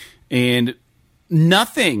 And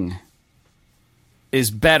nothing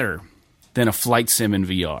is better than a flight sim in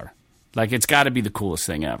VR. Like, it's got to be the coolest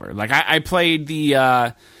thing ever. Like, I played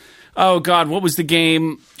the, what was the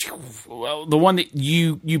game? The one that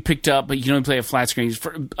you picked up, but you can only play a flat screen.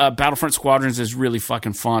 Battlefront Squadrons is really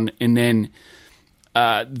fucking fun. And then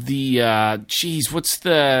what's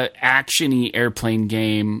the action-y airplane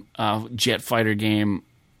game, jet fighter game?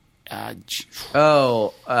 Ace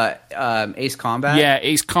Combat? Yeah,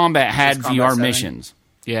 Ace Combat had Ace Combat VR 7. missions.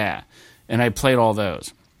 Yeah, and I played all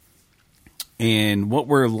those. And what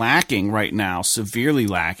we're lacking right now, severely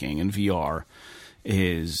lacking in VR,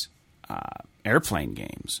 is airplane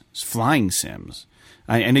games, flying sims.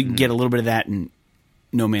 I know you can get a little bit of that in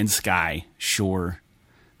No Man's Sky, sure.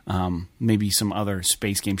 Maybe some other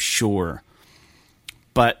space games, sure.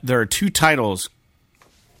 But there are two titles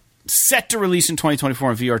set to release in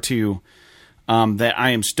 2024 on VR2 that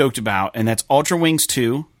I am stoked about, and that's Ultra Wings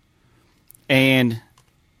 2 and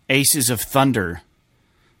Aces of Thunder,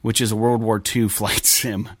 which is a World War II flight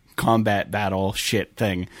sim, combat battle shit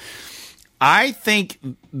thing. I think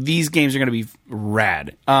these games are going to be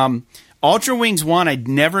rad. Ultra Wings 1, I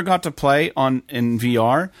never got to play in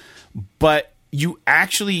VR, but you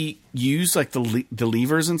actually use like the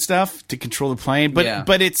levers and stuff to control the plane. But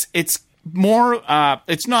it's more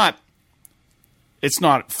it's not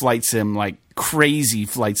flight sim like crazy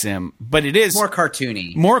flight sim, but it is more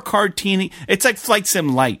cartoony. It's like flight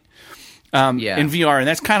sim light. In VR, and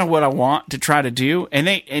that's kind of what I want to try to do.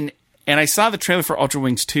 And I saw the trailer for Ultra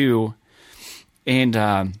Wings 2, and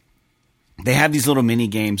they have these little mini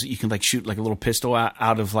games that you can like shoot like a little pistol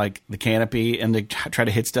out of like the canopy, and they try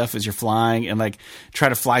to hit stuff as you're flying, and like try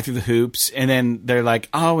to fly through the hoops. And then they're like,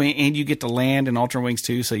 oh, and you get to land in Ultra Wings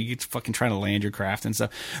 2, so you get to fucking try to land your craft and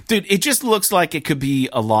stuff. Dude, it just looks like it could be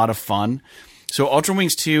a lot of fun. So Ultra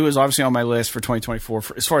Wings 2 is obviously on my list for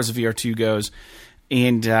 2024 as far as the VR2 goes,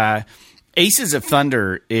 and Aces of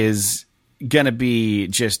Thunder is going to be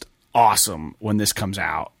just awesome when this comes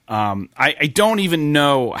out. I don't even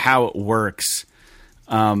know how it works,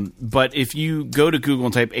 but if you go to Google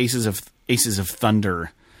and type Aces of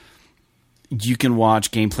Thunder, you can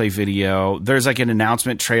watch gameplay video. There's like an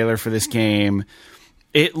announcement trailer for this game.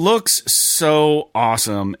 It looks so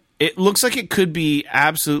awesome. It looks like it could be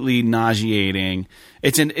absolutely nauseating.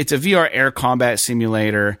 It's a VR air combat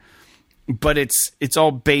simulator. But it's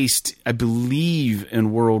all based, I believe,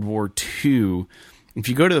 in World War II. If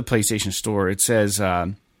you go to the PlayStation Store, it says,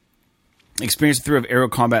 experience the thrill of aero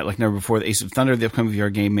combat like never before. The Ace of Thunder, the upcoming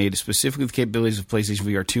VR game made specifically with the capabilities of PlayStation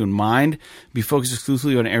VR 2 in mind, be focused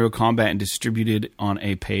exclusively on aero combat and distributed on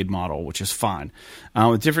a paid model, which is fine.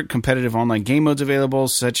 With different competitive online game modes available,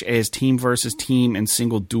 such as team versus team and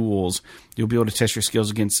single duels, you'll be able to test your skills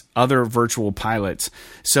against other virtual pilots.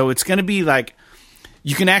 So it's going to be like,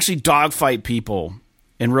 you can actually dogfight people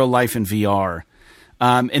in real life in VR.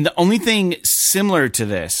 And the only thing similar to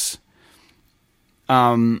this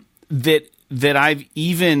that I've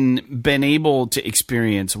even been able to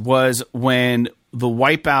experience was when the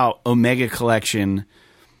Wipeout Omega Collection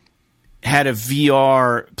had a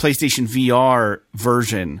PlayStation VR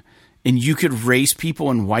version, and you could race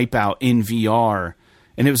people in Wipeout in VR,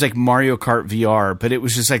 and it was like Mario Kart VR, but it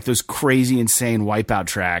was just like those crazy, insane Wipeout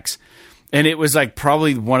tracks, and it was like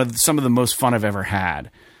probably some of the most fun I've ever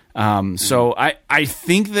had. So I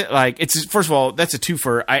think that, like, it's, first of all, that's a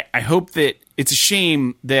twofer. I hope that it's a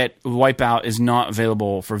shame that Wipeout is not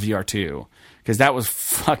available for VR2, because that was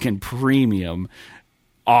fucking premium,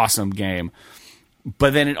 awesome game.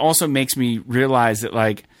 But then it also makes me realize that,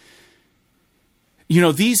 like, you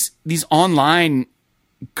know, these online,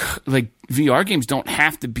 like, VR games don't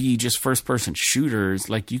have to be just first person shooters.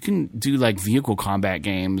 Like, you can do like vehicle combat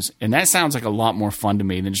games, and that sounds like a lot more fun to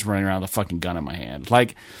me than just running around with a fucking gun in my hand.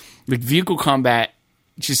 Like vehicle combat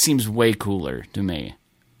just seems way cooler to me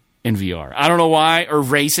in VR. I don't know why. Or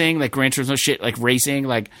racing, like Gran Turismo shit, like racing,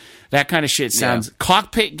 like that kind of shit sounds. Yeah.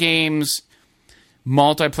 Cockpit games,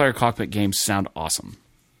 multiplayer cockpit games sound awesome.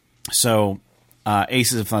 So,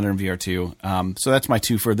 Aces of Thunder and VR2. So that's my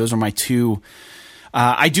two. Those are my two.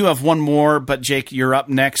 I do have one more, but Jake, you're up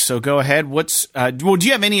next. So go ahead. Do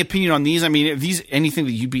you have any opinion on these? I mean, are these anything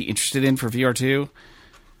that you'd be interested in for VR2?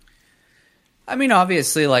 I mean,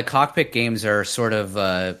 obviously, like, cockpit games are sort of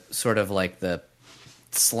like the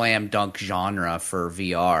slam dunk genre for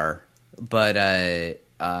VR, but I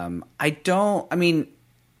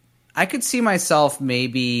could see myself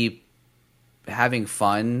maybe having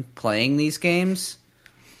fun playing these games,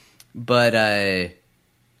 but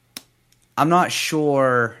I'm not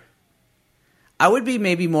sure. I would be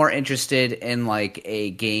maybe more interested in, like,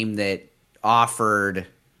 a game that offered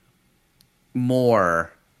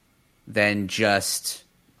more than just,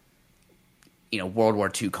 you know, World War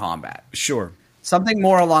II combat. Sure. Something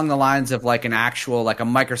more along the lines of, like, an actual, like a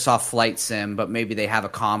Microsoft flight sim, but maybe they have a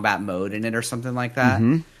combat mode in it or something like that.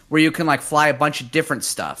 Mm-hmm. Where you can, like, fly a bunch of different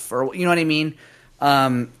stuff, or, you know what I mean?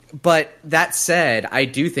 But that said, I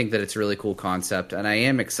do think that it's a really cool concept, and I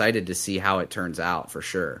am excited to see how it turns out, for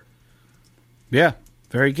sure. Yeah,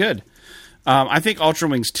 very good. I think Ultra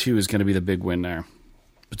Wings 2 is going to be the big win there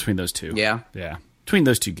between those two. Yeah? Yeah, between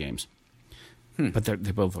those two games. But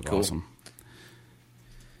they both look awesome.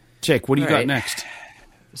 Jake, what do you got next?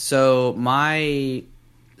 So my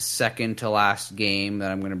second to last game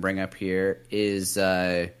that I'm going to bring up here is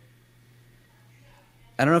I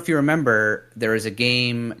don't know if you remember, there was a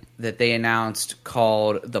game that they announced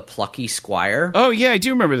called The Plucky Squire. Oh yeah, I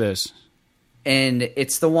do remember this. And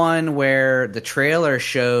it's the one where the trailer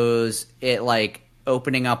shows it, like,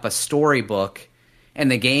 opening up a storybook,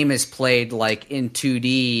 and the game is played, like, in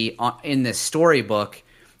 2D in this storybook.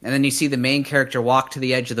 And then you see the main character walk to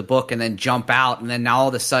the edge of the book and then jump out, and then now all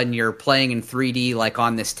of a sudden you're playing in 3D, like,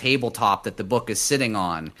 on this tabletop that the book is sitting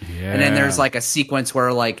on. Yeah. And then there's, like, a sequence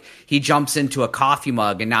where, like, he jumps into a coffee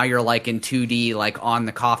mug, and now you're, like, in 2D, like, on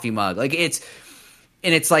the coffee mug. Like, it's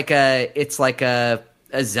like a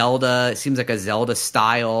Zelda. It seems like a Zelda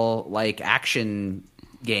style, like, action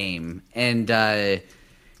game, and it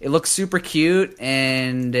looks super cute,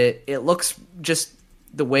 and it looks just.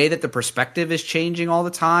 The way that the perspective is changing all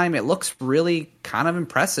the time, it looks really kind of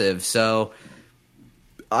impressive. So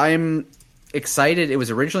I'm excited. It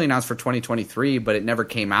was originally announced for 2023, but it never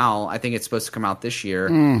came out. I think it's supposed to come out this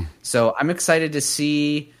year. So I'm excited to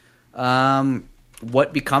see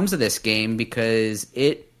what becomes of this game, because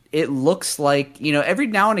it looks like, you know, every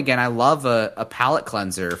now and again I love a palate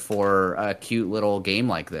cleanser for a cute little game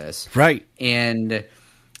like this. Right. And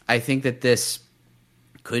I think that this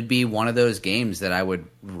could be one of those games that I would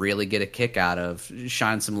really get a kick out of.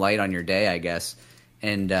 Shine some light on your day, I guess.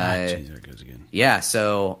 And there it goes again. Yeah,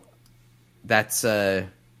 so that's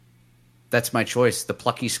my choice. The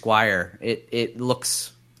Plucky Squire. It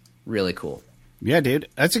looks really cool. Yeah, dude,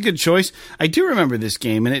 that's a good choice. I do remember this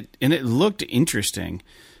game, and it looked interesting.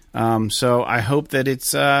 So I hope that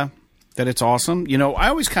it's awesome. You know, I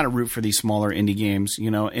always kind of root for these smaller indie games.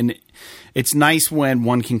 You know, and it's nice when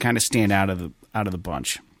one can kind of stand out of the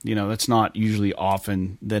bunch. You know, that's not usually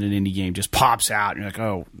often that an indie game just pops out and you're like,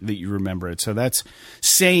 oh, that you remember it. So that's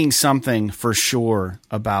saying something for sure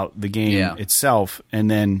about the game itself. And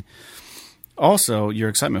then also your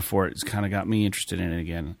excitement for it has kind of got me interested in it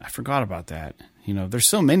again. I forgot about that. You know, there's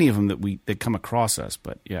so many of them that come across us,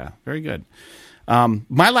 but yeah, very good.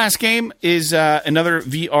 My last game is another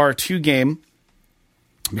VR2 game,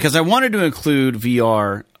 because I wanted to include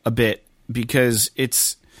VR a bit, because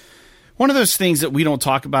it's one of those things that we don't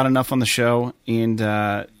talk about enough on the show, and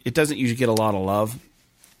it doesn't usually get a lot of love.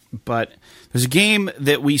 But there's a game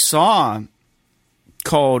that we saw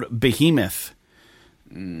called Behemoth.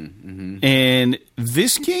 Mm-hmm. And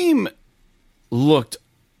this game looked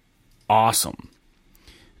awesome.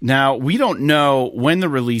 Now, we don't know when the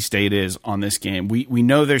release date is on this game. We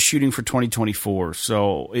know they're shooting for 2024,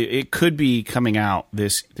 so it could be coming out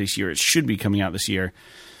this year. It should be coming out this year.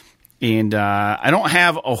 And I don't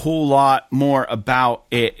have a whole lot more about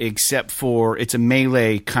it except for it's a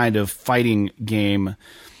melee kind of fighting game.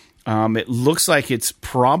 It looks like it's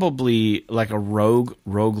probably like a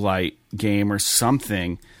roguelite game or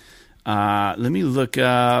something. Let me look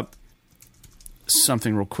up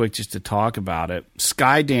something real quick just to talk about it.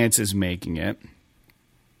 Skydance is making it.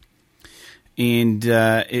 And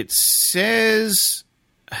it says,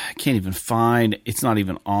 I can't even find, it's not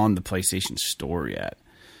even on the PlayStation Store yet.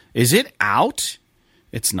 Is it out?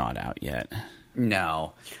 It's not out yet.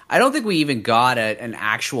 No. I don't think we even got an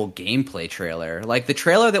actual gameplay trailer. Like, the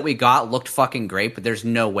trailer that we got looked fucking great, but there's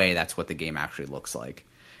no way that's what the game actually looks like.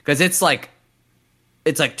 Because it's like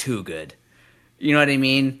too good. You know what I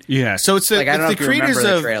mean? Yeah. So it's the creators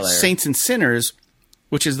of Saints and Sinners,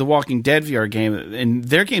 which is the Walking Dead VR game, and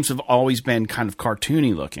their games have always been kind of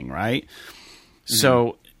cartoony looking, right? Mm-hmm.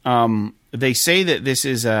 So they say that this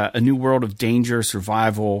is a new world of danger,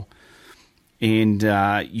 survival, and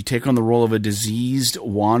you take on the role of a diseased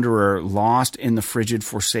wanderer lost in the frigid,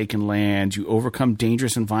 forsaken land. You overcome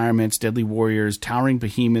dangerous environments, deadly warriors, towering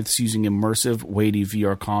behemoths using immersive, weighty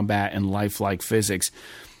VR combat and lifelike physics.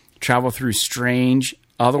 Travel through strange,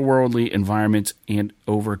 otherworldly environments and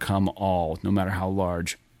overcome all, no matter how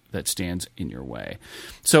large that stands in your way.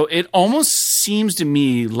 So it almost seems to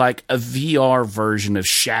me like a VR version of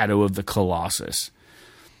Shadow of the Colossus.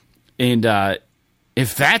 And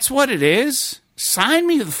if that's what it is, sign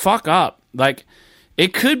me the fuck up. Like,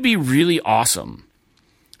 it could be really awesome.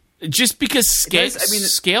 Just because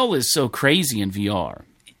scale is so crazy in VR.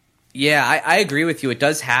 Yeah, I agree with you. It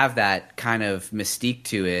does have that kind of mystique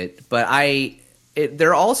to it, but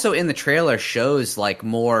there also in the trailer shows like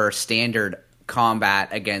more standard combat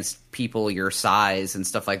against people your size and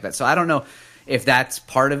stuff like that. So I don't know if that's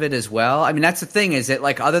part of it as well. I mean, that's the thing, is that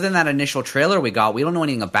like, other than that initial trailer we got, we don't know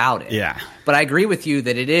anything about it. Yeah. But I agree with you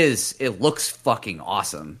that it looks fucking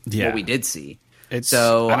awesome. Yeah. What we did see.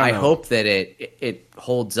 I hope that it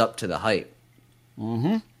holds up to the hype.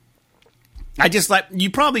 Mm-hmm. I just like,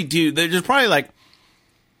 you probably do. There's probably like,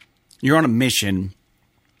 you're on a mission.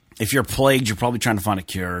 If you're plagued, you're probably trying to find a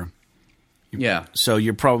cure. Yeah. So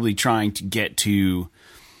you're probably trying to get to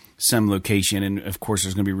some location, and of course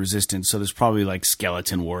there's going to be resistance. So there's probably like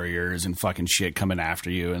skeleton warriors and fucking shit coming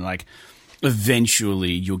after you, and like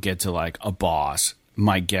eventually you'll get to like a boss.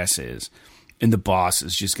 My guess is, and the boss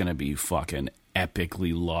is just going to be fucking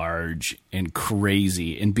epically large and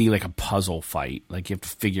crazy and be like a puzzle fight. Like, you have to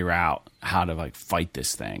figure out how to like fight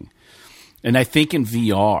this thing. And I think in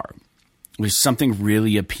VR, there's something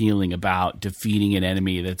really appealing about defeating an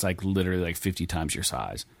enemy that's like literally like 50 times your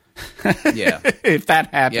size. Yeah. If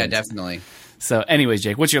that happens. Yeah, definitely. So anyways,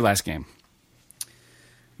 Jake, what's your last game?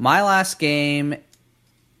 My last game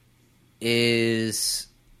is...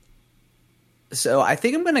 So I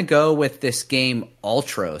think I'm going to go with this game,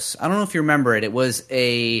 Ultros. I don't know if you remember it. It was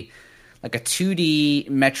a 2D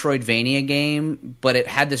Metroidvania game, but it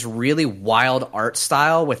had this really wild art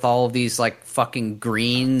style with all of these like fucking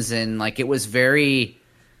greens, and like it was very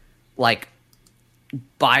like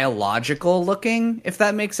biological looking, if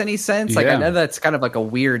that makes any sense. Like, I know that's kind of like a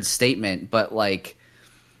weird statement, but like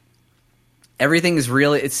everything is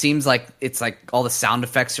really, it seems like it's like all the sound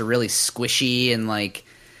effects are really squishy, and like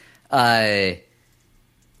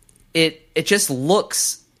it just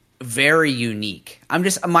looks very unique.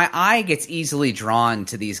 My eye gets easily drawn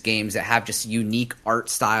to these games that have just unique art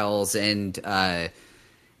styles and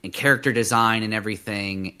character design and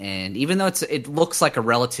everything. And even though it looks like a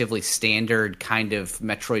relatively standard kind of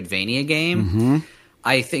Metroidvania game, mm-hmm.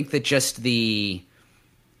 I think that just the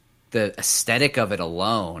aesthetic of it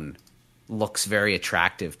alone looks very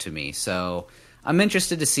attractive to me. So I'm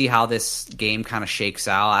interested to see how this game kind of shakes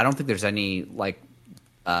out. I don't think there's any like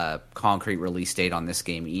concrete release date on this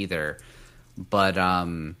game either, but I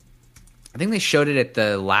think they showed it at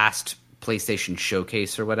the last PlayStation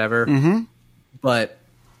showcase or whatever. Mm-hmm. But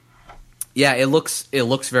yeah, it looks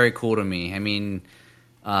very cool to me. I mean,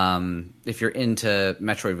 if you're into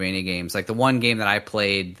Metroidvania games, like the one game that I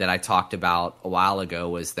played that I talked about a while ago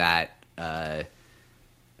was that that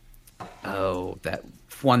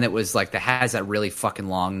one that was like, that has that really fucking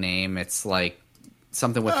long name. It's like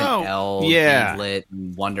something with an L, Deedlit,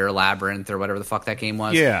 and Wonder Labyrinth, or whatever the fuck that game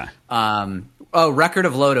was. Yeah. Record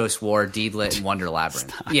of Lodoss War, Deedlit, and Wonder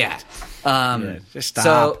Labyrinth. Yeah. Just stop.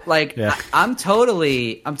 So like, I'm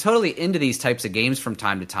totally into these types of games from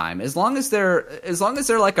time to time, as long as they're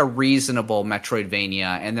like a reasonable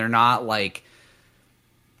Metroidvania, and they're not like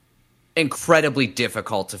incredibly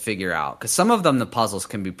difficult to figure out, because some of them, the puzzles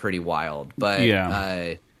can be pretty wild. But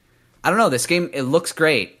I don't know. This game, it looks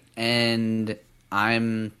great, and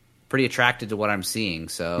I'm pretty attracted to what I'm seeing.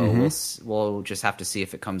 So we'll just have to see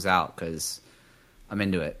if it comes out, because I'm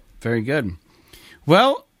into it. Very good.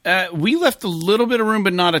 Well, we left a little bit of room,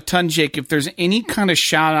 but not a ton, Jake. If there's any kind of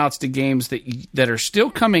shout-outs to games that are still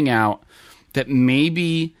coming out that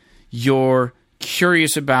maybe you're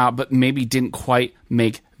curious about, but maybe didn't quite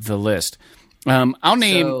make the list. I'll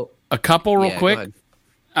name a couple real quick.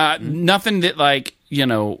 Nothing that, like,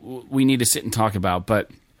 we need to sit and talk about, but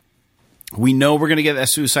we know we're going to get that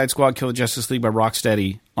Suicide Squad Kill the Justice League by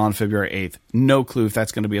Rocksteady on February 8th. No clue if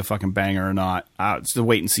that's going to be a fucking banger or not. It's the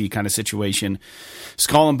wait and see kind of situation.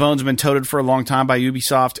 Skull and Bones have been toted for a long time by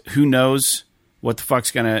Ubisoft. Who knows what the fuck's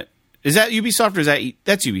going to... Is that Ubisoft or is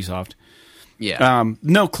that's Ubisoft? Yeah.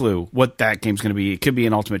 No clue what that game's going to be. It could be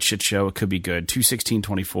an ultimate shit show. It could be good.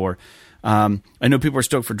 2/16/24. I know people are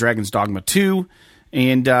stoked for Dragon's Dogma 2.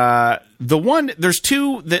 And there's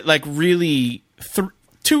two that like really...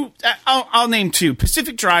 I'll name two.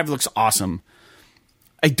 Pacific Drive looks awesome.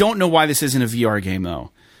 I don't know why this isn't a VR game,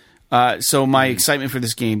 though. So my excitement for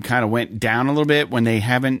this game kind of went down a little bit when they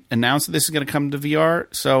haven't announced that this is going to come to VR.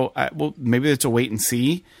 So maybe it's a wait and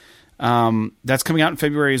see. That's coming out in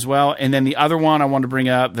February as well. And then the other one I wanted to bring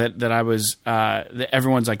up that I was that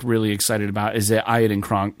everyone's like really excited about is the Iodine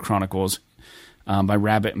Chronicles by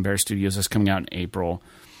Rabbit and Bear Studios. That's coming out in April.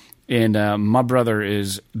 And my brother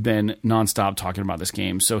has been nonstop talking about this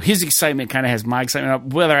game. So his excitement kind of has my excitement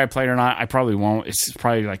up. Whether I play it or not, I probably won't. It's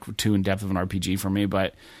probably like too in-depth of an RPG for me.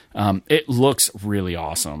 But it looks really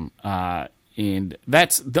awesome. And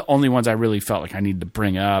that's the only ones I really felt like I needed to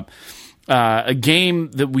bring up. A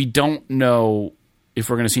game that we don't know if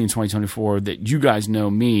we're going to see in 2024 that you guys know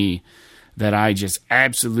me, that I just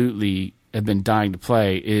absolutely have been dying to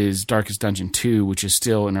play is Darkest Dungeon 2, which is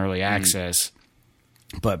still in early access.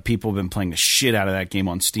 But people have been playing the shit out of that game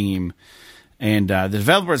on Steam. And the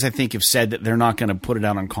developers, I think, have said that they're not going to put it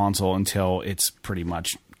out on console until it's pretty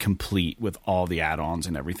much complete with all the add-ons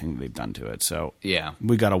and everything they've done to it. So yeah,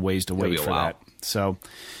 we got a ways to wait for that. So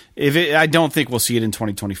I don't think we'll see it in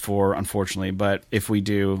 2024, unfortunately. But if we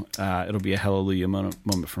do, it'll be a hallelujah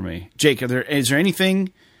moment for me. Jake, is there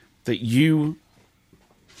anything that you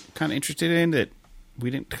kind of interested in that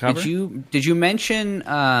we didn't cover? Did you mention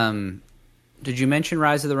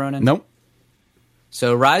Rise of the Ronin? Nope.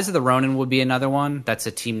 So Rise of the Ronin would be another one. That's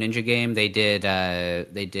a Team Ninja game. They did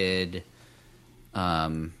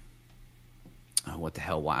what the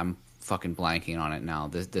hell? Why I'm fucking blanking on it now.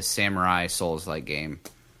 The Samurai Souls-like game.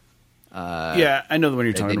 Yeah, I know the one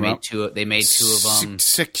you're talking about. They made two of them.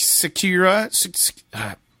 Sekiro?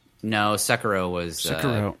 No, Sekiro was...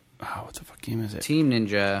 Sekiro. What the fuck game is it? Team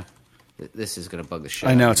Ninja. This is going to bug the shit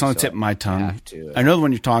I know, out it's on the tip of my tongue. I know the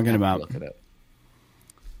one you're talking about. Look it up.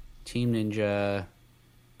 Team Ninja...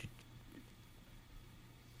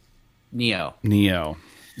 Neo.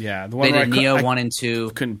 Yeah, the one they did Neo 1 and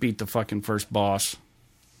 2. Couldn't beat the fucking first boss.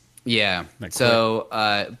 Yeah. So,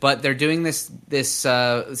 but they're doing this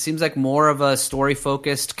seems like more of a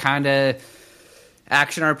story-focused kind of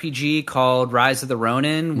action RPG called Rise of the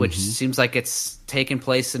Ronin, which seems like it's taken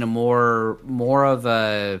place in a more of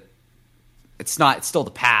a... It's still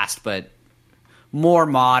the past, but more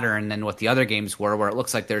modern than what the other games were, where it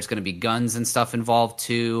looks like there's going to be guns and stuff involved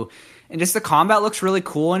too. And just the combat looks really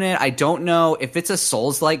cool in it. I don't know if it's a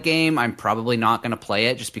Souls-like game. I'm probably not going to play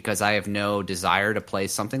it just because I have no desire to play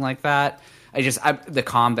something like that.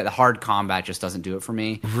 The hard combat just doesn't do it for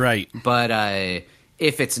me. Right. But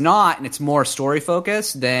if it's not and it's more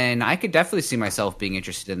story-focused, then I could definitely see myself being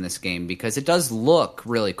interested in this game because it does look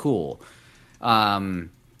really cool. And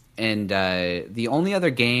the only other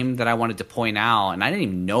game that I wanted to point out, and I didn't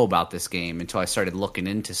even know about this game until I started looking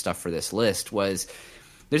into stuff for this list, was...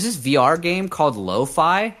 There's this VR game called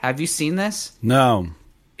Lo-Fi. Have you seen this? No.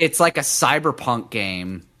 It's like a cyberpunk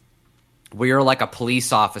game where you're like a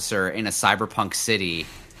police officer in a cyberpunk city,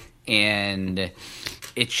 and it's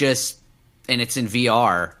in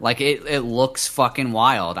VR. Like it looks fucking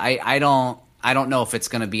wild. I don't know if it's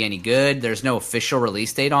going to be any good. There's no official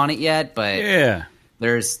release date on it yet, but yeah,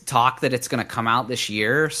 there's talk that it's going to come out this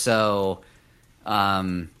year. So,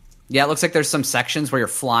 yeah, it looks like there's some sections where you're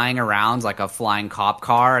flying around like a flying cop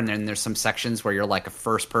car, and then there's some sections where you're like a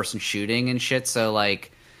first-person shooting and shit. So,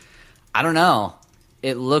 like, I don't know.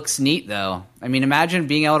 It looks neat, though. I mean, imagine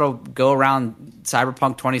being able to go around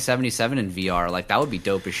Cyberpunk 2077 in VR. Like, that would be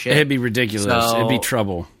dope as shit. It'd be ridiculous. It'd be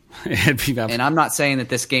trouble. And I'm not saying that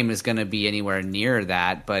this game is going to be anywhere near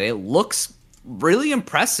that, but it looks really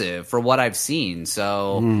impressive for what I've seen.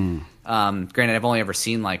 So, Granted, I've only ever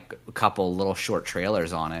seen like a couple little short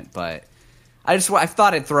trailers on it, but I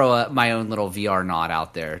thought I'd throw my own little VR nod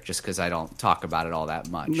out there just because I don't talk about it all that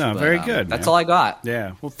much. No, very good. That's all I got.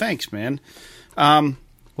 Yeah. Well, thanks, man. Well,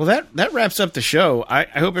 that wraps up the show. I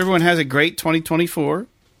hope everyone has a great 2024.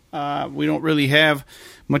 We don't really have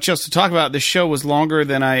much else to talk about. This show was longer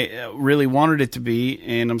than I really wanted it to be,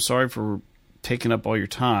 and I'm sorry for taking up all your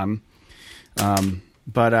time.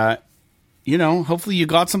 But hopefully you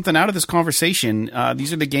got something out of this conversation.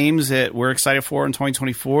 These are the games that we're excited for in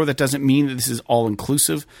 2024. That doesn't mean that this is all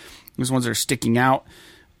inclusive. These ones are sticking out.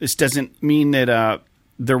 This doesn't mean that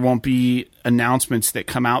there won't be announcements that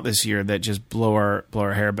come out this year that just blow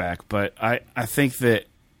our hair back. But I think that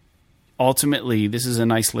ultimately this is a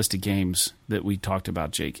nice list of games that we talked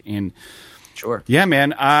about, Jake. And sure. Yeah,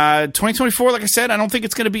 man. 2024, like I said, I don't think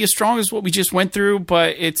it's going to be as strong as what we just went through,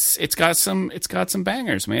 but it's got some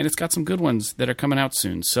bangers, man. It's got some good ones that are coming out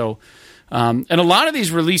soon. So, and a lot of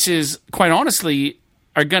these releases, quite honestly,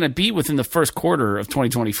 are going to be within the first quarter of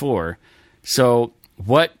 2024. So,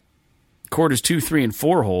 what quarters 2, 3, and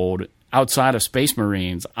 4 hold outside of Space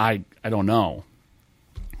Marines, I don't know.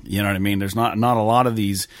 You know what I mean? There's not a lot of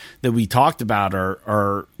these that we talked about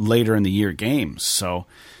are later in the year games. So.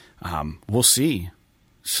 We'll see.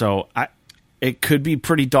 So it could be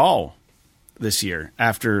pretty dull this year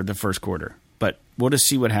after the first quarter, but we'll just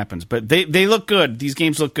see what happens. But they look good. These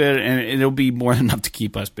games look good, and it'll be more than enough to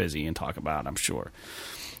keep us busy and talk about, I'm sure.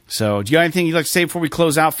 So do you have anything you'd like to say before we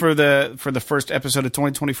close out for the first episode of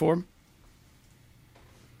 2024?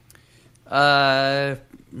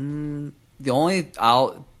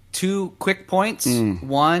 Two quick points.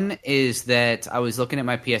 One is that I was looking at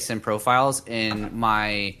my PSN profiles, and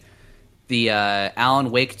the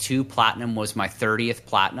Alan Wake 2 Platinum was my 30th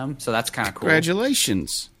Platinum, so that's kind of cool.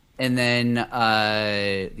 Congratulations. And then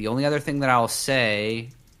the only other thing that I'll say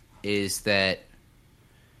is that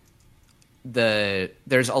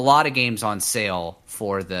there's a lot of games on sale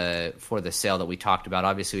for the sale that we talked about.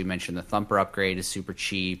 Obviously, we mentioned the Thumper upgrade is super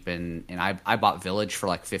cheap, and I bought Village for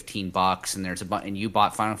like $15, and there's and you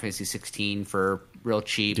bought Final Fantasy 16 for real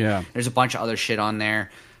cheap. Yeah, there's a bunch of other shit on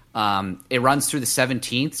there. It runs through the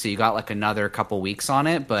 17th, so you got like another couple weeks on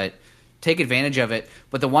it, but take advantage of it.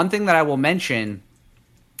 But the one thing that I will mention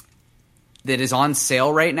that is on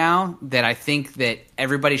sale right now that I think that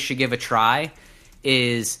everybody should give a try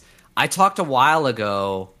is I talked a while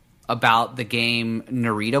ago about the game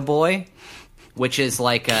Narita Boy, which is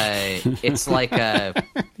like an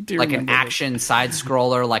action side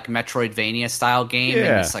scroller, like Metroidvania style game,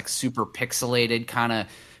 and it's like super pixelated kind of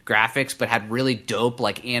graphics, but had really dope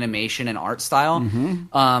like animation and art style.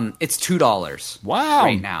 It's $2. Wow,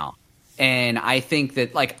 right now, and I think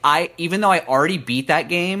that like even though I already beat that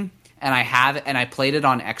game. And I played it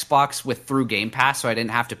on Xbox through Game Pass, so I didn't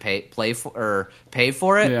have to pay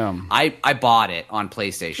for it. Yeah. I bought it on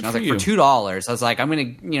PlayStation. I was like, for $2, I was like, I'm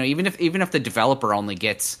gonna, even if the developer only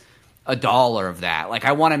gets $1 of that, like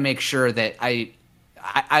I want to make sure that I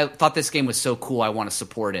thought this game was so cool, I want to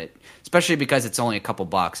support it, especially because it's only a couple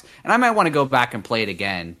bucks, and I might want to go back and play it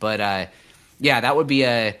again. But that would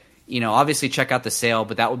be obviously check out the sale,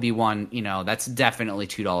 but that would be one, that's definitely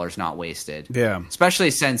 $2 not wasted. Yeah.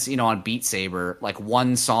 Especially since, on Beat Saber, like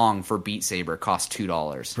one song for Beat Saber costs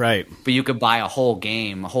 $2. Right. But you could buy a whole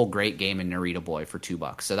great game in Narita Boy for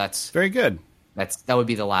 $2. So that's very good. That would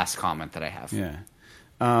be the last comment that I have. Yeah.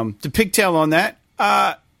 To pigtail on that,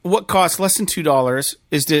 what costs less than $2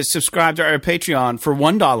 is to subscribe to our Patreon for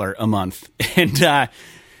 $1 a month and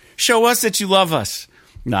show us that you love us.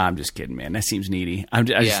 No, I'm just kidding, man. That seems needy. I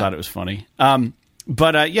just thought it was funny.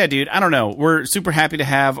 But dude, I don't know. We're super happy to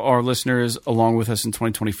have our listeners along with us in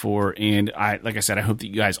 2024. And like I said, I hope that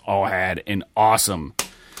you guys all had an awesome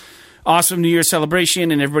New Year's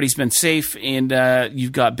celebration and everybody's been safe. And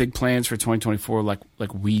you've got big plans for 2024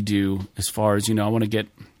 like we do as far as, I want to get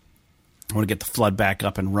the flood back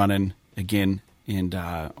up and running again and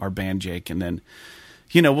our band, Jake. And then,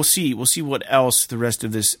 we'll see what else the rest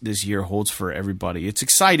of this year holds for everybody. It's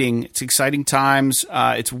exciting. It's exciting times.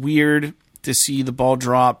 It's weird to see the ball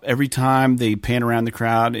drop every time they pan around the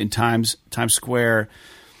crowd in Times Square.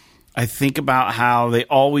 I think about how they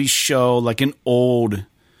always show like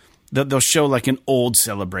they'll show like an old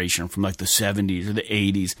celebration from like the 70s or the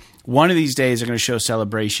 80s. One of these days they're going to show a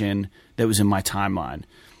celebration that was in my timeline.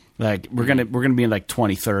 Like we're gonna be in like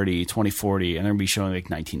 2030, 2040, and they're gonna be showing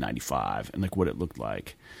like 1995 and like what it looked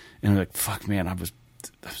like. And I'm like, fuck, man, I was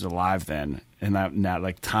alive then, and now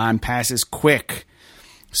like time passes quick.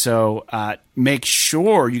 So make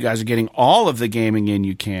sure you guys are getting all of the gaming in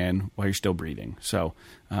you can while you're still breathing. So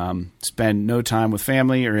spend no time with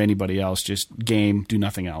family or anybody else. Just game, do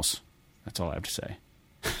nothing else. That's all I have to say.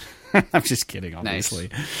 I'm just kidding, obviously.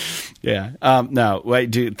 Nice. Yeah. No,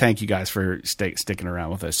 thank you guys for sticking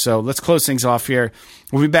around with us. So let's close things off here.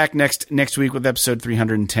 We'll be back next week with episode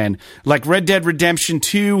 310. Like Red Dead Redemption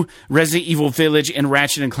 2, Resident Evil Village, and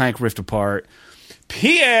Ratchet and Clank Rift Apart.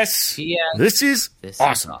 P.S. This is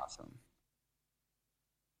awesome.